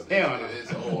also is. Hell no. It's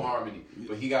a whole harmony.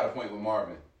 But he got a point with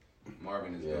Marvin.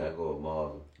 Marvin is I go with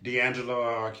Marvin. D'Angelo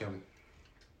or R. Kelly?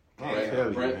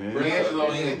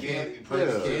 D'Angelo ain't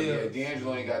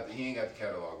D'Angelo ain't got the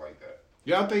catalog like that.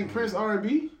 Y'all think Prince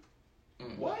R&B?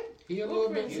 What? He a little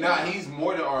bit. He's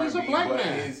more than R&B. He's a black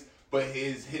man. But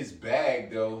his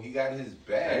bag though, he got his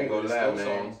bag. I ain't gonna lie,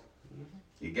 man. Songs.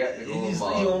 You got to go with He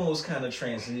Marvin. almost kind of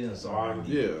transcends on.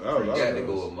 Yeah, You got to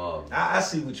go with Marvin. I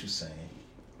see what you're saying.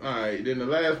 All right, then the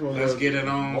last one. Let's get it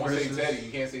on. Don't say Teddy.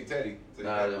 You can't say Teddy.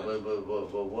 Nah, but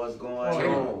what's going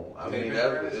on? I mean,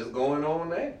 it's going on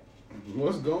there.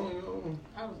 What's going on?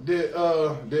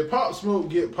 Did Pop Smoke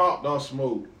get popped or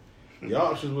smoked? The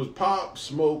options was pop,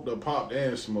 smoked, or popped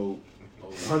and smoked.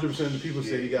 100% of the people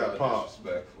said he got popped.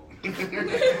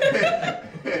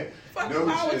 Fucking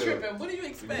power tripping. What do you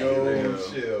expect? No,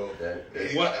 chill. Who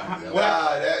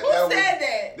said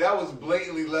that? That was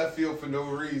blatantly left field for no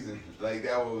reason. Like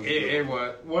that was. It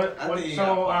was. What?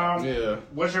 So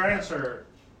what's your answer?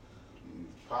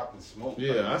 Pop and smoke.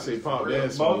 Yeah, I say pop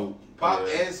and smoke. Pop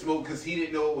and smoke because he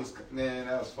didn't know it was. Man,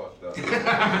 that was fucked up.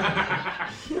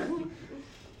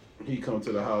 He come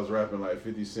to the house rapping like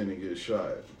 50 Cent and get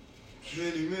shot.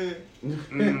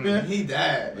 Man. He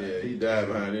died. Yeah, he died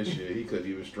behind this shit. He couldn't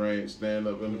even stand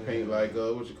up in the paint like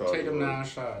what you call it? Take them 9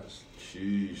 shots.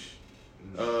 Sheesh.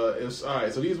 It's all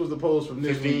right. So these was the polls from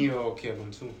this 15-year-old killed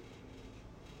him too.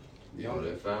 You know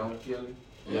they found killing?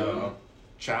 Yeah.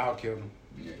 Child killed him.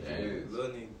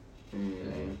 Little nigga.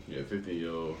 Mm-hmm. Yeah,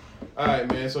 15-year-old. All right,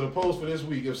 man. So the polls for this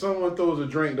week: if someone throws a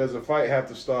drink, does a fight have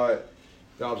to start?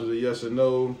 The options are yes or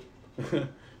no.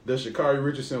 Does Sha'Carri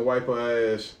Richardson wipe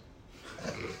her ass?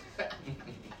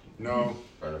 No.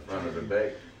 From the front of the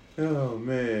back. Oh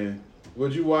man,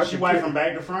 would you watch? She wipe from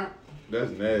back to front?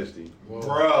 That's nasty,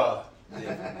 bruh.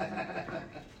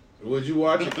 Would you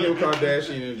watch a Kim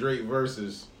Kardashian and Drake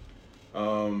versus?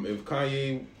 If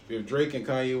Drake and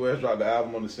Kanye West dropped the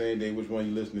album on the same day, which one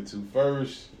you listening to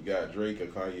first? You got Drake or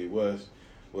Kanye West.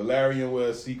 Will Larry and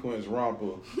West sequence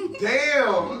romper?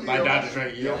 Damn! By Dr.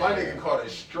 Drake. Yo, my nigga caught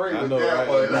it straight I with know, that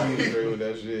right? one. He straight with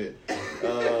that shit.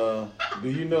 Do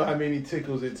you know how many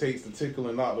tickles it takes to tickle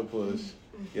an octopus?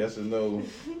 Yes or no?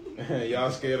 Y'all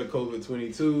scared of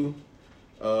COVID-22?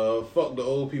 Fuck the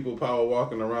old people power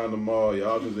walking around the mall.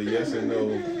 Y'all just a yes or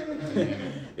no.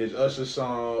 It's Usher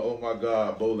song, Oh My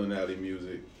God, Bowling Alley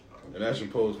music. And that's your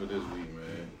post for this week,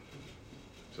 man.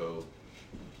 So,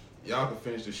 y'all can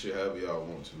finish this shit however y'all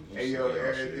want to. Hey, yo,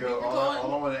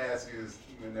 all I want to ask you is,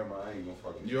 never mind, I ain't gonna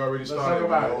fucking. You already started.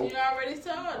 You already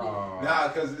started. Nah,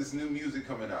 because it's new music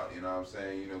coming out, you know what I'm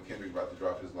saying? You know, Kendrick about to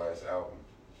drop his last album.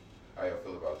 How y'all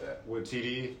feel about that? With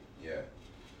TDE? Yeah.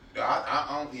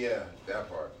 I don't, yeah, that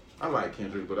part. I like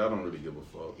Kendrick, but I don't really give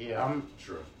a fuck. Yeah,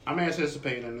 I'm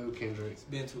anticipating a new Kendrick. It's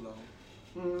been too long.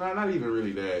 Not even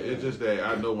really that. It's just that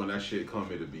I know when that shit come,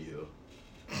 it'll be here.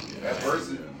 That verse,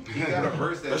 he got a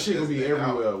verse that shit gonna be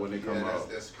everywhere when they come out.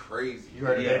 That's crazy. You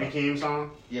heard the Baby Keem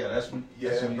song? Yeah, that's what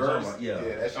you're talking about. Yeah,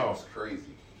 that shit was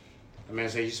crazy. The man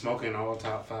said he's smoking all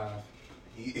top 5.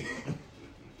 He's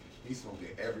smoking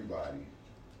everybody.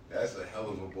 That's a hell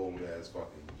of a bold ass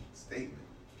fucking statement.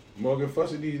 Morgan,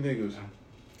 fuss with these niggas.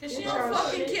 Cause she don't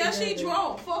fucking care. She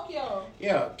drunk. Fuck y'all.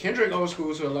 Yeah, Kendrick old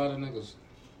school to a lot of niggas.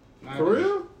 For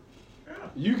real? Yeah.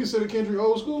 You consider Kendrick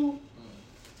old school?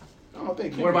 I don't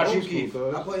think Kendrick What about old you, school, Keith?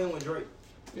 cuz. I play him with Drake.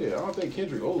 Yeah, I don't think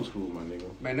Kendrick old school, my nigga.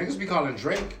 Man, niggas be calling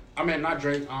Drake. I mean, not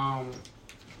Drake.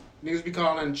 Niggas be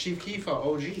calling Chief Keef a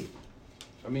OG.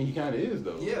 I mean, he kind of is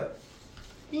though. Yeah.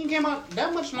 He came out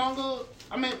that much longer.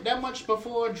 I mean, that much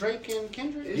before Drake and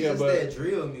Kendrick. It's just that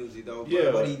drill music though.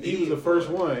 But what he was the first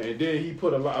one, and then he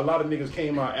put a lot of niggas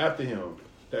came out after him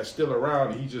that's still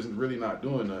around, and he just really not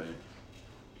doing nothing.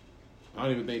 I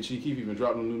don't even think Chief Keef even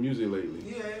dropped no new music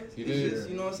lately. Yeah, he did. Just,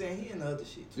 you know what I'm saying? He in the other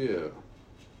shit too.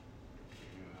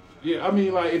 Yeah. Yeah, I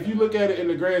mean, like, if you look at it in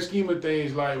the grand scheme of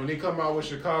things, like, when they come out with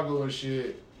Chicago and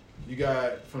shit, you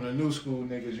got, from the new school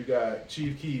niggas, you got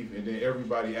Chief Keef, and then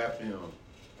everybody after him.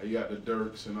 You got the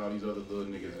Dirks and all these other little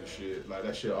niggas and shit. Like,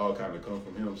 that shit all kind of come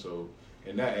from him, so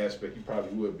in that aspect, you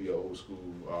probably would be an old school,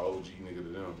 OG nigga to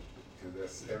them. Because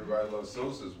that's Everybody Loves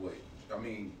Sosa's way. I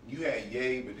mean, you had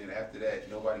Ye, but then after that,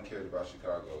 nobody cared about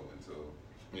Chicago until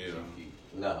Chief Keef.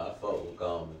 Nah, I fuck with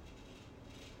Common.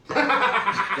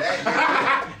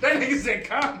 That nigga said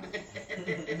Common.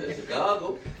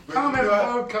 Chicago.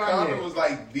 Common was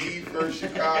like the first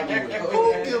Chicago.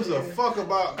 Who gives a fuck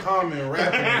about Common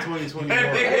rapping in 2021?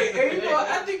 Hey, you know,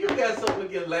 I think you got something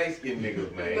against light-skinned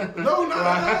niggas, man. No, not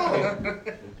at all.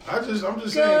 I'm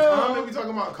just saying, Common, we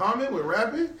talking about Common with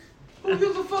rapping? Who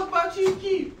gives a fuck about Chief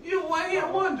Keef? You a one-hit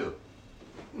wonder.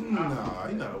 Nah,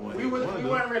 he not a one-hit We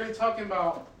weren't really talking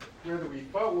about whether we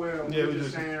fuck with him, Yeah, we we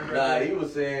just just- saying. Nah, he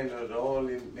was saying the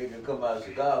only nigga come out of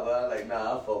Chicago. I like,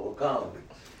 nah, I fuck with Common.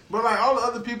 But like all the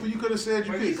other people, you could have said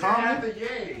you picked Common.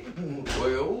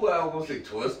 Well, who I was gonna say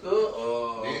Twister?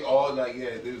 They all like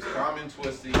it was Common,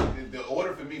 Twisty. The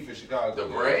order for me for Chicago.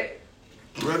 The Brat.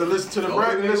 Rather listen to the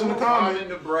Brat than listen to Common.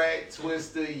 The Brat,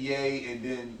 Twister, Ye, and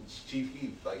then Chief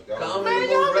Keef. Like that. Man,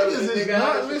 y'all niggas is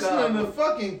not listening to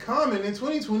fucking Common in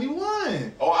 2021.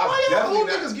 Oh, why y'all old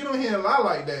niggas get on here and lie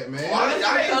like that, man? Oh, I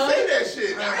didn't say that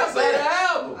shit. I say that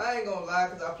album. I ain't gonna lie,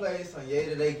 cause I played some Ye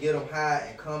Today, Get 'Em High,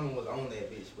 and Common was on that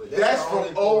bitch. But That's the only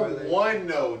from correlation. 01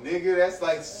 though, nigga. That's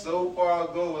like so far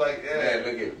ago. Like, yeah. Man,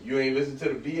 look at you ain't listen to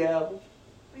the B album.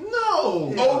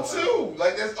 No. 02.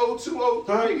 Like that's 02,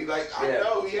 03. Like I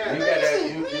know, yeah. You got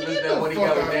that. You listen to that when he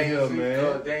got with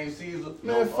Man, Dame Caesar.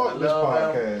 fuck this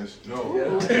podcast.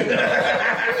 No.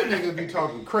 These niggas be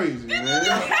talking crazy, man.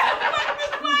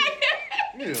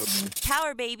 Yeah.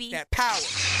 Power, baby. That power.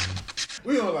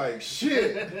 We don't like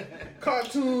shit.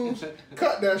 Cartoons,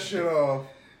 cut that shit off.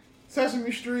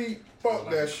 Sesame Street, fuck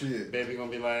that shit. Baby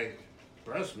gonna be like,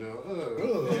 breast milk.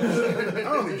 Ugh. I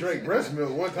only drink breast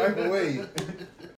milk one type of way.